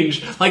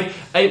change. Like,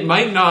 it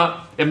might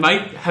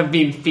have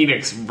been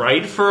Phoenix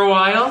Wright for a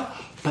while,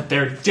 but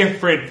they're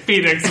different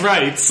Phoenix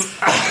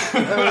Wrights. All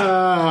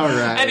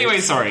right. Anyway,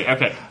 sorry.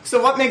 Okay.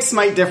 So what makes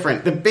Smite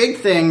different? The big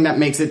thing that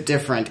makes it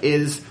different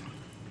is,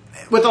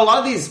 with a lot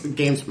of these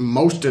games,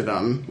 most of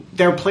them,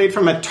 they're played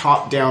from a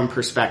top-down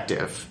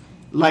perspective.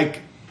 Like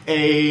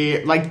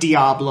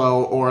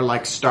Diablo or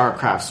like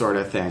StarCraft sort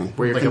of thing,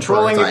 where you're like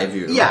controlling a bird's eye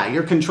view. Yeah,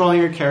 you're controlling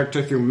your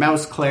character through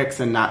mouse clicks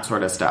and that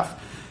sort of stuff.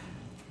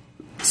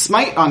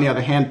 Smite, on the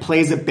other hand,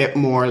 plays a bit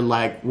more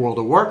like World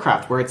of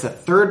Warcraft, where it's a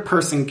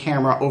third-person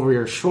camera over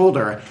your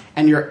shoulder,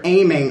 and you're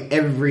aiming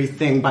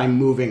everything by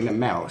moving the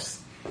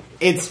mouse.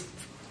 It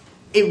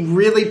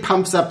really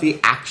pumps up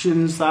the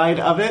action side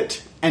of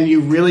it, and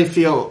you really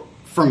feel,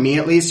 for me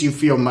at least, you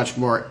feel much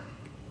more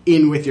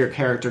in with your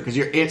character, because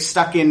it's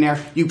stuck in there.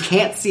 You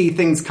can't see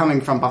things coming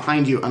from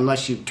behind you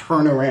unless you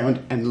turn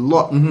around and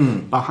look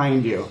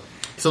behind you.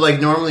 So, like,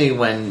 normally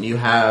when you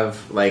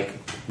have, like,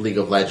 League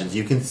of Legends,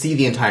 you can see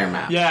the entire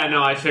map. Yeah,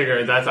 no, I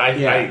figured. That's like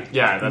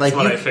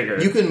what I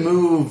figured. You can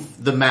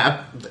move the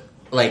map,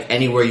 like,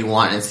 anywhere you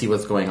want and see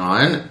what's going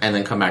on, and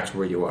then come back to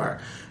where you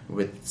are.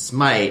 with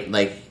Smite,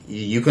 like,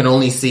 you can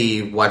only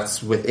see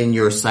what's within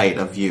your sight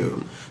of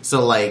view.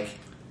 So, like,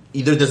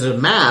 either there's a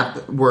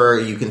map where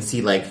you can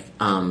see, like,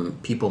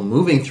 people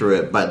moving through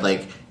it, but,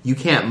 like, you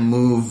can't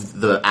move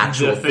the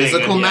actual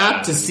physical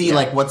map to see,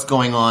 like, what's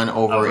going on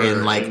over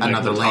in, like,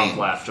 another lane. Top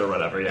left or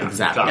whatever, yeah.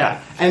 Exactly.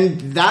 Yeah, and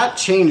that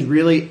change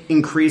really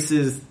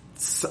increases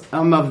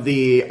some of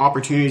the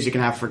opportunities you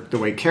can have for the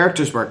way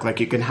characters work. Like,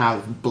 you can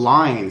have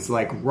blinds,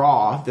 like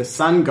Ra, the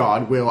sun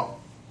god, will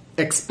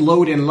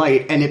explode in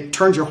light, and it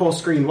turns your whole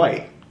screen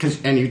white,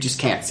 and you just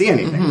can't see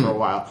anything for a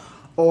while.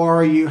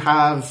 Or you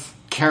have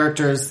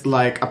characters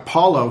like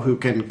Apollo, who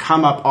can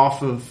come up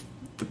off of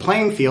the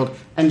playing field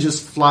and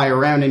just fly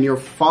around, and you're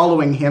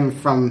following him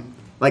from,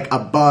 like,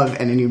 above,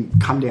 and then you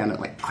come down and,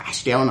 like,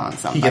 crash down on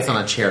something. He gets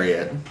on a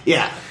chariot.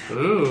 Yeah.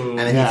 Ooh. And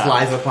then he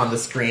flies up on the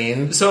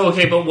screen. So,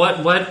 okay, but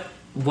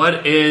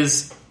what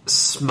is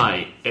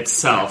Smite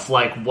itself?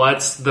 Like,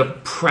 what's the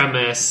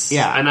premise?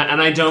 Yeah. And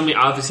I don't mean,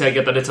 obviously I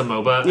get that it's a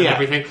MOBA and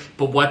everything,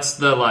 but what's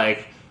the,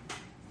 like,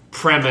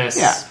 premise?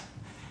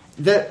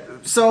 Yeah.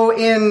 So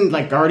in,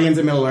 like, Guardians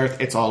of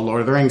Middle-earth, it's all Lord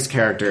of the Rings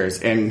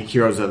characters. In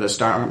Heroes of the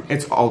Storm,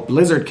 it's all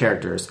Blizzard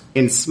characters.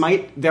 In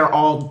Smite, they're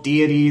all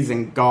deities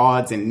and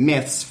gods and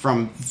myths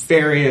from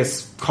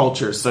various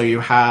cultures. So you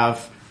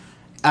have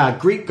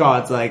Greek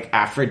gods like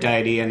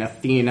Aphrodite and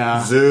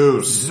Athena.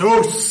 Zeus.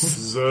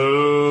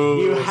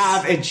 You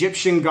have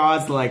Egyptian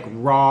gods like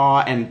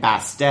Ra and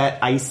Bastet,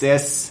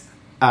 Isis.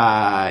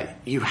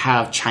 You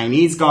have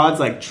Chinese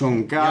gods like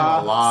Chunga,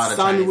 a lot of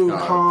Sun Chinese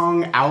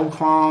Wukong,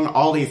 Aokong,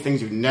 all these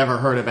things you've never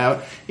heard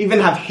about. Even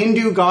have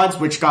Hindu gods,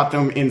 which got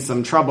them in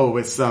some trouble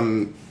with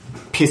some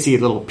pissy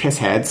little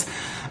pissheads.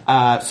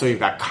 So you've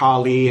got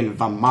Kali and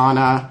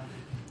Vamana.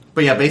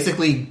 But yeah,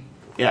 basically,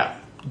 Yeah.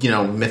 you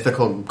know,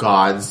 mythical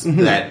gods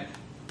that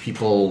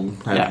people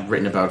have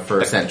written about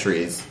for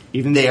centuries.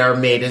 Even they are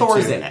made into...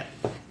 Thor's in it.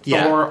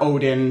 Yeah. Thor,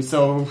 Odin,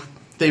 so...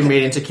 They're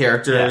made into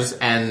characters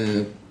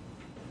and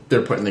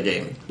they're put in the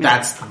game.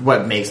 That's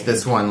what makes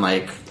this one,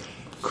 like...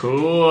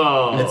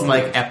 Cool. It's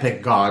like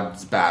epic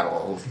gods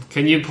battle.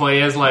 Can you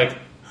play as, like,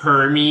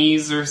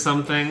 Hermes or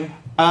something?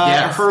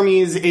 Yes.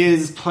 Hermes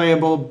is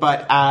playable,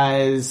 but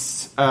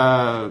as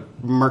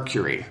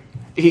Mercury.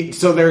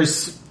 So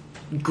there's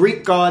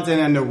Greek gods and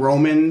then the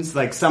Romans.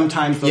 Like,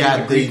 sometimes they'll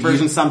do the Greek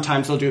version,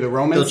 sometimes they'll do the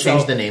Romans. They'll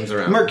change the names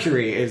around.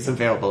 Mercury is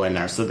available in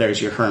there, so there's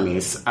your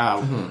Hermes.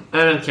 I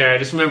don't care. I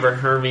just remember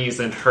Hermes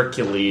and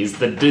Hercules,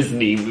 the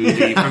Disney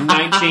movie from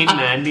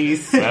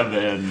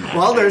 1997.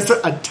 Well, there's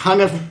a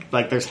ton of,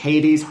 like, there's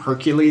Hades.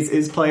 Hercules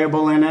is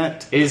playable in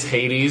it. Is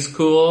Hades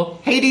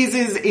cool? Hades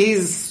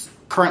is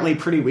currently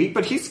pretty weak,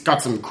 but he's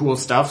got some cool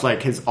stuff,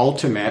 like his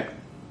ultimate,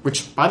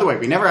 which, by the way,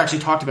 we never actually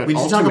talked about. We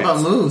just talk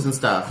about moves and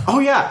stuff. Oh,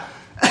 yeah.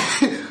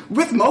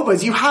 With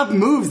MOBAs, you have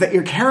moves that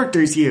your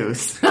characters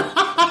use.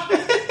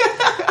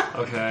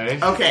 Okay.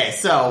 Okay,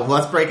 so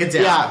let's break it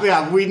down.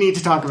 Yeah, we need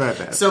to talk about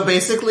this. So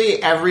basically,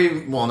 not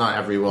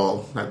every,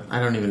 I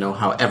don't even know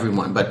how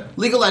everyone, but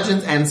League of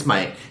Legends and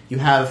Smite, you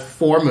have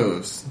 4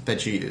 moves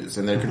that you use,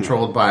 and they're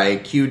controlled by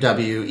Q,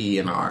 W, E,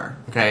 and R.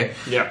 Okay?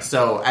 Yeah.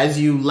 So as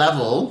you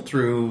level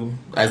through,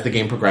 as the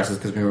game progresses,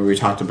 because remember we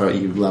talked about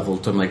you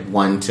leveled from like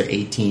 1 to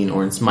 18,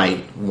 or in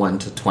Smite, 1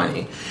 to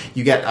 20,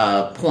 you get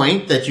a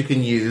point that you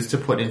can use to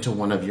put into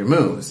one of your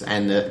moves,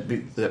 and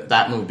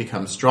that move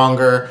becomes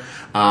stronger,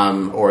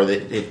 or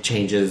it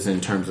changes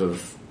in terms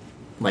of,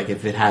 like,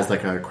 if it has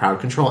like a crowd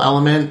control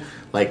element,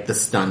 like the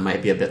stun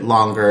might be a bit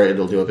longer,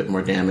 it'll do a bit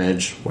more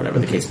damage, whatever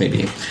the case may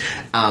be.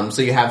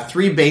 So you have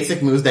 3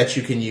 basic moves that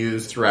you can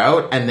use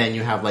throughout, and then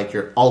you have like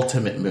your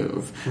ultimate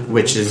move,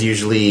 which is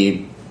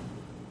usually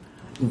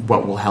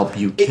what will help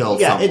you kill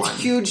someone.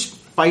 It's huge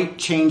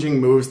fight-changing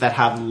moves that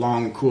have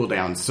long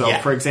cooldowns. So,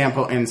 for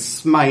example, in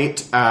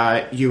Smite,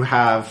 you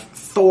have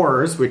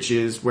Thor's, which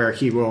is where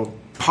he will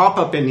pop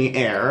up in the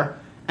air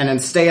and then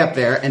stay up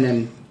there and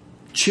then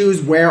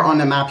choose where on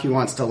the map he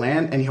wants to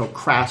land, and he'll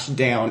crash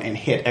down and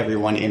hit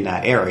everyone in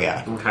that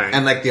area. Okay.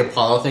 And like the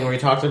Apollo thing we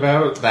talked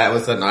about, that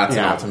was an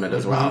ultimate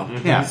as well.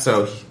 Yeah.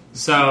 So,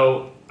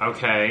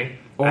 okay.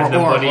 And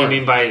then what do you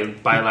mean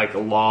by like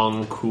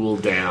long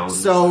cooldowns?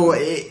 So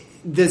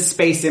the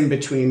space in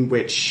between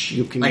which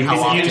you can Like how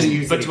often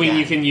use it again.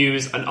 you can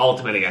use an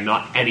ultimate again,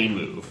 not any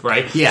move,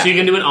 right? Yeah. So you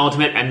can do an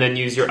ultimate and then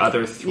use your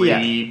other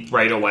 3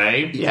 right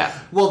away. Yeah.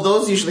 Well,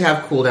 those usually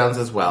have cooldowns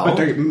as well. But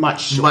they're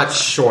much shorter. Much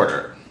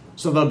shorter.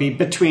 So they'll be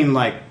between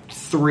like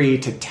 3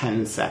 to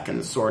 10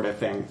 seconds sort of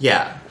thing.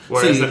 Yeah.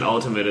 Whereas So an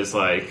ultimate is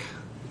like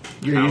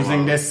You're how using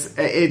long? this.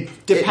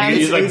 It depends.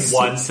 You use in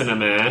like once in a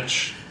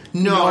match.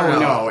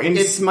 No. In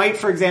Smite,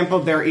 for example,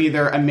 they're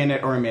either a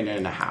minute or a minute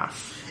and a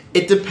half.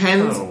 It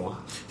depends. Oh.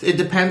 It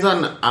depends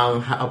on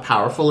how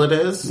powerful it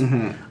is.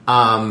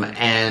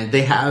 And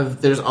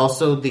there's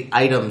also the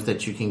items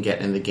that you can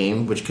get in the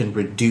game, which can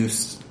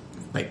reduce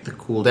like the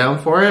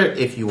cooldown for it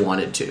if you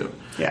wanted to.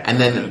 Yeah. And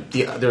then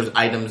there's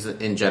items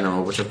in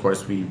general, which of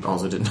course we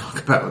also didn't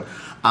talk about.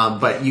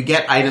 But you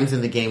get items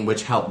in the game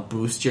which help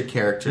boost your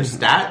character's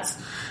stats.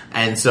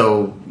 And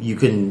so you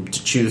can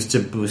choose to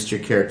boost your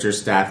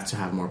character's stats to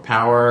have more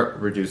power,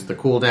 reduce the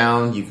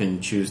cooldown. You can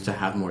choose to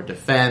have more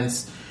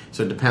defense.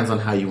 So it depends on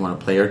how you want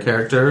to play your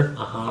character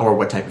or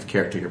what type of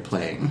character you're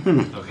playing.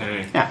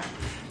 Okay. Yeah.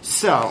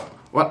 So,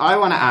 what I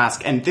want to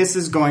ask, and this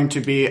is going to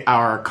be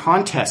our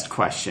contest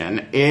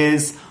question,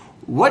 is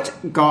what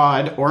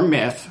god or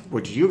myth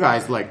would you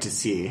guys like to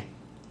see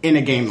in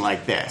a game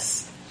like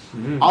this?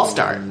 I'll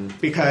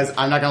start, because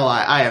I'm not going to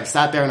lie, I have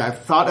sat there and I've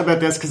thought about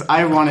this because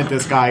I wanted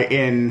this guy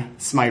in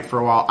Smite for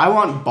a while. I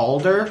want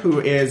Baldur, who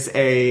is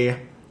a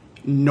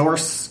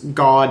Norse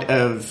god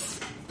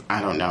of,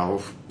 I don't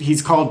know,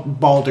 he's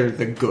called Baldur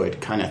the Good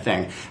kind of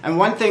thing. And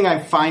one thing I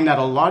find that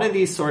a lot of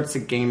these sorts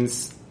of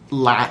games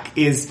lack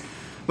is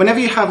whenever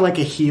you have like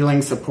a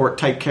healing support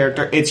type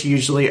character, it's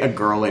usually a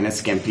girl in a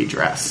skimpy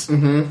dress.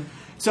 Mm-hmm.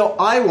 So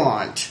I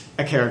want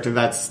a character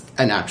that's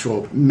an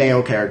actual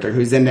male character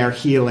who's in there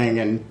healing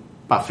and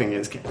buffing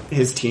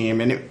his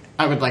team, and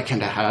I would like him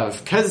to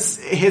have, because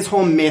his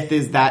whole myth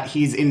is that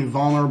he's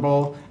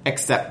invulnerable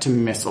except to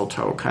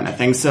mistletoe kind of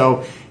thing.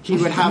 So he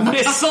would have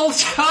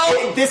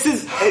mistletoe. This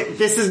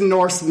is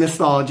Norse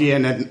mythology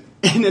in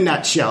a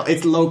nutshell.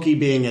 It's Loki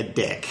being a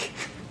dick.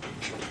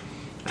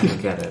 I don't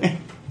get it.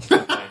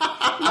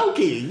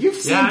 Loki, you've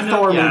seen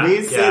Thor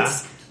movies. Yeah.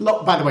 It's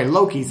by the way,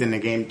 Loki's in the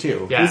game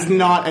too. Yeah. He's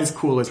not as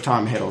cool as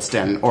Tom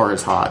Hiddleston or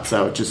as hot.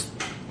 So just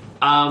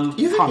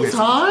You think he's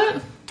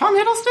hot? Tom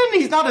Hiddleston,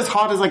 he's not as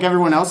hot as like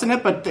everyone else in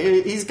it, but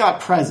he's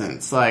got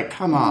presence. Like,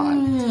 come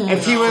on.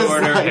 If he was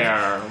shorter like,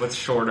 hair with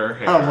shorter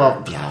hair. oh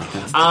well, yeah.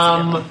 That's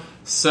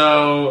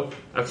So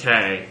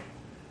okay,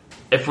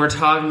 if we're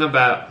talking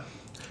about,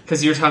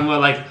 because you're talking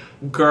about like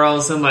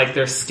girls in like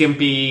their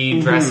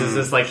skimpy dresses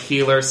as like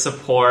healer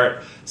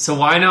support. So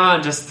why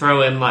not just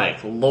throw in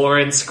like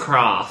Lawrence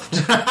Croft?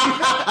 He's a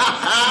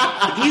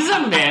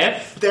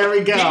myth. There we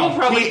go. People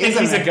probably think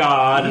he's a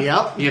god.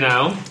 Yep. You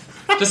know?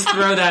 Just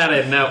throw that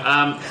in.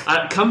 No,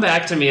 come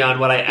back to me on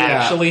what I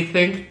actually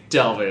think.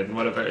 Delvin,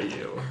 what about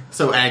you?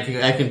 So I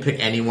can pick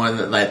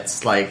anyone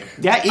that's like...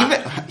 Yeah,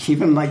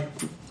 even like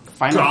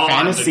Final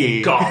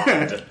Fantasy.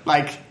 God.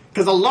 Like,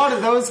 because a lot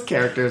of those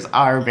characters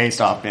are based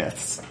off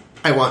myths.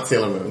 I want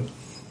Sailor Moon.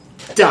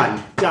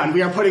 Done.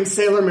 We are putting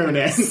Sailor Moon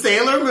in.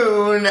 Sailor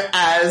Moon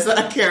as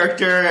a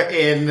character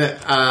in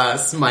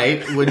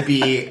Smite would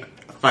be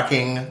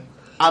fucking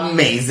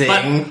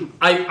amazing.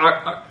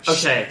 But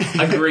okay,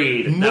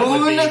 agreed. That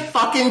would Moon be...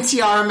 fucking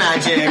tiara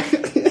magic.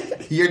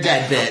 You're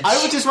dead, bitch.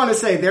 I would just want to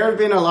say there have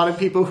been a lot of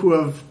people who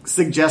have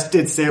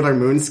suggested Sailor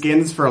Moon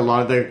skins for a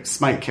lot of the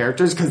Smite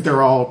characters because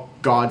they're all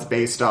gods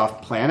based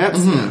off planets.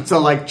 Mm-hmm. So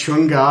like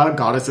Chunga,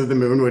 goddess of the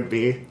moon, would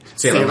be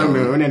Sailor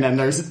Moon, and then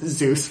there's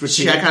Zeus, which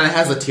she kind of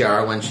has a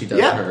tiara when she does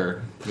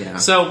her. Yeah.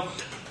 So,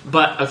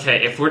 but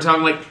okay, if we're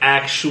talking like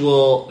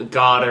actual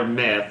god or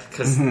myth,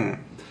 because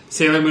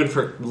Sailor Moon,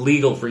 for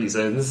legal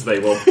reasons, they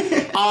will.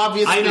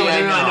 Obviously, I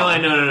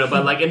know.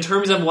 But like in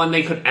terms of one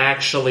they could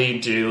actually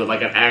do,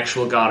 like an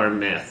actual god or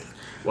myth,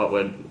 what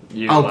would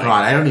you? Oh like?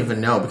 god, I don't even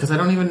know, because I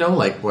don't even know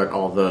like what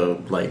all the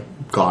like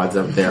gods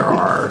out there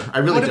are. I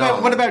really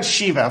don't. What about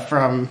Shiva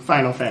from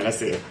Final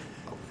Fantasy?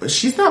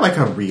 She's not like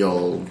a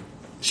real.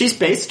 She's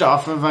based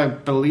off of, I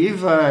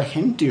believe, a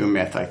Hindu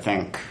myth, I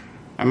think.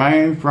 Am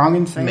I wrong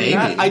in saying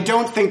that? I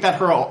don't think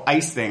that her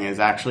ice thing is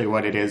actually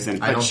what it is.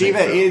 But Shiva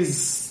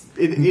is...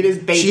 It is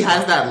based... She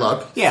has that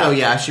look. Yeah. So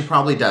yeah, she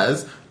probably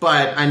does.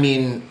 But, I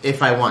mean,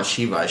 if I want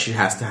Shiva, she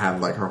has to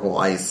have, like, her whole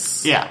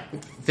ice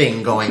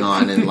thing going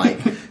on. And, like,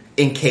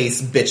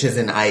 encase bitches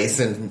in ice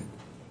and...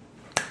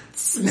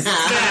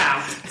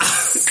 Snap,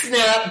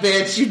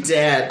 bitch, you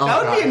dead. Oh,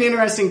 that would be an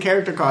interesting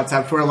character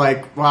concept where,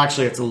 like, well,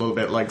 actually, it's a little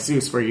bit like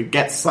Zeus, where you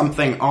get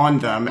something on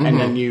them and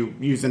then you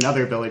use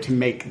another ability to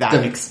make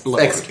that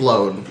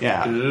explode.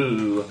 Yeah.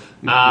 Ooh.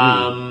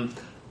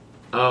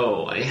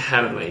 Oh, I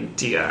had an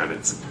idea and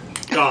it's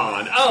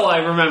gone. Oh, I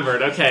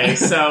remembered. Okay,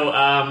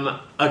 so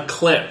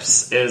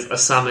Eclipse is a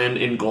summon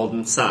in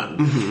Golden Sun,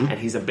 and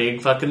he's a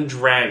big fucking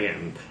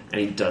dragon, and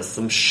he does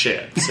some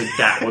shit. So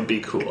that would be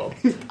cool.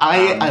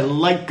 I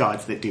like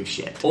gods that do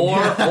shit.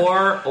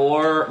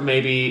 Or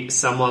maybe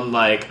someone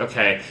like,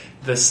 okay,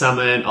 the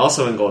summon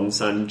also in Golden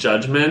Sun,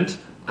 Judgment,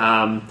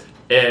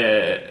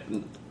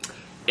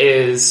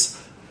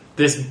 is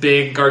this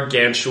big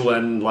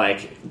gargantuan,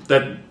 like,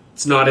 that.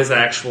 It's not his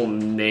actual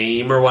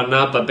name or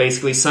whatnot, but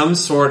basically some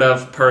sort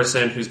of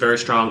person who's very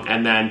strong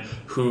and then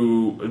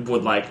who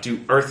would, like, do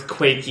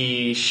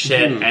earthquakey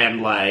shit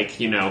and,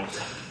 like, you know,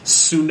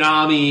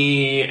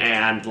 tsunami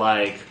and,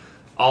 like,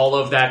 all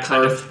of that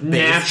kind of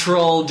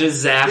natural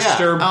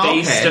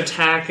disaster-based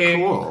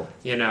attacking. Cool.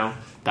 You know,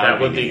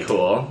 that would be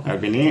cool. That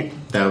would be neat.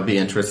 That would be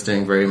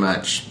interesting very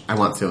much. I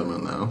want Sailor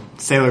Moon, though.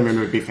 Sailor Moon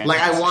would be fantastic.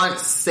 Like, I want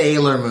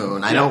Sailor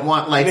Moon. I don't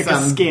want, like,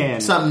 some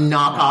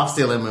knockoff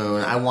Sailor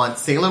Moon. I want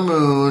Sailor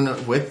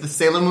Moon with the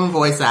Sailor Moon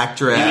voice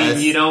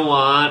actress. You don't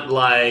want,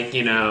 like,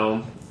 you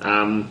know,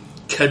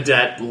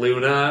 Cadet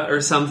Luna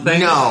or something?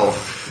 No.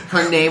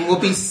 Her name will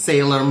be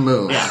Sailor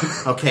Moon. Yeah.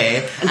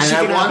 Okay? And she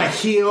can have a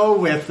heel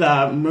with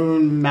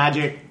moon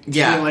magic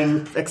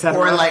healing, etc.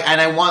 Or like,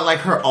 and I want like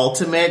her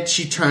ultimate,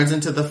 she turns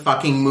into the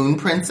fucking Moon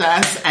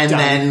Princess and Done.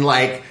 then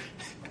like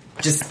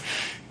just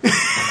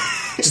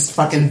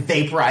fucking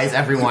vaporize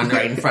everyone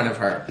right in front of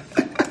her.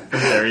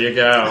 There you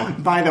go.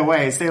 By the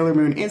way, Sailor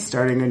Moon is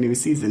starting a new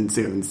season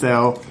soon,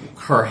 so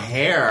Her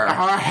hair.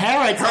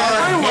 it's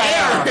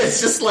everywhere.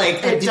 It's just like,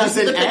 It did you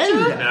see the doesn't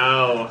picture? end.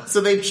 No. So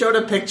they showed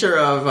a picture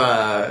of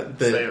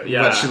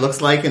what she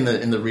looks like in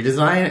the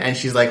redesign, and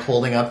she's like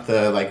holding up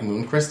the like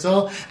moon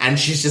crystal, and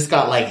she's just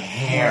got like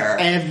hair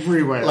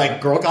Everywhere.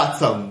 Like, girl got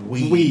some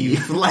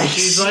weave. Like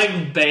She's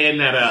like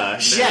Bayonetta.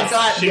 Yes,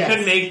 She yes.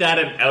 could make that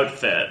an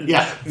outfit.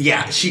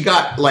 yeah. she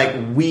got like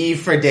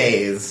weave for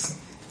days.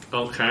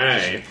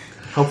 Okay.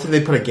 Hopefully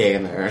they put a gay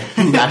in there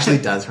who actually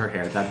does her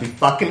hair. That'd be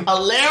fucking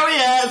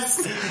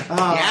hilarious.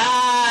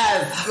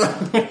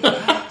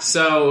 Yes.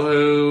 So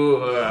who,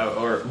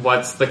 or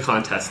what's the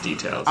contest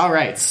details? All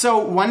right. So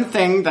one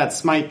thing that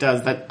Smite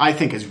does that I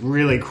think is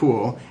really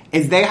cool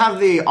is they have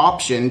the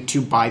option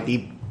to buy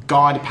the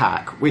God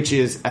Pack, which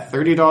is a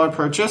 $30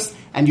 purchase,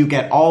 and you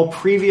get all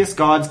previous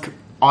gods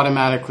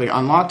automatically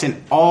unlocked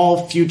and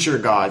all future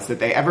gods that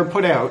they ever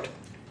put out.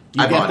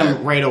 You I get bought them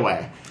it. right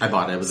away. I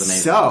bought it. It was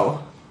amazing.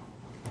 So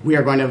we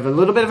are going to have a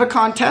little bit of a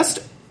contest.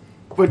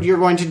 What you're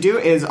going to do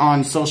is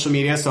on social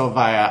media, so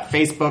via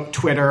Facebook,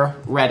 Twitter,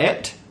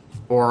 Reddit,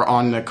 or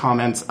on the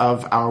comments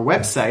of our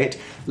website,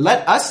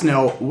 let us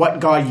know what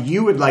god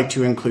you would like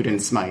to include in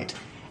Smite.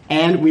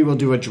 And we will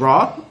do a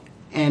draw,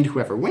 and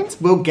whoever wins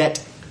will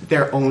get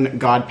their own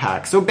god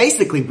pack. So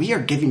basically, we are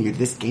giving you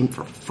this game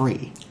for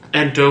free.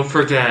 And don't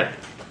forget,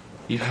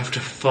 you have to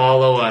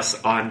follow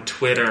us on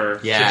Twitter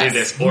to Yes. do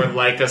this, or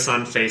like us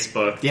on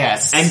Facebook.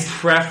 Yes. And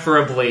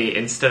preferably,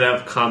 instead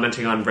of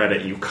commenting on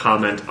Reddit, you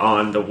comment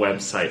on the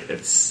website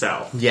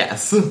itself.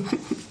 Yes.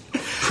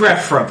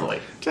 Preferably.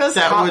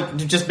 That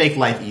would just make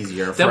life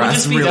easier for That would us,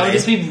 just be really. that would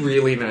just be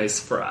really nice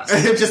for us.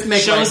 Just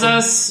make Shows life-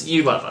 us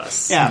you love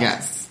us. Yeah.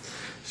 Yes.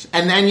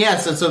 And then,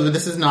 so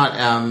this is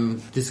not,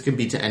 this could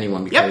be to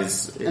anyone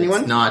because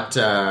Anyone? it's not,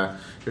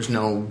 there's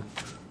no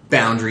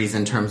boundaries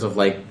in terms of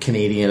like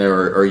Canadian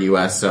or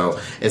US, so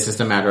it's just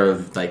a matter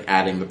of like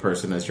adding the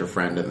person as your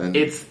friend and then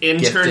It's gifting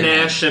it.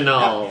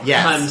 international,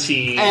 Yes.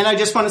 hunty. And I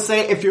just want to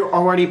say, if you're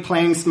already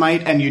playing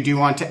Smite and you do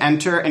want to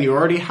enter and you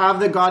already have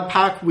the God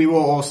Pack, we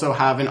will also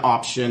have an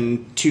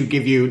option to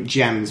give you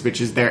gems,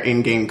 which is their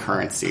in-game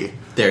currency.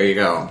 There you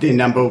go. The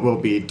number will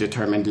be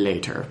determined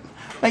later.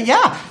 But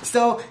yeah,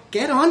 so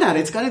get on that.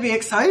 It's going to be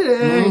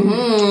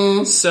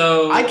exciting.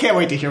 So I can't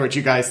wait to hear what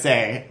you guys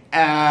say.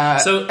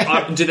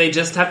 do they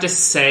just have to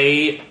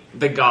say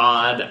the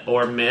god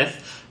or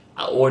myth,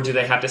 or do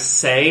they have to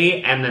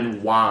say and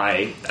then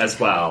why as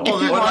well? If you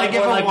or wanna like,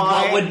 give or a like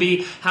why- what would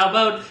be? How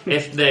about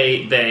if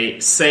they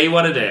say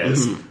what it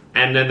is,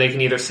 and then they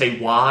can either say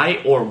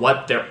why or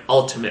what their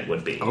ultimate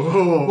would be?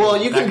 Well,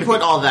 you can could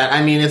put all that.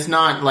 I mean, it's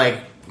not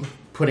like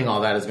putting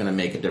all that is going to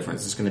make a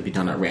difference. It's going to be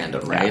done at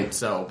random, right? Yeah.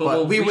 So, But but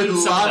we'll we would read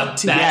some love of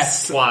to. the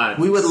best ones.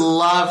 We would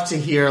love to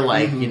hear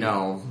like you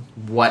know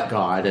what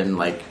god and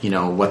like you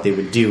know what they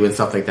would do and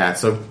stuff like that.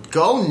 So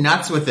go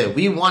nuts with it.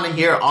 We want to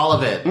hear all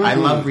of it. I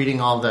love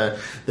reading all the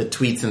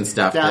tweets and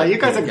stuff. Yeah, that you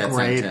guys people are get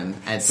great. sent in.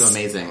 And it's so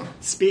amazing.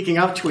 Speaking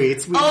of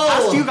tweets, we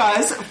Oh! asked you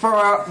guys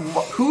for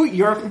who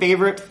your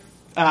favorite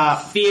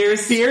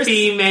Fierce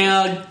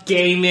female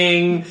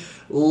gaming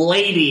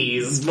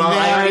ladies. Well, I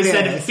There already it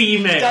said is.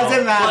 female.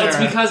 Doesn't matter. Well, it's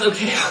because,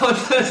 okay, on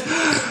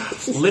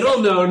the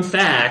little known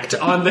fact,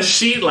 on the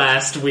sheet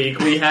last week,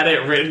 we had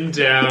it written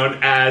down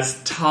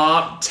as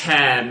top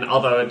 10,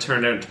 although it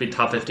turned out to be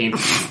top 15,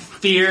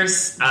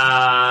 fierce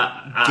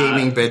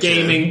Gaming bitches.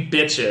 gaming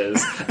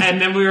bitches.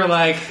 And then we were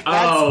like,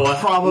 oh,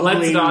 probably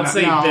let's not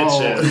say no,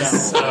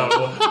 bitches. no.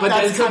 So, but,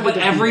 That's then, kind but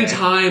of every defeating.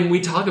 time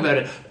we talk about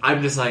it,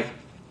 I'm just like,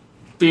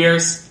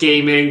 fierce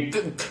gaming...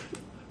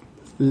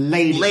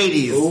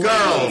 Ladies,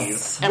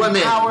 girls, women.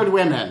 empowered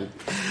women.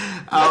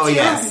 Oh Let's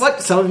hear yes.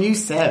 what some of you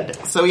said.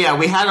 So yeah,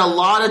 we had a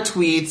lot of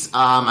tweets.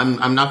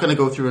 I'm not going to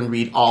go through and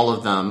read all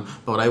of them,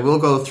 but I will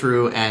go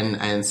through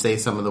and say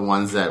some of the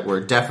ones that were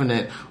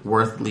definite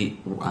worthy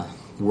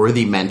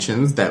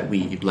mentions that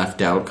we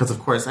left out. Because of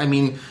course, I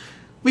mean,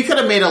 we could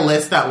have made a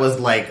list that was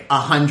like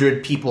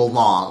 100 people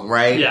long,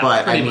 right? Yeah,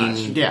 but I pretty mean,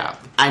 much. Yeah.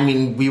 I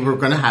mean, we were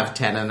going to have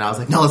 10, and I was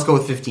like, no, let's go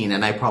with 15,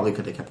 and I probably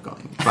could have kept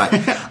going.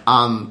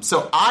 But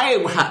so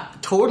I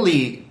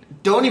totally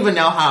don't even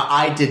know how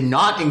I did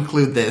not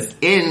include this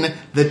in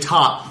the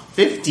top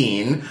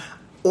 15.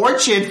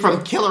 Orchid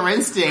from Killer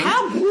Instinct.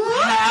 How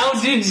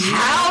did you?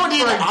 How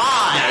did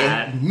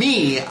that?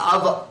 me,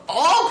 of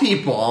all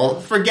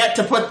people, forget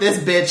to put this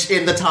bitch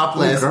in the top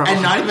list girl.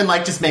 and not even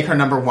like just make her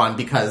number one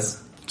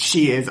because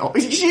She is.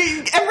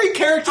 Every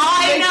character.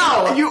 I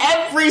know! You,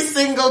 Every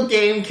single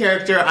game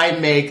character I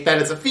make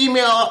that is a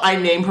female, I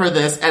name her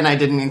this, and I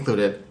didn't include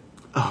it.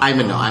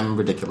 I'm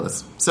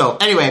ridiculous. So,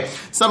 anyway,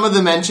 some of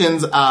the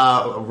mentions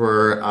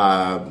were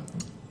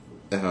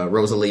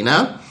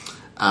Rosalina,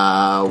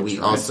 We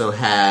also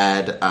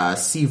had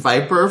Sea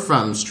Viper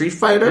from Street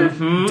Fighter.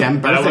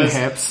 Dem birthing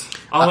hips.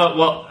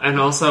 Well, and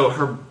also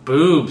her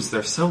boobs,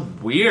 they're so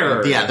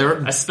weird. Yeah, they're...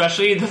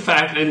 Especially the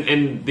fact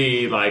in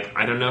the, like,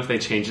 I don't know if they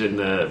changed it in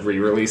the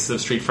re-release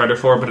of Street Fighter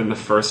 4, but in the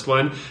first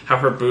one, how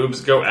her boobs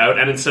go out,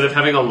 and instead of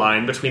having a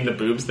line between the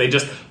boobs, they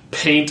just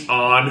paint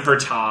on her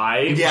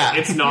tie. Yeah. Like,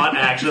 it's not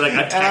actually,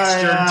 like, a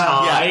textured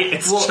tie. Yeah.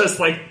 It's just,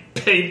 like,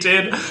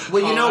 painted.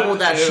 Well, you know on.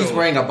 that Ew. she's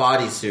wearing a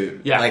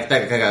bodysuit. Yeah. Like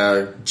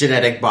a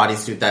genetic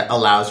bodysuit that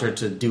allows her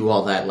to do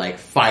all that, like,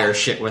 fire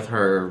shit with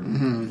her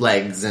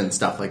legs and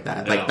stuff like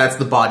that. Like, Yeah. that's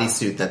the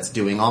bodysuit that's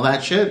doing all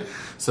that shit.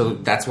 So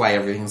that's why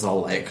everything's all,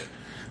 like,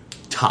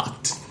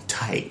 tucked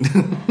tight.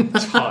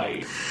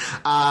 Tie.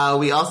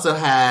 We also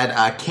had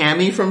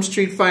Cammy from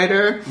Street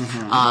Fighter,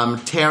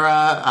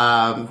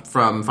 Terra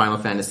from Final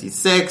Fantasy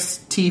VI,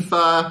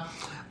 Tifa.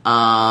 Who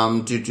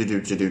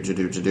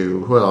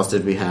else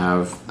did we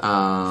have?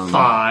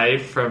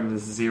 5 from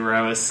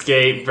Zero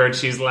Escape,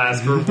 Virtue's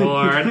Last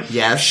Reward.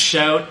 Yes.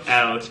 Shout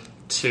out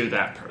to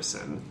that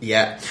person.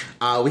 Yeah.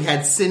 We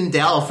had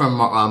Sindel from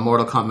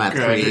Mortal Kombat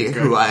 3, good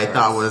who I choice.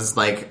 thought was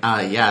like,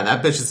 yeah,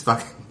 that bitch is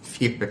fucking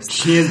fierce.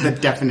 She is the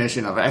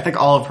definition of it. I think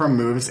all of her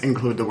moves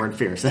include the word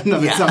fierce in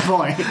them Yeah. at some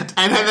point.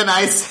 And then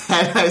I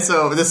said,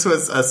 so this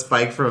was a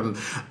Spike from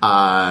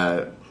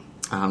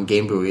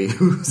Game Buoy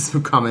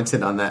who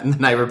commented on that, and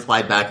then I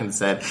replied back and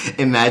said,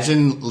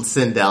 imagine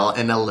Sindel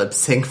in a lip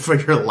sync for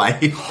your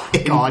life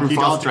in God, you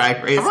RuPaul's don't-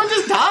 Drag Race. Everyone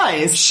just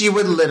dies. She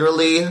would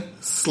literally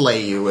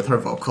slay you with her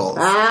vocals.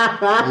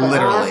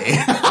 Literally.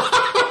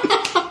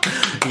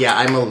 Yeah,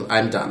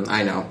 I'm done.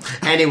 I know.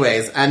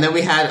 Anyways, and then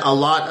we had a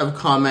lot of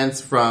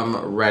comments from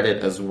Reddit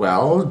as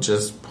well.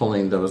 Just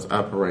pulling those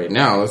up right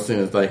now as soon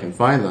as I can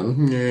find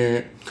them.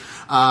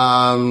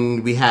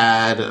 We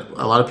had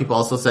a lot of people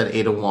also said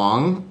Ada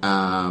Wong,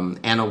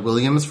 Anna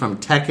Williams from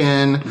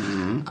Tekken.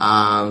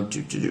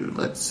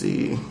 Let's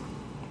see.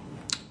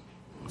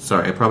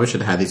 Sorry, I probably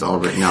should have had these all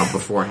written out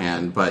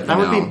beforehand, but That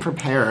you would know. be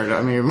prepared.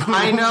 I mean,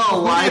 I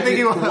know. Why do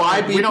you be? think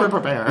Why be? we don't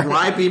prepare.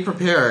 Why be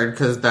prepared?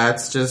 Because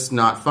that's just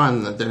not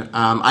fun.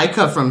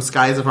 Ica from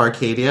Skies of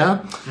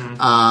Arcadia.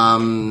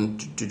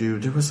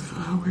 There was.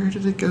 Where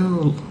did it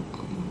go?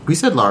 We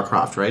said Lara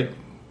Croft, right?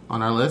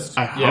 On our list.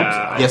 I hope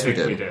Yeah, Yes, I we think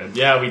did. we did.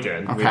 Yeah, we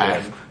did. We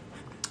Okay. did.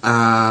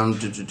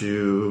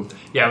 Yeah,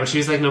 Yeah, but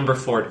she's like number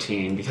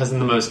 14 because in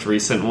the most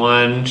recent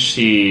one,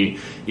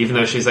 even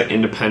though she's like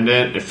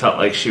independent, it felt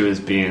like she was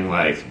being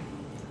like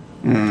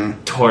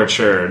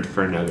tortured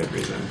for no good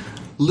reason.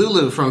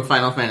 Lulu from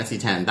Final Fantasy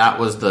X. That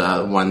was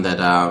the one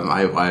that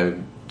I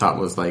thought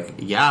was like,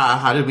 yeah.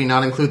 How did we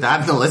not include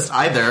that in the list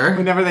either?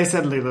 Whenever they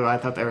said Lulu, I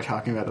thought they were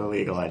talking about the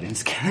League of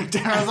Legends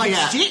character. I was like,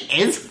 Yeah. she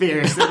is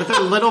fierce with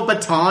her little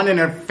baton and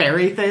her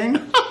fairy thing.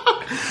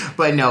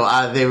 But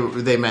no,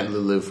 they meant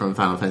Lulu from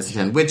Final Fantasy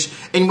X.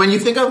 And when you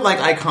think of like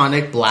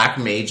iconic black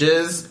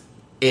mages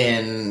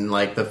in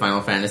like the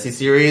Final Fantasy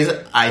series,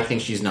 I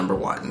think she's number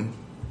one.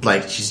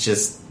 Like she's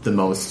just the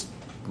most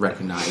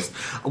recognized.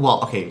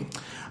 Well, okay,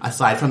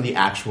 aside from the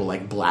actual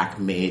like black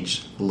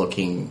mage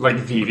looking, Like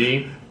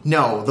Vivi.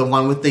 no, the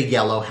one with the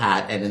yellow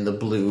hat and in the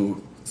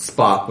blue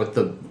Spock with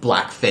the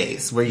black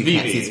face where you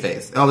can't Vivi. see his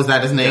face. Oh, is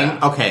that his name?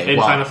 Yeah. Okay, In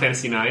well, Final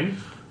Fantasy 9?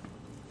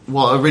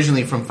 well,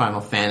 originally from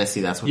Final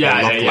Fantasy, that's what Yeah,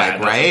 they look yeah, like, that's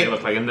what right? they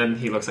look like, and then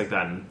he looks like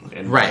that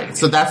in Right.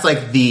 So that's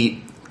like the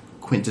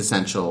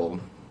quintessential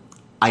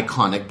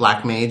iconic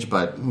black mage,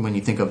 but when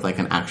you think of like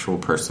an actual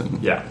person,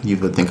 Yeah. you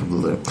would think of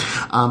Lulu.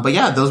 But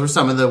yeah, those were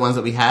some of the ones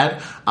that we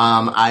had.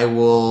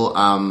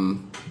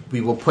 We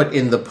will put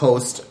in the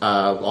post,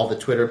 all the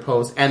Twitter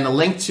posts, and the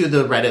link to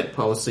the Reddit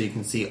post so you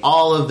can see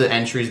all of the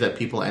entries that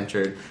people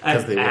entered.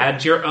 'cause they were-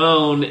 Add your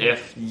own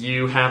if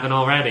you haven't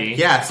already.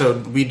 Yeah, so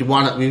we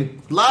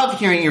love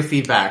hearing your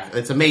feedback.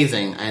 It's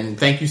amazing, and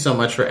thank you so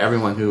much for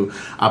everyone who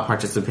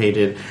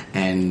participated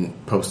and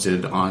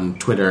posted on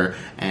Twitter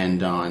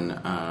and on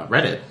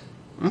Reddit.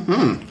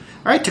 All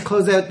right, to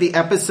close out the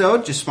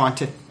episode, just want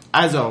to,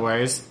 as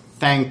always,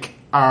 thank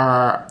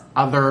our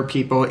other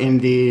people in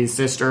the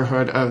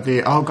sisterhood of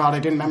the... Oh, God, I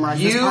didn't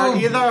memorize this part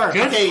either.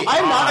 Okay,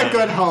 I'm not a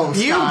good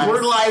host, You guys.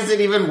 brutalized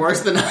it even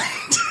worse than I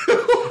do.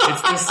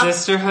 It's the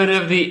sisterhood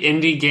of the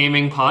indie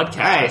gaming podcast.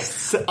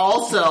 Nice.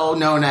 Also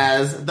known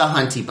as the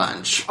Hunty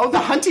Bunch. Oh, the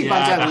Hunty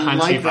Bunch, Yeah, the I Hunty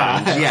like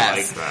that. Bunch. Yes. I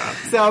like that.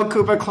 So,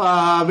 Koopa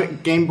Club,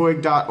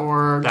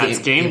 GameBoy.org, That's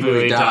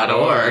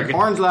GameBuoy.org.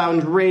 Orange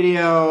Lounge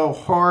Radio,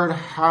 Horde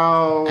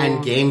House,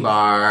 And Game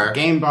Bar.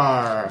 Game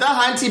Bar. The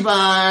Hunty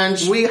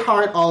Bunch. We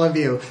heart all of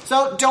you.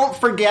 So don't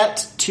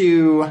forget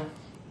to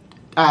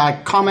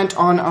comment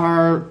on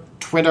our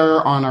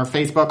Twitter, on our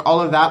Facebook,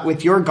 all of that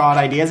with your God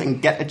ideas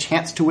and get a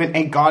chance to win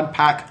a God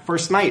pack for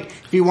Smite.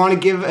 If you want to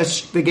give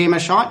the game a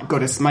shot, go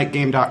to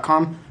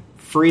smitegame.com.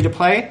 Free to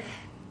play.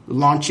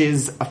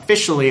 launches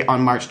officially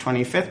on March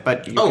 25th,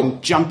 but you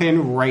can jump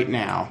in right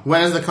now.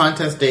 When does the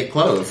contest date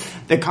close?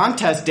 The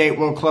contest date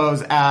will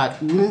close at...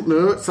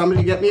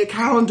 Somebody get me a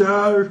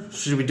calendar.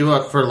 Should we do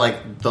it for,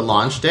 like, the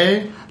launch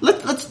day?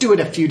 Let's do it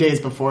a few days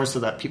before so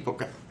that people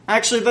can...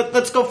 Actually,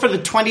 let's go for the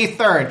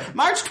 23rd.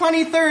 March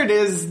 23rd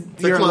is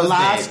your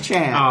last date.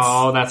 chance.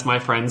 Oh, that's my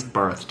friend's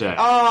birthday.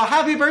 Oh,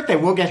 happy birthday.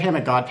 We'll get him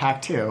a God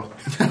Pack, too.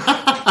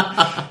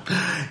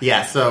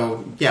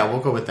 We'll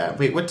go with that.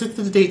 Wait, what is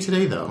the date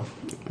today, though?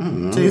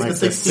 Today's like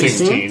the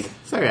 16th. 16th.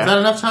 So, yeah. Is that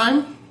enough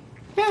time?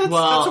 Yeah, that's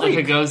Well, a if week.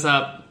 it goes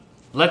up,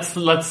 let's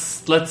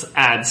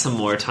add some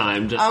more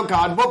time. Just Oh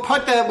God, we'll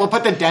put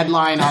the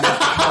deadline on the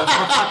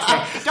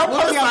post. Don't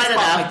We'll put me on the decide it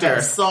spot like after.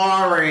 this.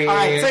 Sorry. All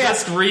right, so yeah.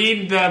 just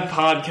read the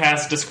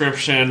podcast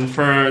description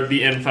for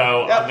the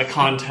info on the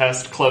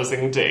contest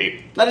closing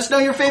date. Let us know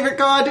your favorite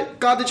god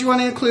that you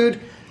want to include.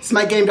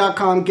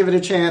 SmiteGame.com. Give it a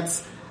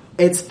chance.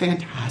 It's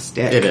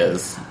fantastic. It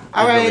is.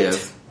 All It right. really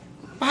is.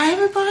 Bye,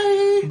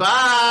 everybody. Bye.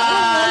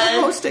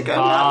 I'm hosting. That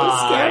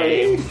was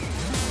scary.